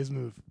got to be his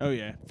move. Oh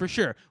yeah, for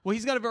sure. Well,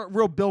 he's got a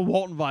real Bill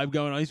Walton vibe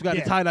going on. He's got a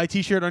Yeah. tie-dye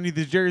T-shirt underneath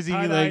his jersey.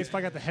 Tie-dye, Like, he's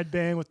probably got the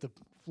headband with the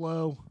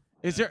flow.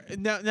 is there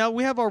now?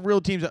 We have our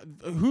real teams.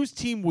 Whose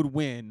team would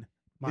win?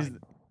 Mine.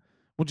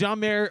 Well,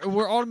 John Mayer.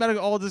 We're automatically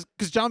all this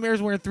because John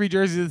Mayer's wearing 3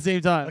 jerseys at the same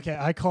time. Okay,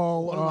 I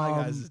call. One of my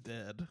guys is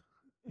dead.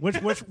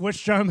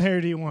 Which John Mayer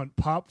do you want?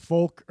 Pop,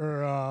 folk,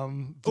 or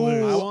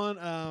blues? Ooh.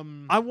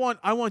 I want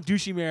I want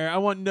douchey Mayer. I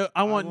want no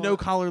want-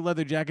 collar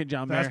leather jacket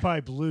John Mayer. That's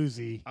probably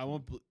bluesy.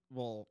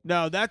 well,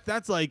 No,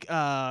 that's like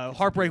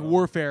Heartbreak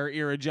Warfare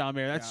era John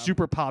Mayer. That's Yeah,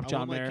 super pop I John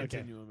want, like, Mayer.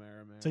 Continuum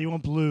era, man. So you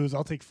want blues?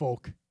 I'll take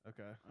folk.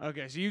 Okay.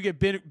 Okay, so you get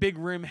big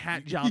rim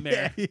hat John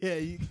Mayer. Yeah,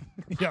 you,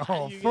 Yo, you get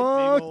big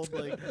fuck. old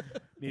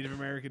Native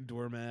American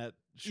doormat.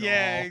 Shawl,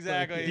 Yeah,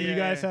 exactly. Do Yeah, you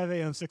guys yeah. have a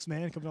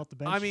 6-man coming off the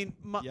bench? I mean,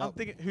 I'm Yep.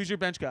 thinking, who's your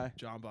bench guy?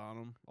 John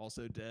Bonham,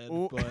 also dead,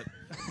 Ooh.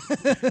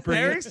 but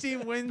Eric's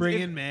team wins. bring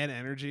if- in mad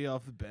energy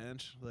off the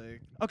bench.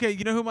 Like, Okay,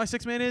 you know who my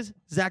 6-man is?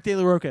 Zach De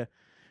La Roca.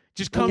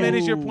 Just come in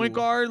as your point Ooh.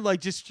 guard, like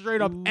just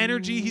straight up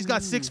energy. He's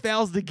got 6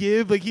 fouls to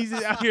give. Like he's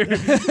out here.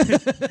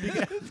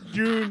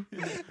 June.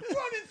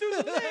 running through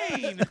the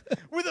lane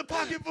with a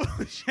pocket full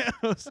of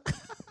shells.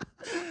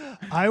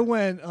 I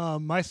went.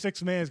 My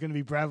 6-man is going to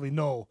be Bradley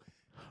Knoll.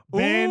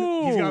 Man,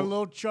 he's got a Ooh.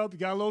 little chub, he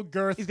got a little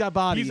girth. He's got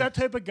body. He's that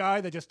type of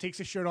guy that just takes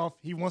his shirt off.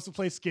 He wants to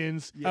play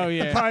skins. Oh,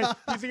 yeah.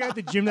 He's the guy at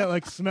the gym that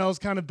like smells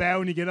kind of bad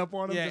when you get up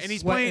on him. Yeah, just and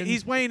he's sweating.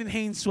 playing in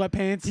Hanes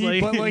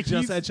sweatpants. But, like,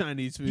 just he's- had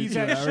Chinese food He's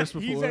 2 that, hours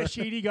before. he's that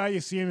shady guy. You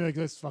see him you're like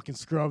this fucking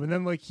scrub, and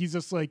then like he's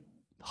just like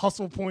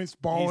hustle points, He's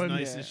balling.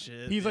 nice Yeah. as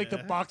shit. He's like the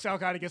yeah. box out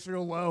guy that gets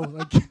real low.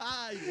 Like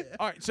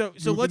All right, so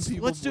Moving let's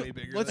people do way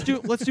bigger let's than-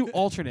 do let's do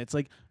alternates.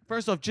 Like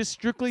first off, just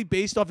strictly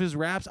based off his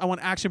raps, I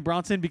want Action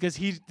Bronson because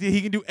he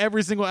can do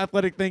every single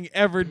athletic thing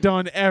ever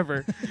done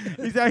ever.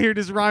 He's out here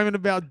just rhyming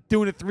about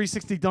doing a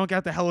 360 dunk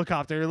out the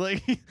helicopter.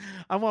 Like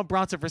I want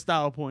Bronson for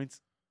style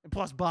points. And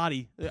plus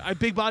body. A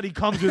big body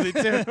comes with it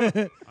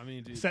too. I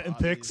mean, dude, Setting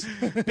body- picks.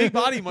 Big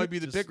body might be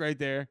the Just- pick right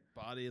there.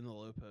 Body in the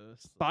low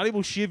post. Body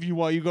will shiv you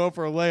while you go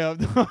for a layup.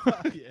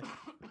 Yeah.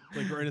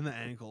 Like right in the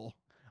ankle.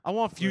 I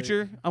want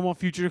Future. I want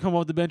Future to come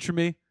off the bench for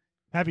me.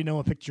 Happy no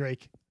one picked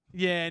Drake.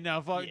 Yeah,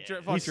 no, fuck,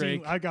 Yeah. fuck He's seen-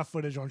 Drake. I got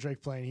footage on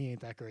Drake playing. He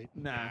ain't that great.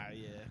 Nah.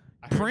 Yeah.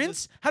 I heard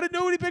Prince? How did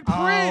nobody pick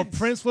Prince? Oh,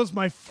 Prince was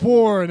my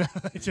 4. And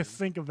I just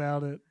think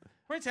about it.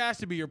 Prince has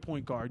to be your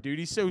point guard, dude.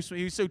 He's so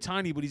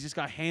tiny, but he's just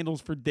got handles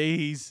for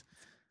days.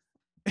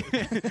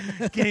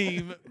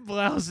 Game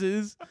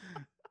blouses.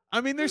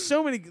 I mean, there's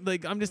so many.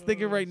 Like, I'm just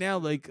thinking right now,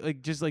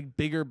 like just like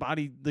bigger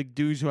body like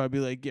dudes who I'd be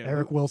like, yeah,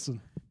 Eric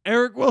Wilson.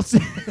 Eric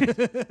Wilson.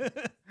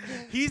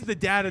 He's the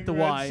dad at the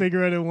Y.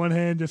 Cigarette in one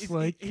hand, just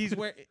He's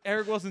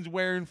Eric Wilson's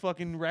wearing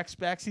fucking rec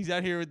specs. He's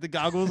out here with the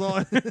goggles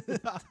on.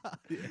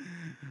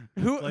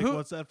 Who?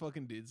 what's that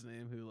fucking dude's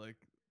name? Who like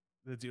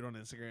the dude on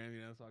Instagram?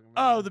 You know, what I'm talking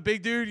about. Oh, the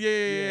big dude.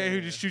 Yeah. Who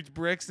Yeah. just shoots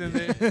bricks and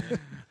then.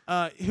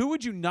 Who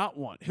would you not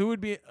want? Who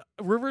would be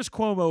Rivers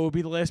Cuomo would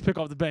be the last pick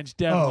off the bench,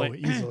 oh, definitely.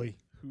 easily.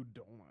 Who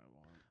don't I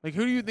want? Like,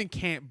 who do you think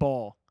can't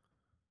ball?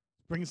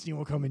 Springsteen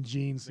will come in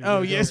jeans.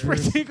 Oh yeah,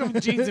 Springsteen comes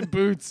in jeans and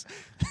boots.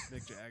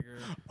 Mick Jagger.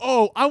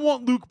 Oh, I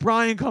want Luke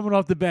Bryan coming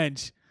off the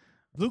bench.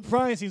 Luke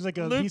Bryan seems like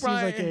a. Luke he seems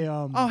like Bryan.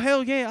 a. Oh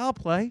hell yeah, I'll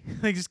play.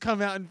 Like just come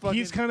out and fucking.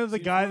 He's kind of the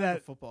Seems guy like a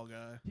that. football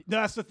guy.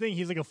 That's the thing.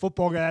 He's like a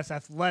football guy that's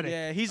athletic.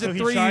 Yeah, he's So a he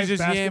three. He's shines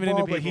just yamming basketball,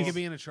 into but He people. could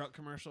be in a truck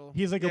commercial.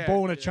 He's like a Yeah,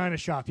 bull in a yeah. china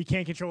shop. He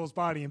can't control his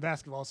body in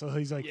basketball, so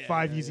he's like Yeah,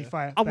 5 yeah, easy yeah.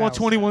 fouls. I want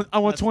 21. I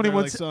want That's when they're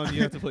 21. Like, son,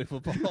 you have to play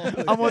football.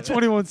 I want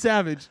 21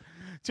 Savage.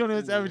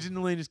 21 Savage in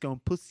the lane just going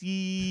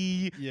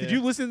pussy. Yeah. Did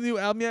you listen to the new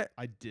album yet?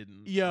 I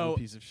didn't. Yo, I'm a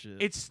piece of shit.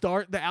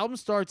 The album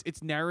starts,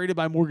 it's narrated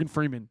by Morgan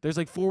Freeman. There's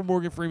like 4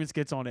 Morgan Freeman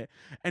skits on it.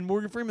 And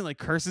Morgan Freeman like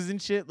curses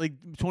and shit. Like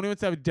 21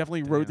 Savage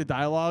definitely wrote the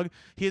dialogue.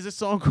 He has a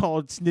song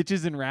called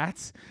Snitches and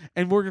Rats.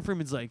 And Morgan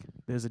Freeman's like,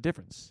 there's a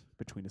difference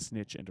between a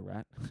snitch and a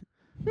rat.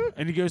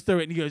 And he goes through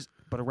it and he goes,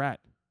 but a rat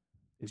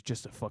is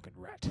just a fucking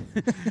rat.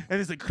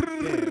 And it's like,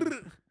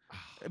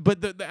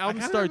 but the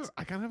album starts.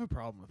 I kind of have a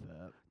problem with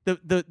that.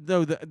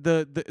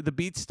 The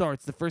beat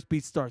starts. The first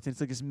beat starts, and it's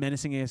like this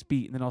menacing ass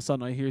beat, and then all of a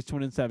sudden I hear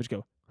 21 Savage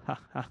go, ha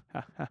ha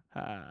ha ha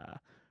ha,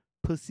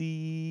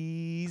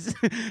 pussies,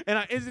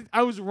 and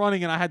I was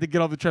running and I had to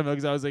get off the treadmill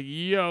because I was like,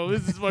 yo,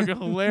 this is fucking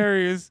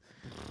hilarious.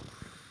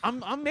 I'm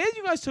mad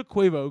you guys took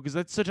Quavo because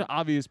that's such an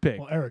obvious pick.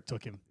 Well, Eric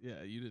took him.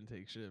 Yeah, you didn't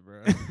take shit,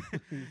 bro.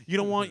 You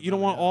don't want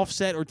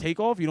Offset or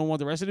Takeoff. You don't want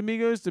the rest of the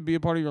Migos to be a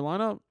part of your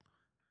lineup.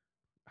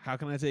 How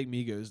can I take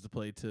Migos to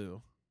play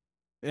too?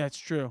 That's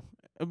true,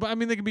 but I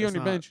mean they could be on That's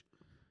your not- bench.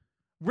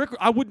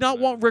 I would not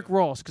want Rick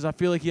Ross because I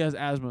feel like he has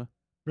asthma.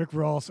 Rick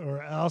Ross,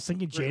 or I was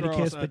thinking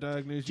Jadakiss, but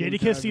Jadakiss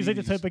Jadakiss seems like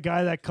the type of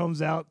guy that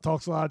comes out,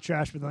 talks a lot of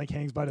trash, but then like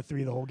hangs by the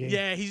 3 the whole game.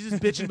 Yeah, he's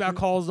just bitching about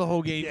calls the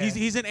whole game. Yeah.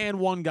 He's an and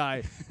one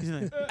guy. He's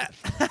like,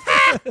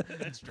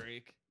 That's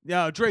Drake.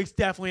 no, Drake's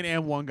definitely an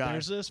and one guy.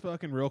 There's this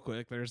fucking real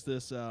quick. There's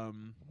this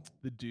the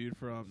dude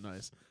from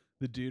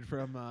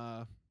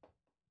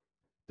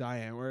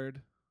Diane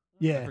Word.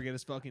 I Yeah. forget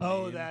his fucking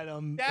Oh, name. that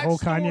that whole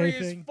story Kanye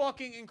is thing.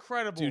 fucking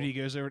incredible. Dude, he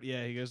goes over.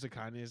 Yeah, he goes to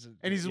Kanye's,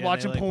 And he's yeah,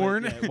 watching they, like,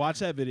 porn. yeah, watch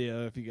that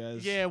video if you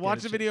guys. yeah, get watch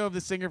a the ch- video of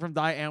the singer from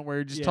Die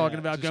Antwoord just Yeah, talking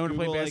about just going to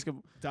play Google, like,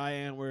 basketball.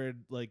 Diane Word,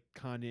 like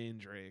Kanye and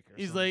Drake. Or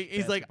He's some like,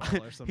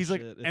 basketball or some he's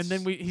like, shit. and then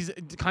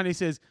Kanye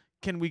says,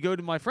 "Can we go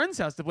to my friend's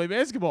house to play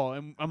basketball?"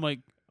 And I'm like,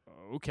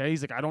 okay.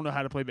 He's like, I don't know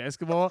how to play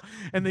basketball.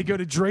 And they go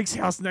to Drake's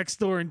house next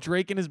door, and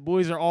Drake and his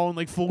boys are all in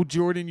like full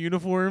Jordan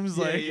uniforms.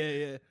 Yeah, like,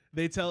 yeah.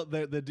 They tell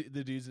the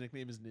dude's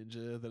nickname is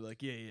Ninja. They're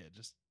like, yeah,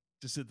 just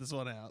sit this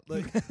one out.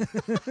 Like,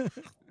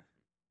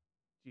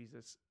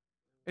 Jesus.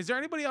 Is there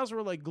anybody else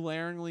we're like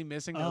glaringly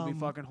missing that would be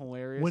fucking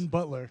hilarious? Win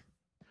Butler.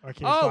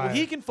 Arcade Oh, Fire.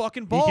 he can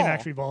fucking ball. He can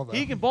actually ball though.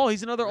 He can ball.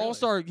 He's another Really?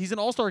 all-star. He's an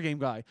all-star game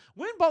guy.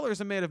 Win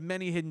Butler's a man of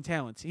many hidden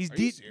talents. He's are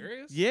you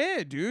serious?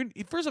 Yeah, dude.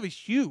 First off, he's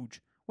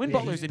huge. Win Yeah,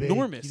 Butler's he's big.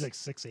 enormous. He's like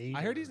 6'8".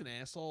 I heard he's an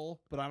asshole,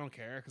 but I don't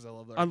care because I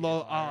love the. I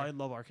love. Arcade Fire. I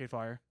love Arcade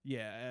Fire.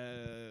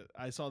 Yeah,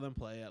 I saw them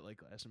play at like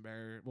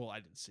Glastonbury. Well,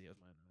 I didn't see it with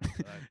my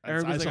eyes.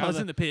 Eric was like, I was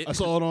in the pit. I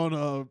saw it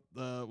on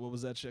what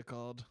was that shit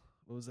called?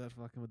 What was that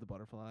fucking with the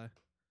butterfly?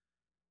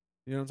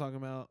 You know what I'm talking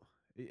about?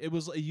 It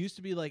used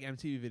to be like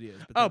MTV videos.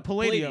 But Oh, then-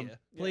 Palladium.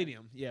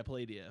 Palladium. Yeah,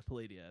 Palladia,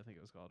 I think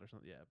it was called or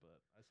something. Yeah, but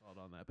I saw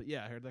it on that. But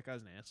yeah, I heard that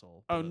guy's an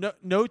asshole. Oh,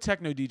 but- no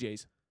techno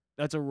DJs.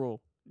 That's a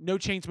rule. No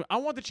chain smoke. I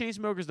want the chain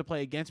smokers to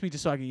play against me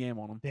just so I can yam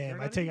on them. Damn,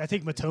 I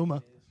take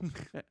Matoma.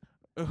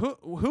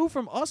 Who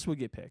from us would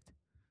get picked?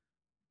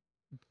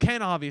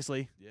 Ken,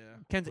 obviously. Yeah.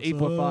 Ken's What's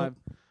 8'5".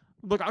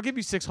 Look, I'll give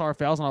you 6 hard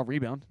fouls and I'll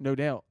rebound, no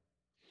doubt.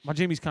 My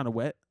Jimmy's kind of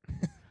wet.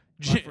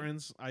 My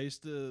friends, I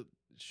used to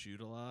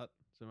shoot a lot,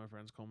 so my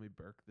friends call me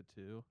Burke the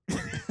 2.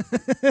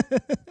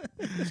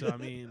 So I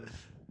mean,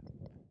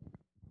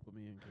 put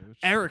me in, coach.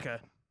 Erica.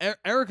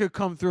 Erica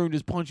come through and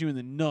just punch you in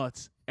the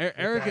nuts.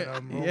 Erica,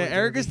 that, roller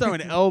Erica's derby.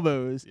 throwing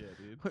elbows. Yeah,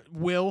 dude.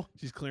 Will.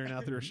 She's clearing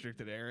out the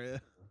restricted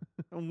area.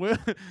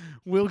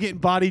 Will getting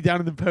bodied down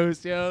in the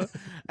post, yo.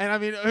 And I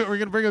mean, we're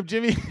gonna bring up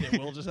Jimmy. Yeah,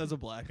 Will just has a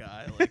black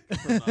eye, like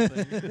for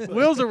nothing.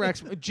 Will's a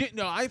Rex.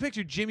 No, I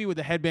picture Jimmy with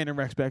a headband and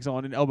Rex specs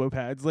on and elbow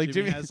pads. Like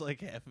Jimmy Jimmy has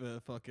like half a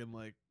fucking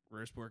like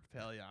Roastpork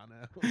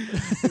Italiano.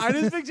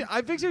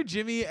 I picture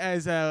Jimmy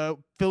as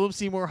Philip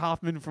Seymour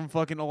Hoffman from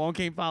fucking Along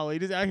Came Polly.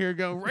 Just out here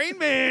going, Rain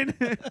Man.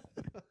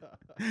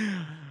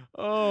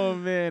 Oh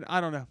man, I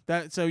don't know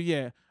that. So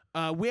yeah.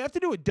 We have to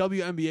do a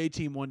WNBA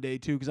team one day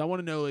too, because I want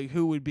to know like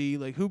who'd be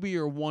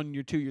your 1,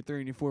 your 2, your 3,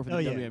 and your 4 for the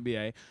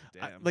WNBA.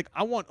 Damn.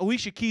 I want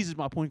Alicia Keys as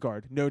my point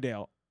guard, no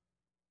doubt.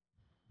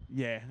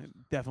 Yeah,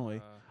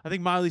 definitely. I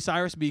think Miley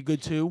Cyrus would be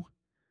good too.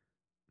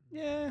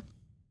 Yeah.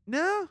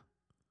 No.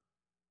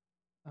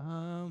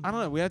 I don't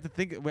know. We have to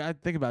think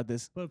about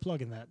this. Put a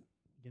plug in that.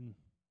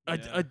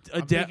 I'm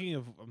thinking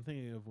of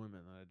women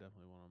that I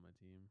definitely want on my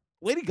team.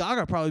 Lady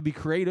Gaga probably be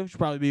creative. She'd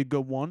probably be a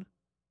good one.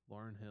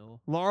 Lauren Hill.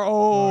 Lauren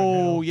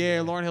Hill,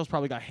 yeah. Lauren Hill's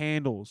probably got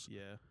handles.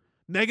 Yeah.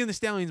 Megan Thee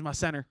Stallion's my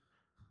center,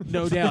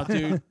 no doubt,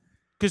 dude.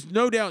 Because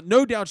no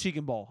doubt she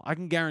can ball. I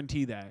can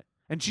guarantee that.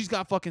 And she's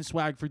got fucking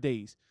swag for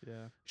days.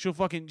 Yeah.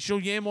 She'll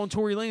yam on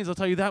Tory Lanez. I'll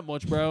tell you that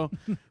much, bro.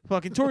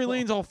 Fucking Tory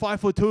Lanez, all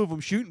 5'2" of them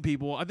shooting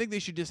people. I think they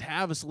should just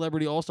have a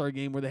celebrity all-star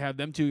game where they have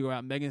them two go out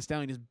and Megan Thee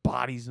Stallion just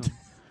bodies them.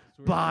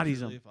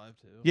 Bodies really him. 5'2".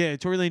 Yeah,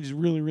 Tory Lanez is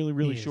really, really,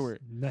 really He is.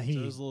 short. No, So he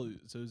is is.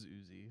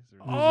 Uzi.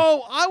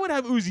 Oh, I would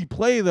have Uzi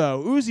play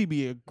though. Uzi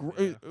be a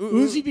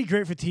Uzi be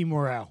great for team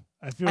morale.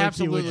 I feel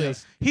absolutely. like he would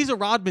just. He's a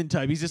Rodman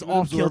type. He's just He would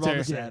off absorb all kilter.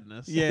 the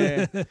sadness.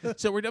 Yeah.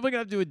 So we're definitely gonna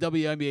have to do a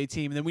WNBA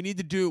team, and then we need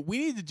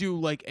to do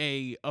like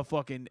a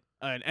fucking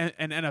an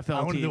NFL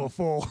I want to team. do a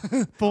full.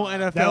 Full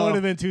NFL. That would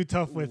have been too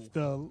tough with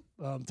the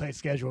tight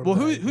schedule. Well,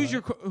 today,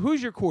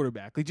 who's your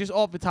quarterback? Like just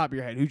off the top of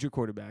your head, who's your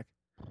quarterback?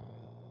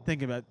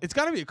 Think about it. It's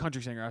got to be a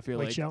country singer. I feel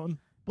Blake like Shelton,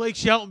 Blake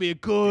Shelton be a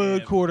good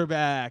Damn.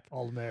 quarterback.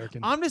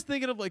 All-American. I'm just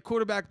thinking of like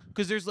quarterback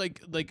because there's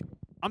like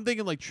I'm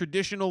thinking like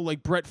traditional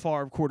like Brett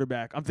Favre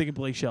quarterback. I'm thinking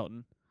Blake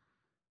Shelton.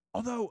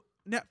 Although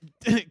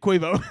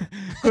Quavo,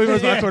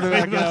 Quavo's my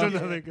quarterback. That's now.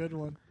 another good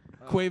one.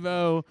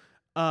 Quavo.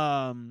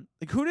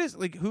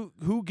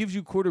 Who gives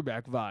you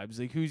quarterback vibes?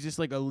 Like who's just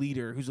like a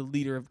leader? Who's a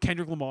leader of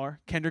Kendrick Lamar?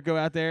 Kendrick go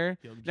out there.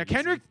 Young Now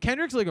Jeezy.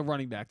 Kendrick's like a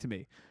running back to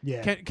me.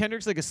 Yeah.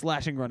 Kendrick's like a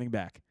slashing running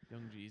back.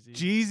 Young Jeezy.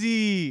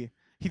 Jeezy.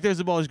 He throws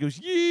the ball and just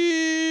goes, yeah.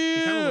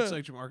 He kind of looks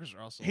like Jamarcus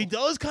Russell. He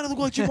does kind of look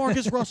like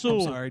Jamarcus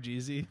Russell. I'm sorry,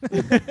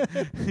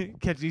 Jeezy.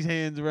 Catch these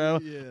hands, bro.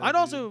 Yeah, I'd dude.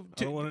 also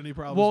I don't want any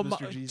problems,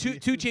 Mr.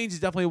 Jeezy. Two Chainz is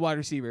definitely a wide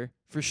receiver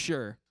for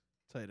sure.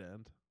 Tight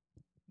end.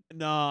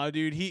 Nah,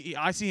 dude,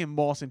 I see him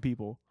bossing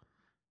people.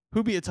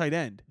 Who be a tight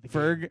end?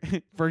 Ferg.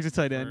 Ferg's a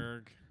tight end.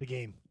 Ferg. The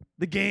game.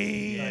 The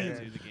game. Yeah, Yeah.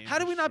 dude, the game How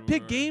do for we not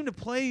pick sure. Game to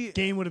play?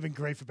 Game would have been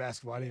great for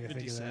basketball. I didn't even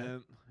 50 think of that.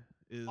 Cent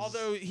is.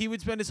 Although he would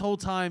spend his whole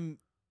time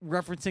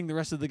referencing the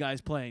rest of the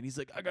guys playing. He's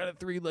like, I got a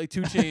 3 like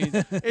 2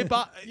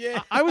 Chainz.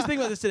 Yeah. I was thinking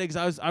about this today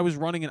because I was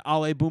running and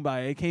Ale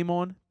Boombaye came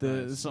on the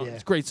Nice. song. Yeah.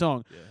 It's a great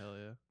song. Yeah, hell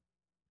yeah.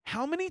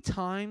 How many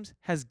times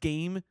has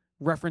Game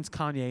referenced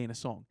Kanye in a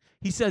song?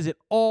 He says it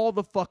all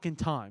the fucking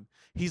time.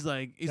 He's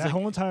like That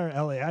whole entire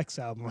LAX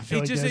album, I feel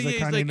like just there's a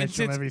he's Kanye like,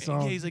 mention on every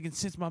song. Yeah, he's like, and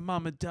since my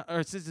mama died,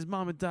 or since his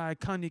mama died,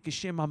 Kanye can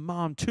share my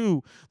mom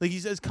too. Like he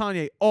says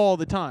Kanye all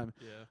the time.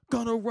 Yeah.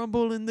 Gonna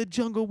rumble in the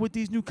jungle with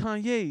these new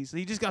Kanyes.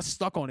 He just got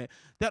stuck on it.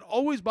 That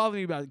always bothered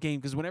me about Game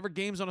because whenever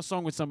Game's on a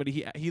song with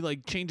somebody, he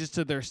like changes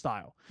to their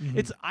style.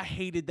 Mhm. I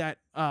hated that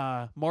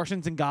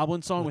Martians and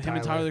Goblins song with him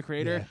and Tyler the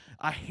Creator. Yeah.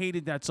 I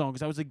hated that song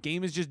because I was like,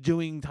 Game is just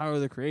doing Tyler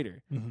the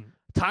Creator. Mhm.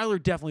 Tyler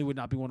definitely would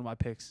not be one of my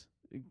picks.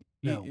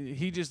 No.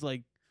 He just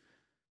like,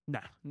 nah,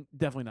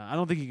 definitely not. I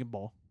don't think he can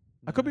ball.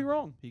 I could be No,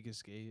 wrong. He can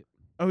skate.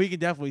 Oh, he can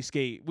definitely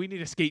skate. We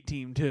need a skate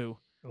team too.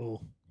 Oh,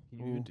 Can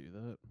you even do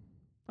that?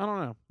 I don't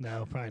know.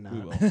 no, probably not. We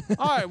will.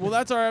 All right, well,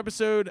 that's our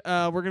episode.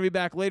 We're going to be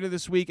back later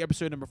this week,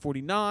 episode number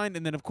 49.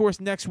 And then, of course,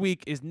 next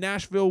week is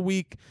Nashville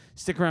week.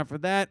 Stick around for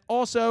that.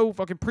 Also,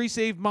 fucking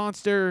pre-save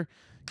Monster.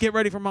 Get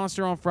ready for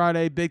Monster on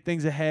Friday. Big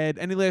things ahead.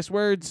 Any last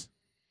words?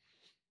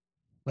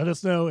 Let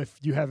us know if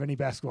you have any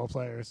basketball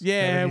players. that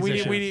Yeah, are we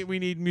need musicians. we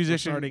need We're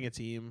musicians. starting a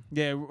team.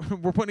 Yeah,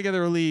 we're putting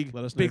together a league.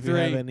 Let us know Big if you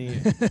have three any.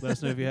 Let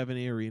us know if you have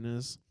any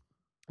arenas.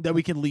 that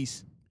we can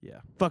lease. Yeah.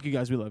 Fuck you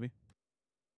guys. We love you.